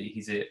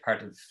 He's a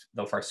part of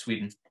LOFAR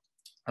Sweden.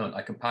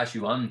 I can pass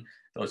you on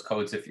those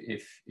codes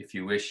if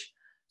you wish.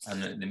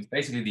 And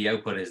basically the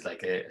output is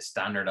like a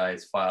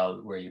standardized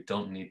file where you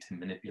don't need to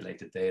manipulate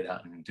the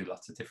data and do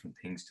lots of different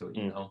things to it,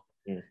 you know.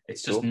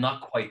 It's just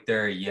not quite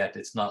there yet.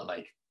 It's not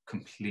like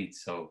complete.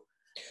 So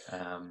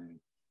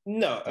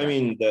no, I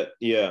mean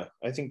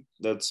I think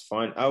that's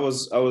fine. I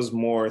was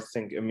more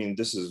thinking, I mean,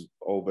 this is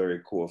all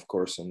very cool, of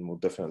course, and we'll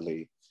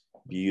definitely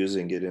be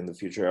using it in the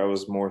future. I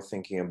was more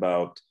thinking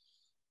about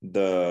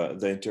the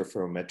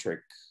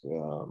interferometric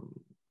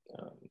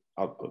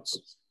outputs,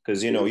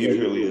 because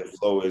usually the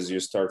flow is you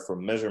start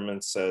from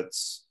measurement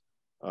sets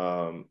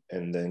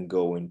and then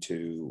go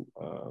into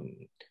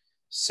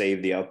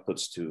save the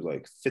outputs to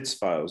like FITS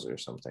files or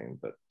something.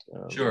 But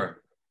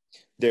sure,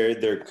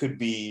 there could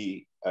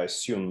be, I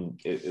assume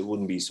it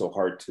wouldn't be so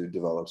hard to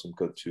develop some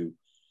code to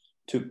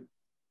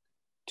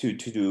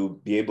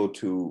be able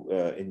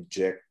to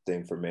inject the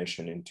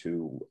information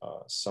into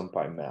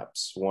SumPy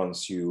maps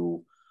once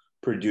you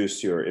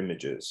produce your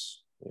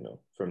images,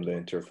 from the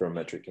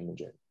interferometric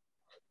imaging.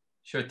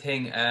 Sure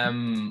thing.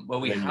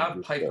 Well, we have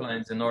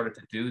pipelines in order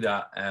to do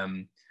that.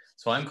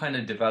 So I'm kind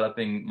of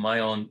developing my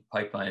own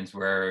pipelines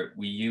where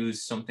we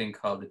use something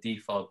called the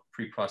default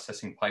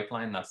pre-processing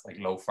pipeline. That's like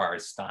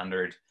LOFAR's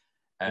standard,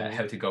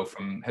 how to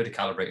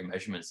calibrate your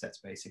measurement sets,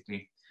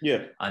 basically.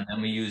 Yeah. And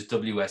then we use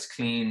WS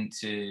Clean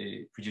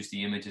to produce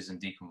the images and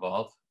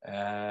deconvolve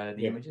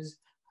the images.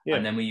 Yeah.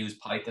 And then we use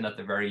Python at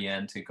the very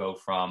end to go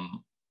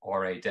from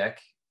RA-DEC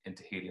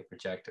into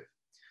helioprojective.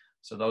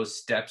 So those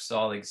steps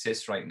all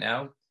exist right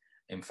now.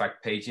 In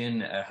fact,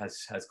 Peijin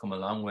has come a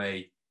long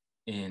way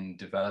in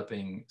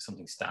developing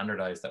something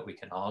standardized that we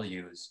can all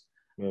use,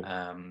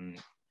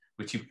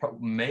 which you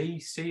may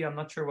see. I'm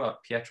not sure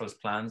what Pietro's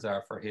plans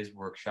are for his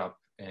workshop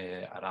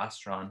at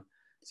Astron.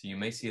 So you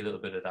may see a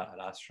little bit of that at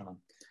Astron.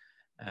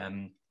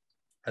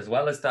 As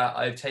well as that,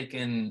 I've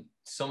taken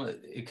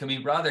it can be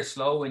rather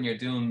slow when you're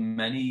doing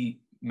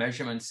many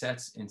measurement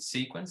sets in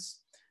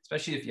sequence,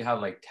 especially if you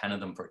have like 10 of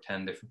them for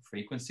 10 different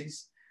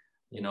frequencies.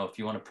 If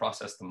you want to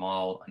process them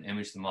all and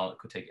image them all, it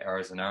could take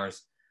hours and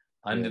hours.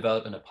 I'm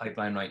developing a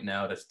pipeline right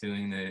now that's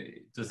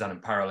does that in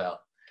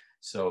parallel.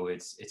 So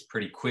it's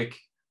pretty quick.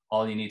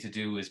 All you need to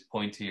do is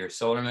point to your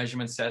solar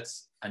measurement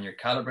sets and your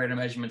calibrator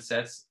measurement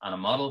sets and a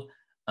model,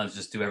 and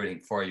just do everything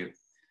for you.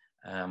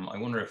 I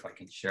wonder if I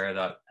can share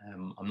that.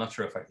 I'm not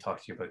sure if I've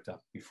talked to you about that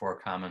before,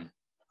 Carmen,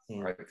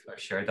 or if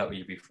I've shared that with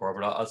you before,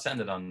 but I'll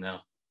send it on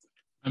now.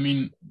 I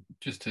mean,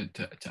 just to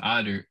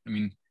add,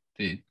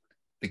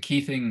 the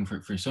key thing for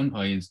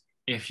SumPy is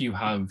if you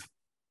have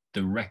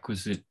the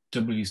requisite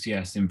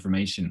WCS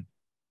information,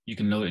 you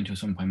can load it into a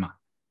SumPy map.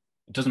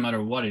 It doesn't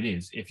matter what it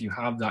is. If you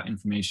have that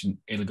information,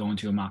 it'll go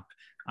into a map.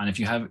 And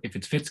if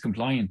it's FITS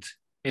compliant,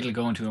 it'll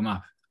go into a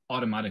map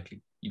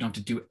automatically. You don't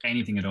have to do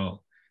anything at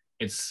all.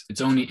 It's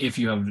only if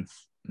you have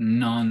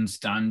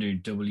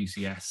non-standard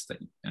WCS that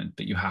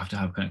you have to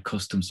have kind of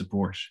custom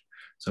support.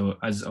 So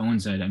as Owen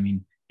said, I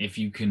mean, if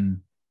you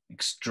can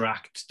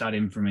extract that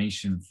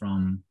information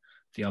from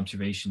the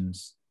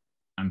observations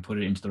and put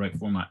it into the right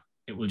format,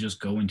 it will just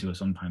go into a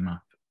SumPy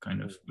map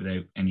kind of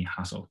without any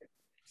hassle.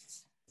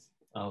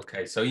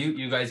 Okay, so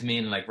you guys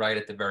mean like right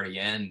at the very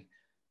end,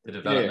 the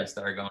developments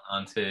that are going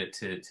on to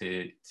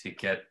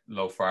get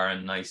LOFAR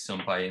and nice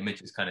SumPy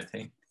images kind of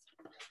thing?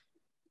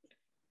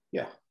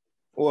 Yeah.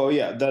 Well,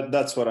 yeah,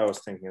 that's what I was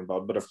thinking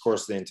about. But of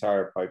course, the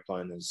entire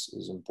pipeline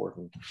is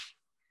important.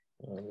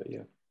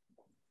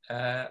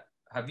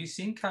 Have you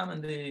seen,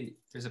 Cameron,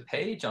 there's a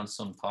page on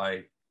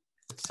SumPy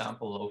with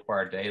sample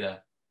LOFAR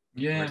data?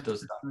 Yeah. Where it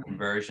does that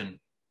conversion.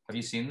 Have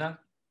you seen that?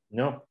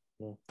 No.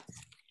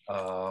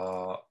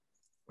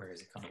 Where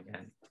is it coming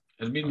again?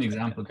 It'll be an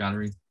example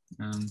gallery.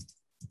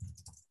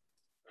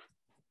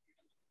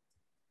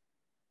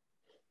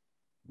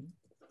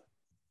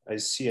 I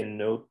see a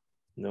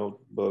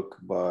notebook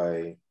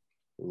by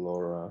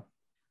Laura.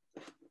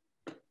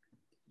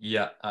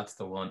 Yeah, that's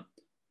the one.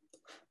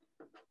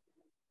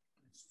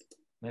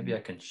 Maybe I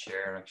can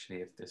share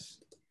actually if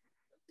this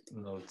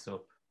loads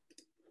up.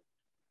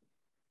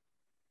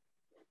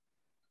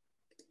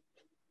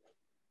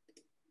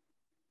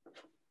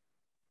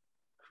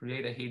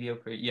 create a helio.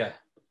 Yeah.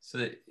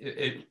 So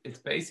it's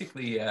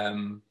basically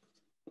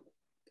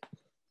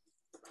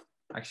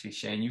actually,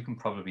 Shane, you can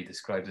probably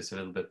describe this a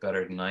little bit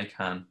better than I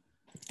can.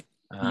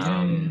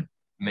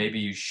 Maybe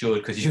you should,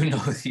 because you know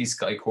these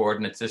sky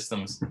coordinate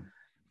systems. Do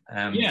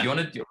you want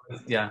to do?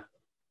 Yeah.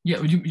 Yeah.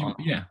 Would you?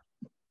 Yeah.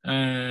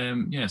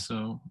 Yeah.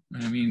 So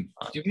I mean,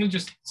 you can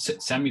just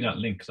send me that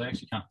link because I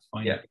actually can't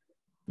find it.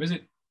 Was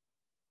it?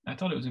 I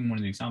thought it was in one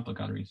of the example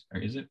galleries,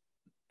 or is it?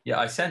 Yeah,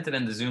 I sent it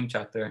in the Zoom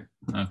chat there.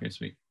 Okay,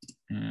 sweet.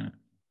 Okay,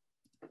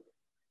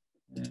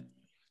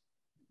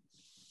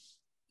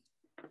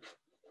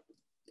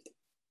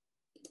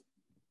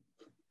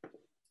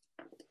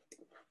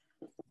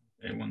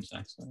 1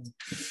 sec.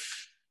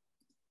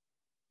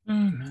 Oh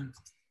man.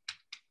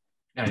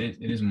 Yeah, it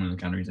is in one of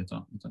the galleries. I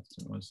thought that's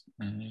what it was.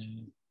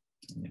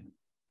 Yeah.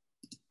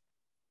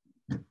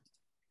 Okay,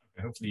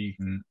 hopefully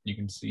you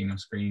can see my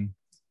screen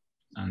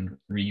and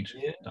read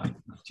that.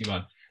 Not too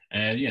bad.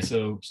 Yeah,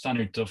 so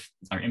standard stuff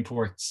are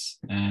imports.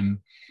 And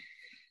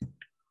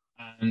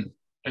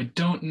I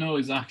don't know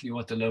exactly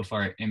what the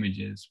LOFAR image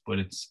is, but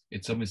it's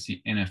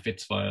obviously in a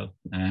FITS file.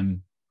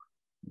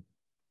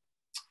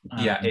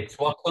 Yeah, it's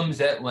what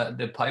comes out,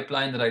 the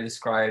pipeline that I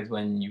described.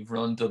 When you've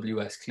run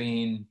WS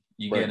clean,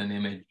 you get an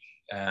image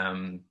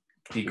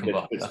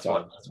decombust. That's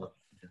what.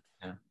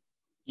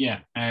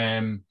 Yeah.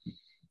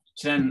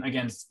 So then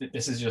again,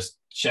 this is just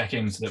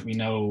checking so that we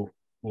know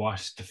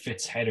what the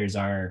FITS headers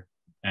are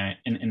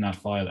in that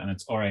file, and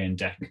it's RA and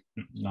DEC,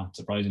 not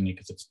surprisingly,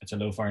 because it's a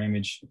LOFAR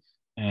image.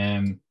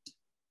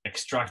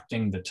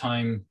 Extracting the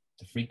time,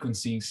 the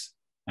frequencies,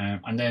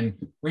 and then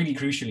really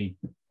crucially,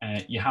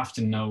 you have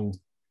to know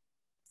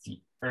the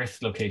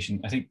Earth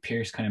location. I think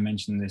Pierce kind of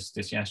mentioned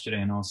this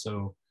yesterday, and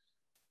also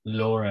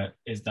Laura,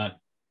 is that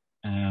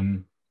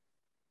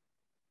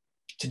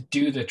to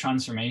do the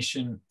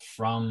transformation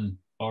from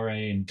RA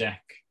and DEC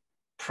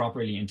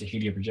properly into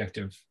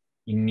helioprojective,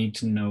 you need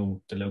to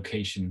know the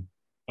location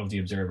of the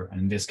observer.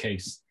 And in this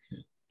case,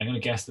 I'm going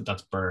to guess that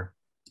that's Burr.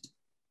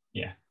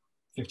 Yeah,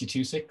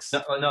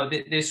 52.6. No,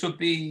 this would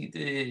be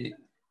the.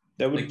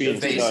 That would be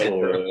the face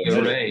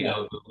array.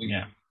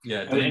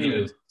 Yeah. But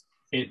anyways,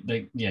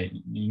 you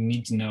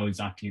need to know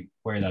exactly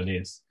where that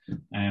is,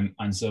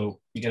 and so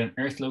you get an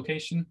Earth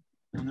location.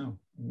 Oh no,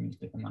 let me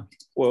click on that.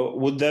 Well,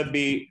 would that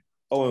be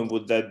Owen?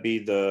 Would that be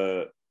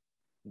the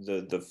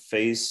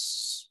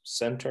face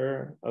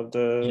center of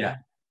the?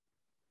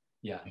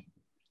 Yeah.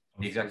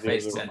 The exact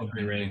face center of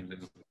the array.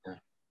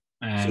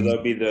 So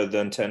that'd be the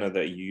antenna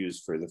that you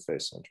use for the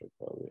face center,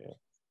 probably. Yeah.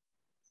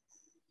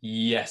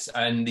 Yes,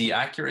 and the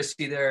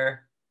accuracy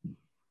there,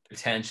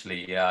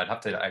 potentially, yeah. I'd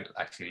have to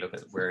actually look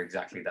at where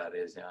exactly that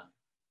is, yeah.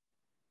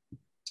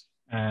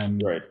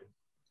 Right,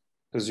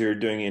 because you're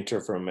doing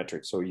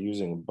interferometric, so you're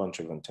using a bunch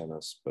of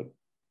antennas, but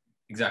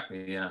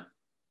exactly, yeah.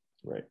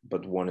 Right,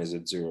 but one is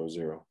at 0,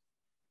 0.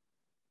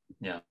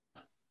 Yeah.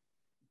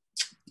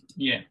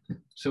 Yeah,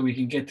 so we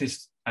can get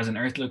this as an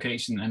Earth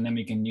location, and then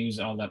we can use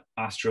all that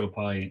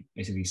AstroPi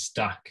basically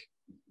stack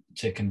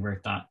to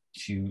convert that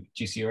to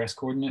GCRS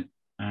coordinate.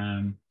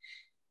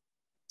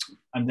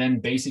 And then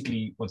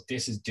basically what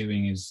this is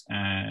doing is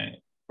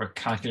we're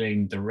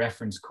calculating the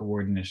reference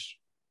coordinate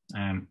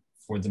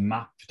for the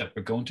map that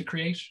we're going to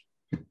create.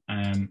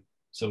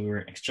 So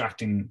we're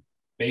extracting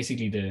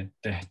basically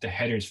the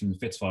headers from the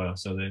FITS file,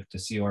 so the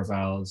CR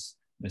vals,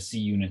 the C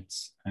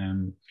units,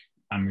 and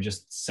we're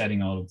just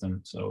setting all of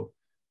them. So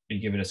we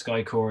give it a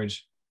sky chord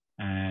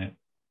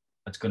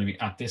that's going to be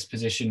at this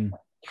position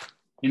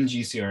in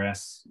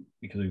GCRS,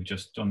 because we've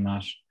just done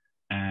that,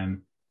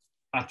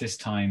 at this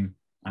time,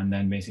 and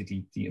then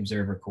basically the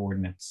observer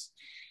coordinates.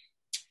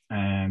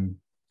 And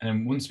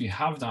then once we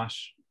have that,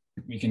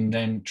 we can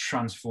then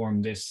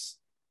transform this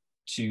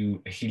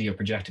to a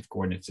helioprojective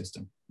coordinate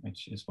system,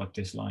 which is what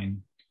this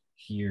line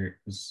here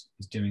is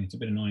doing. It's a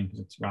bit annoying because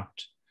it's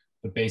wrapped,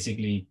 but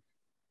basically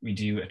we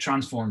do a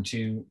transform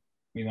to,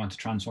 we want to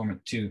transform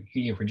it to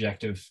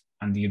helioprojective,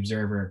 and the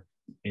observer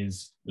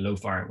is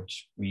LOFAR,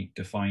 which we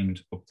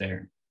defined up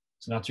there.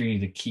 So that's really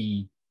the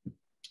key,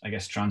 I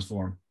guess,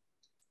 transform.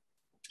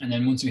 And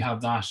then once we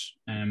have that,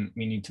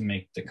 we need to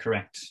make the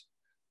correct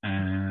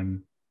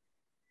CDEL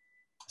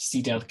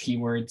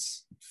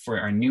keywords for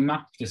our new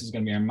map. This is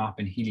going to be our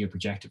map in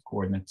helioprojective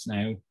coordinates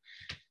now.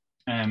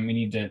 We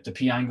need the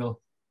P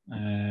angle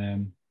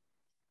to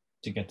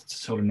get the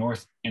solar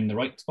north in the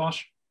right spot,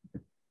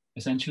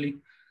 essentially.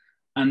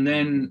 And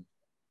then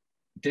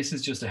this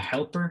is just a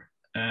helper,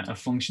 a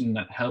function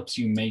that helps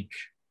you make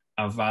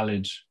a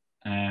valid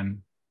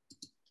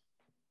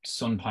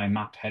SunPy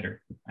map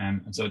header.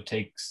 And so it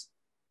takes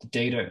the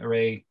data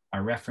array,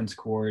 our reference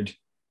chord,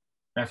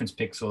 reference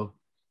pixel,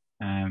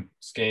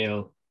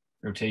 scale,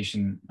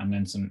 rotation, and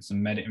then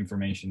some meta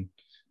information.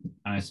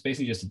 And it's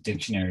basically just a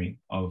dictionary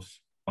of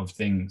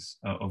things,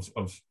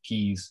 of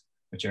keys,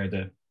 which are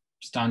the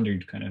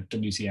standard kind of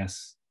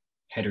WCS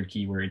header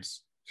keywords.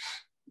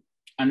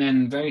 And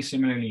then very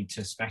similarly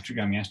to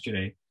spectrogram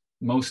yesterday,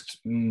 most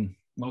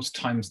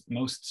times,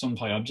 most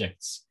SunPy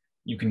objects,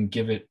 you can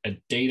give it a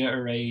data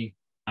array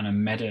and a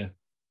meta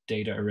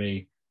data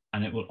array,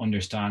 and it will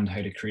understand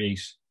how to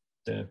create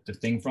the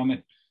thing from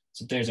it.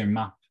 So there's our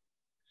map.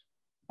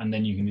 And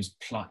then you can just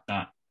plot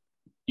that.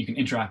 You can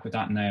interact with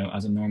that now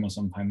as a normal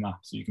SumPy map.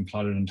 So you can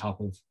plot it on top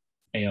of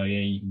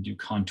AIA, you can do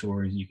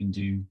contours, you can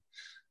do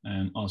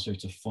all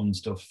sorts of fun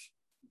stuff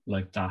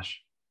like that.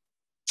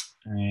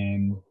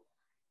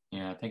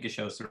 Yeah, I think it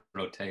shows the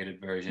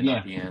rotated version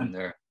at the end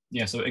there.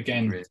 Yeah, so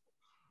again,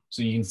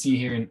 so you can see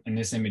here in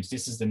this image,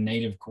 this is the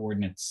native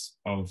coordinates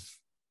of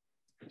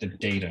the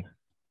data,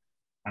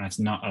 and it's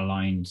not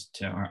aligned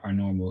to our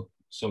normal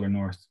solar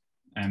north.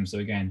 So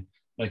again,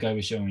 like I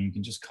was showing, you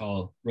can just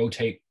call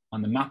rotate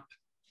on the map,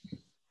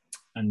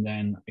 and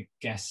then I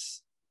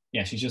guess,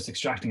 yeah, she's just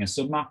extracting a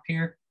submap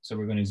here. So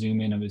we're going to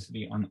zoom in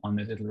obviously on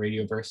this little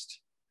radio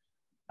burst,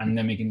 and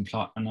then we can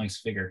plot a nice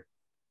figure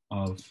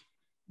of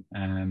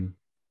the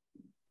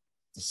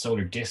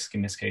solar disk.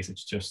 In this case,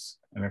 it's just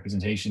a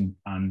representation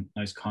and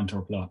nice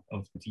contour plot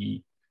of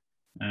the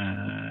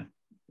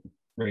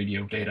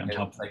radio data on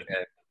top. Like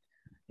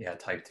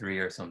type 3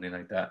 or something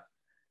like that.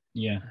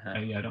 Yeah,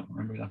 yeah, I don't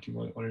remember exactly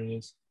what it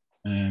is.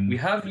 We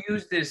have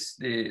used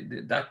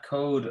that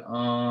code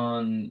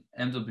on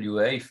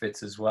MWA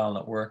fits as well, and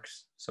it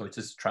works. So it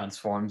just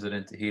transforms it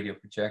into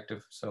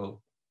helioprojective.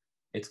 So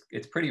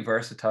it's pretty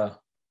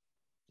versatile.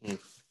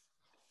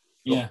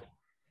 Yeah,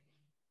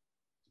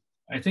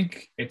 I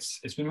think it's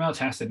been well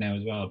tested now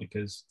as well,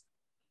 because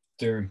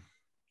there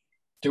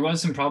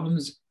was some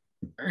problems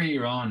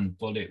earlier on,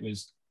 but it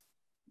was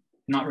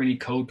not really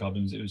code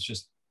problems. It was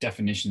just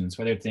definitions,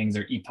 whether things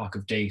are epoch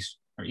of date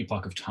or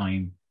epoch of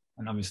time.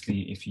 And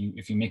obviously, if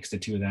you mix the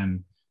two of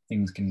them,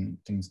 things can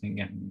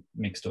get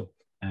mixed up.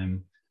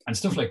 And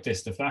stuff like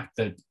this, the fact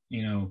that,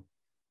 you know,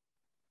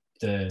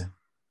 the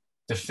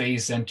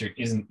phase center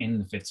isn't in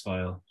the FITS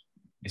file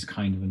is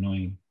kind of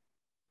annoying.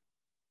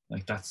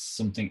 Like, that's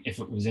something, if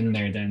it was in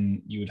there,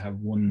 then you would have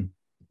one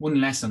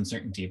less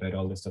uncertainty about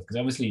all this stuff. Because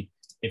obviously,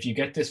 if you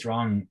get this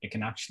wrong, it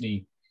can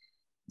actually,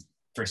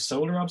 for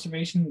solar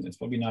observations, it's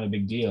probably not a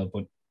big deal.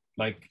 But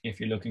like if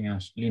you're looking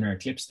at lunar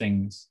eclipse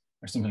things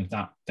or something like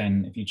that,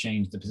 then if you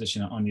change the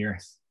position on the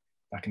Earth,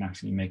 that can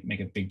actually make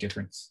a big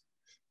difference.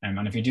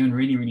 And if you're doing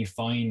really, really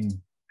fine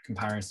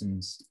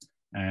comparisons,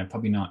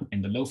 probably not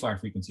in the LOFAR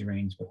frequency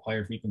range, but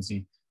higher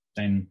frequency,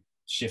 then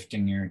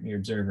shifting your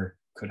observer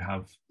could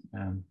have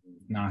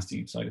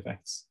nasty side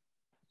effects.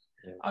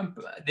 I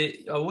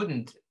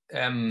wouldn't,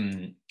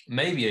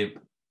 maybe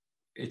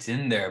it's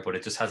in there, but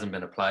it just hasn't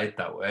been applied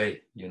that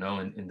way, you know,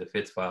 in the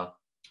FITS file.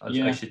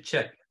 I should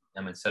check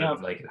them instead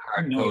of like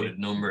hard-coded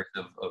numbers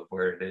of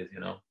where it is,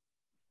 you know.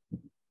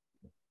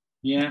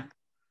 Yeah.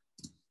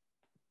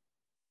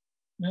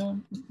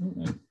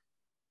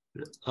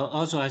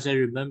 Also, as I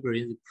remember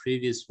in the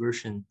previous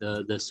version,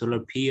 the solar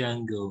P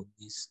angle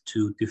is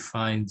to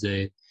define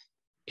the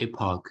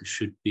epoch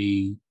should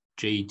be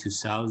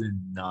J2000,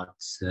 not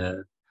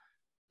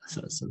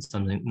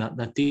something, not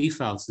the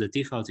default. The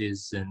default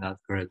is not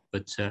correct,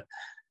 but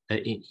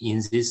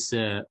in this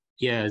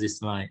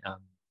this line,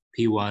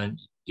 P1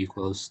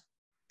 equals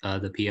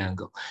the P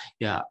angle.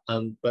 Yeah,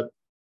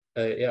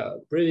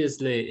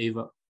 previously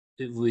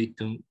if we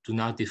do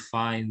not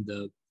define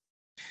the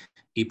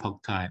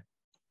epoch time.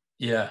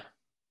 I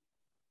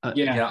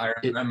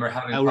remember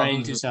having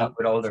problems with that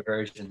with older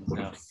versions.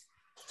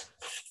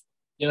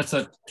 Yeah, that's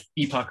a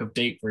epoch of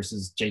date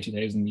versus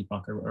J2000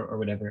 epoch or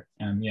whatever.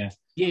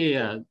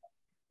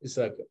 It's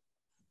like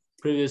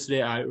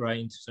previously I ran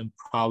into some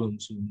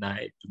problems when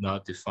I do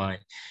not define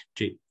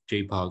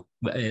JPOC,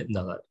 but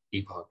not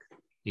epoch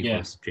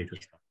equals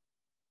J2000.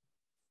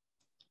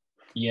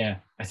 Yeah,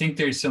 I think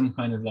there's some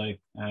kind of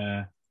like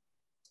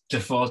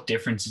default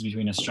differences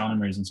between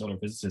astronomers and solar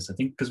physicists. I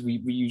think because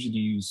we usually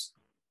use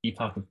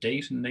epoch of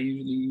date and they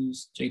usually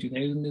use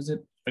J2000, is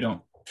it?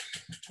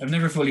 I've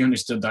never fully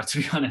understood that, to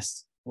be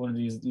honest. One of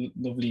these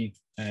lovely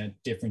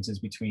differences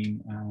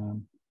between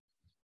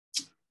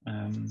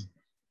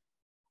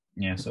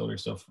solar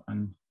stuff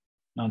and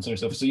non-solar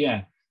stuff. So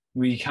yeah,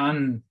 we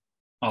can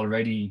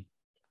already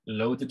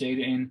load the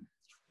data in.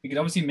 We could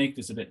obviously make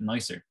this a bit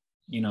nicer,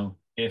 you know,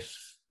 if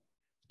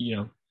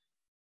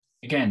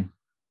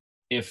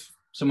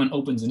someone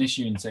opens an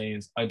issue and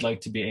says, I'd like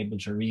to be able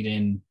to read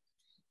in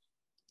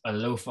a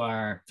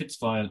LOFAR FITS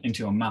file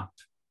into a map,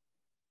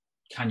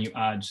 can you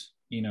add,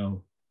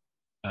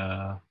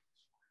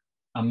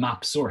 a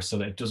map source so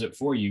that it does it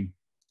for you?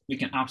 We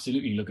can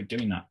absolutely look at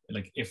doing that.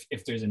 Like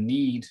if there's a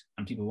need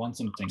and people want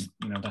something,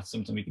 that's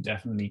something we could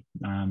definitely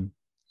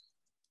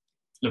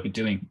look at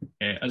doing.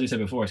 As I said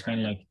before, it's kind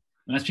of like,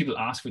 unless people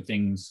ask for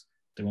things,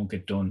 they won't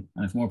get done.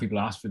 And if more people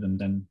ask for them,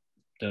 then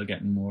they'll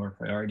get more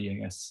priority, I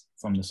guess,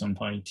 from the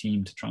SumPy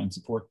team to try and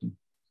support them.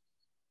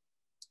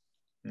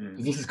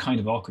 This is kind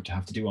of awkward to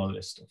have to do all of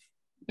this stuff,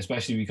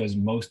 especially because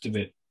most of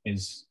it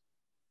is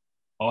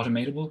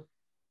automatable.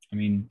 I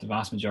mean, the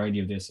vast majority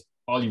of this,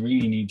 all you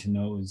really need to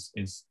know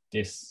is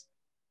this.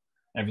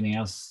 Everything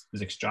else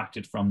is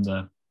extracted from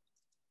the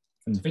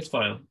FITS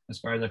file, as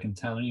far as I can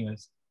tell,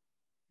 anyways.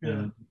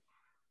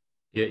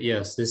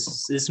 Yes,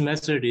 this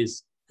method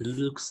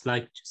looks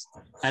like just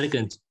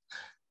elegant,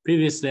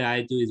 previously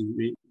I do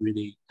it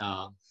really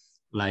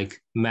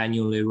like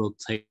manually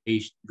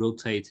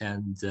rotate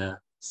and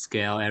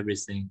scale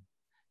everything.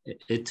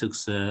 It took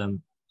a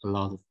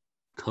lot of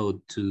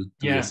code to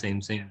do the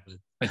same thing. But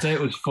I'd say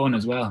it was fun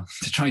as well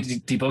to try to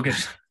debug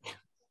it.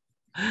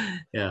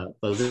 Yeah,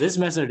 but this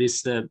method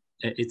is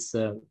it's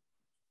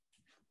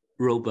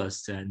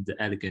robust and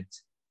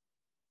elegant.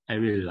 I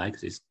really like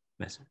this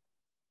method.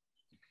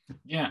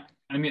 Yeah,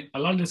 I mean, a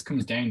lot of this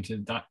comes down to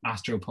that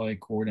AstroPi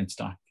coordinate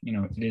stack. You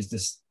know, it is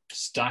this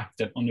stack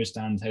that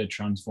understands how to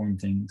transform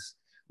things.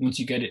 Once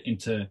you get it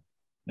into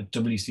a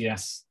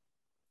WCS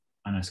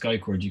and a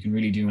SkyCoord, you can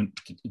really do it.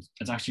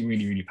 It's actually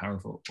really, really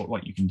powerful for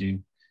what you can do,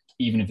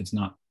 even if it's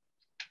not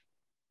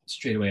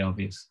straight away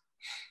obvious.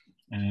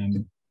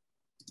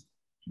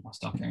 I'll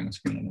stop sharing the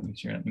screen and let me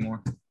share that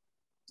anymore.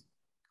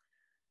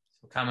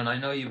 So Cameron, I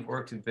know you've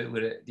worked a bit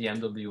with the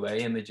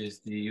MWA images.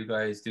 Do you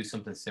guys do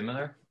something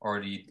similar,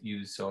 or do you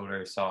use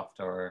stellar-sww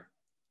or?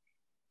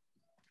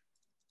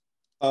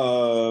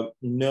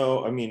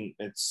 No, I mean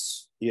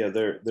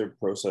they're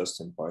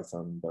processed in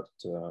Python, but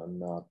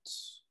not.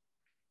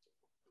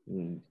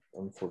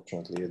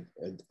 Unfortunately,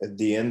 at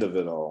the end of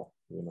it all,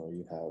 you know,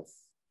 you have.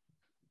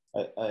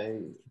 I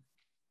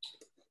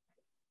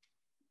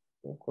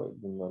don't quite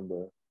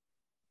remember.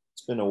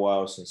 It's been a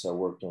while since I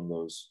worked on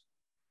those.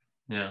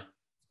 Yeah.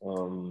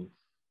 I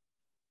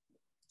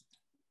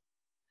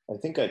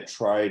think I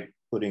tried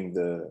putting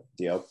the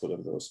output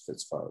of those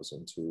FITS files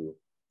into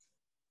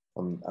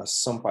a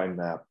SumPy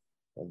map.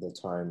 At the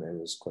time, it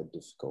was quite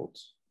difficult.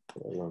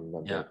 I don't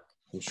remember. Yeah.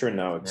 I'm sure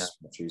now it's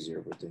much easier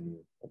with the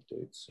new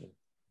updates. So.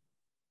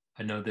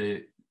 I know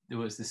there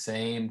was the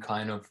same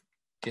kind of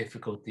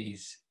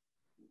difficulties.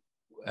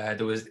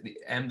 There was the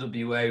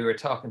MWA. We were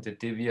talking to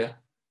Divya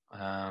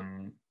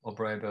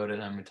O'Brien about it,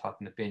 and we're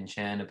talking to Bin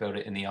Chen about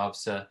it in the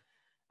OBSA,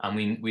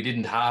 and we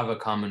didn't have a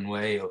common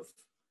way of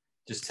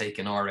just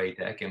taking RA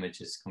deck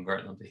images,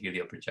 converting them to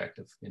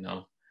helioprojective, you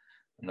know.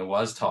 And there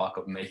was talk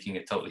of making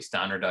it totally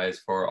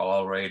standardized for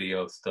all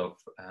radio stuff,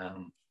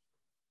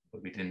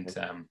 but we didn't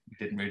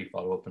really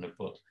follow up on it.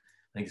 But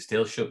I think it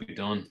still should be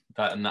done.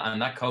 That and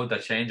that code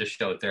that Shane just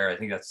showed there, I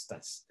think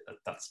that's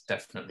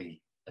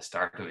definitely a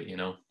start of it, you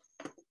know.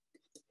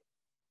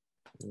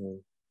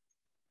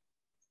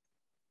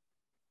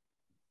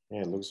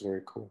 Yeah, it looks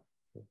very cool.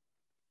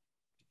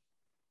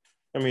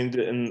 I mean,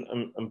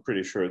 and I'm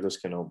pretty sure this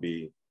can all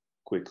be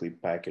quickly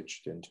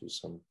packaged into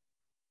some.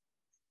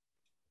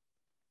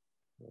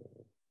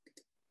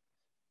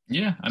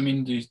 Yeah, I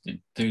mean,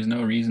 there's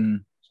no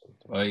reason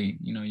why,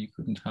 you know, you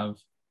couldn't have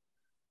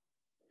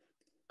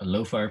a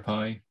LOFAR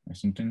Pi or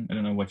something. I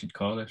don't know what you'd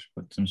call it,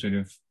 but some sort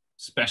of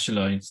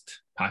specialized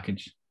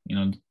package, you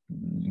know,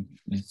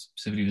 it's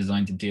specifically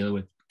designed to deal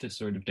with this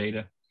sort of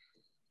data.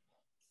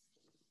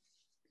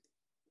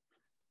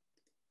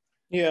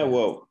 Yeah,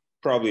 well,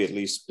 probably at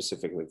least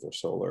specifically for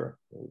solar,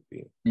 it would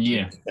be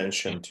an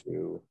extension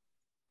to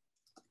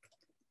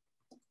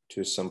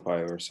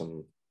SumPy or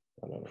some,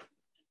 I don't know,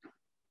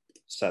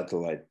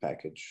 satellite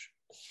package.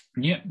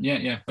 Yeah.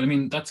 But I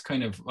mean, that's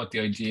kind of what the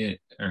idea,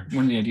 or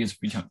one of the ideas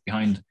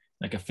behind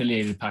like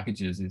affiliated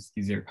packages is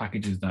these are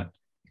packages that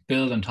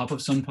build on top of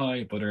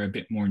SumPy, but are a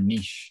bit more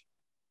niche,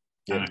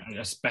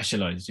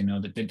 specialized. You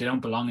know, that they don't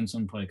belong in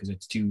SumPy because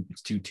it's too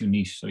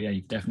niche. So yeah,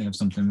 you definitely have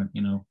something that,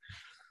 you know,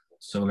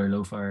 solar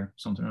LOFAR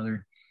something or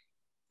other,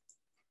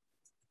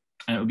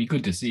 and it would be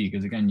good to see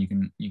because again, you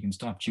can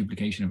stop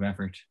duplication of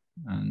effort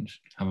and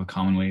have a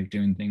common way of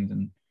doing things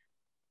and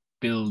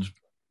build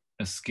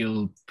a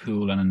skill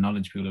pool and a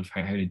knowledge pool of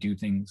how to do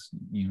things,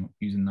 you know,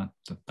 using that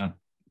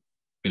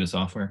bit of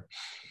software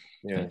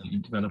that you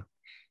develop.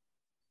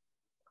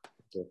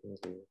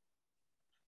 Definitely.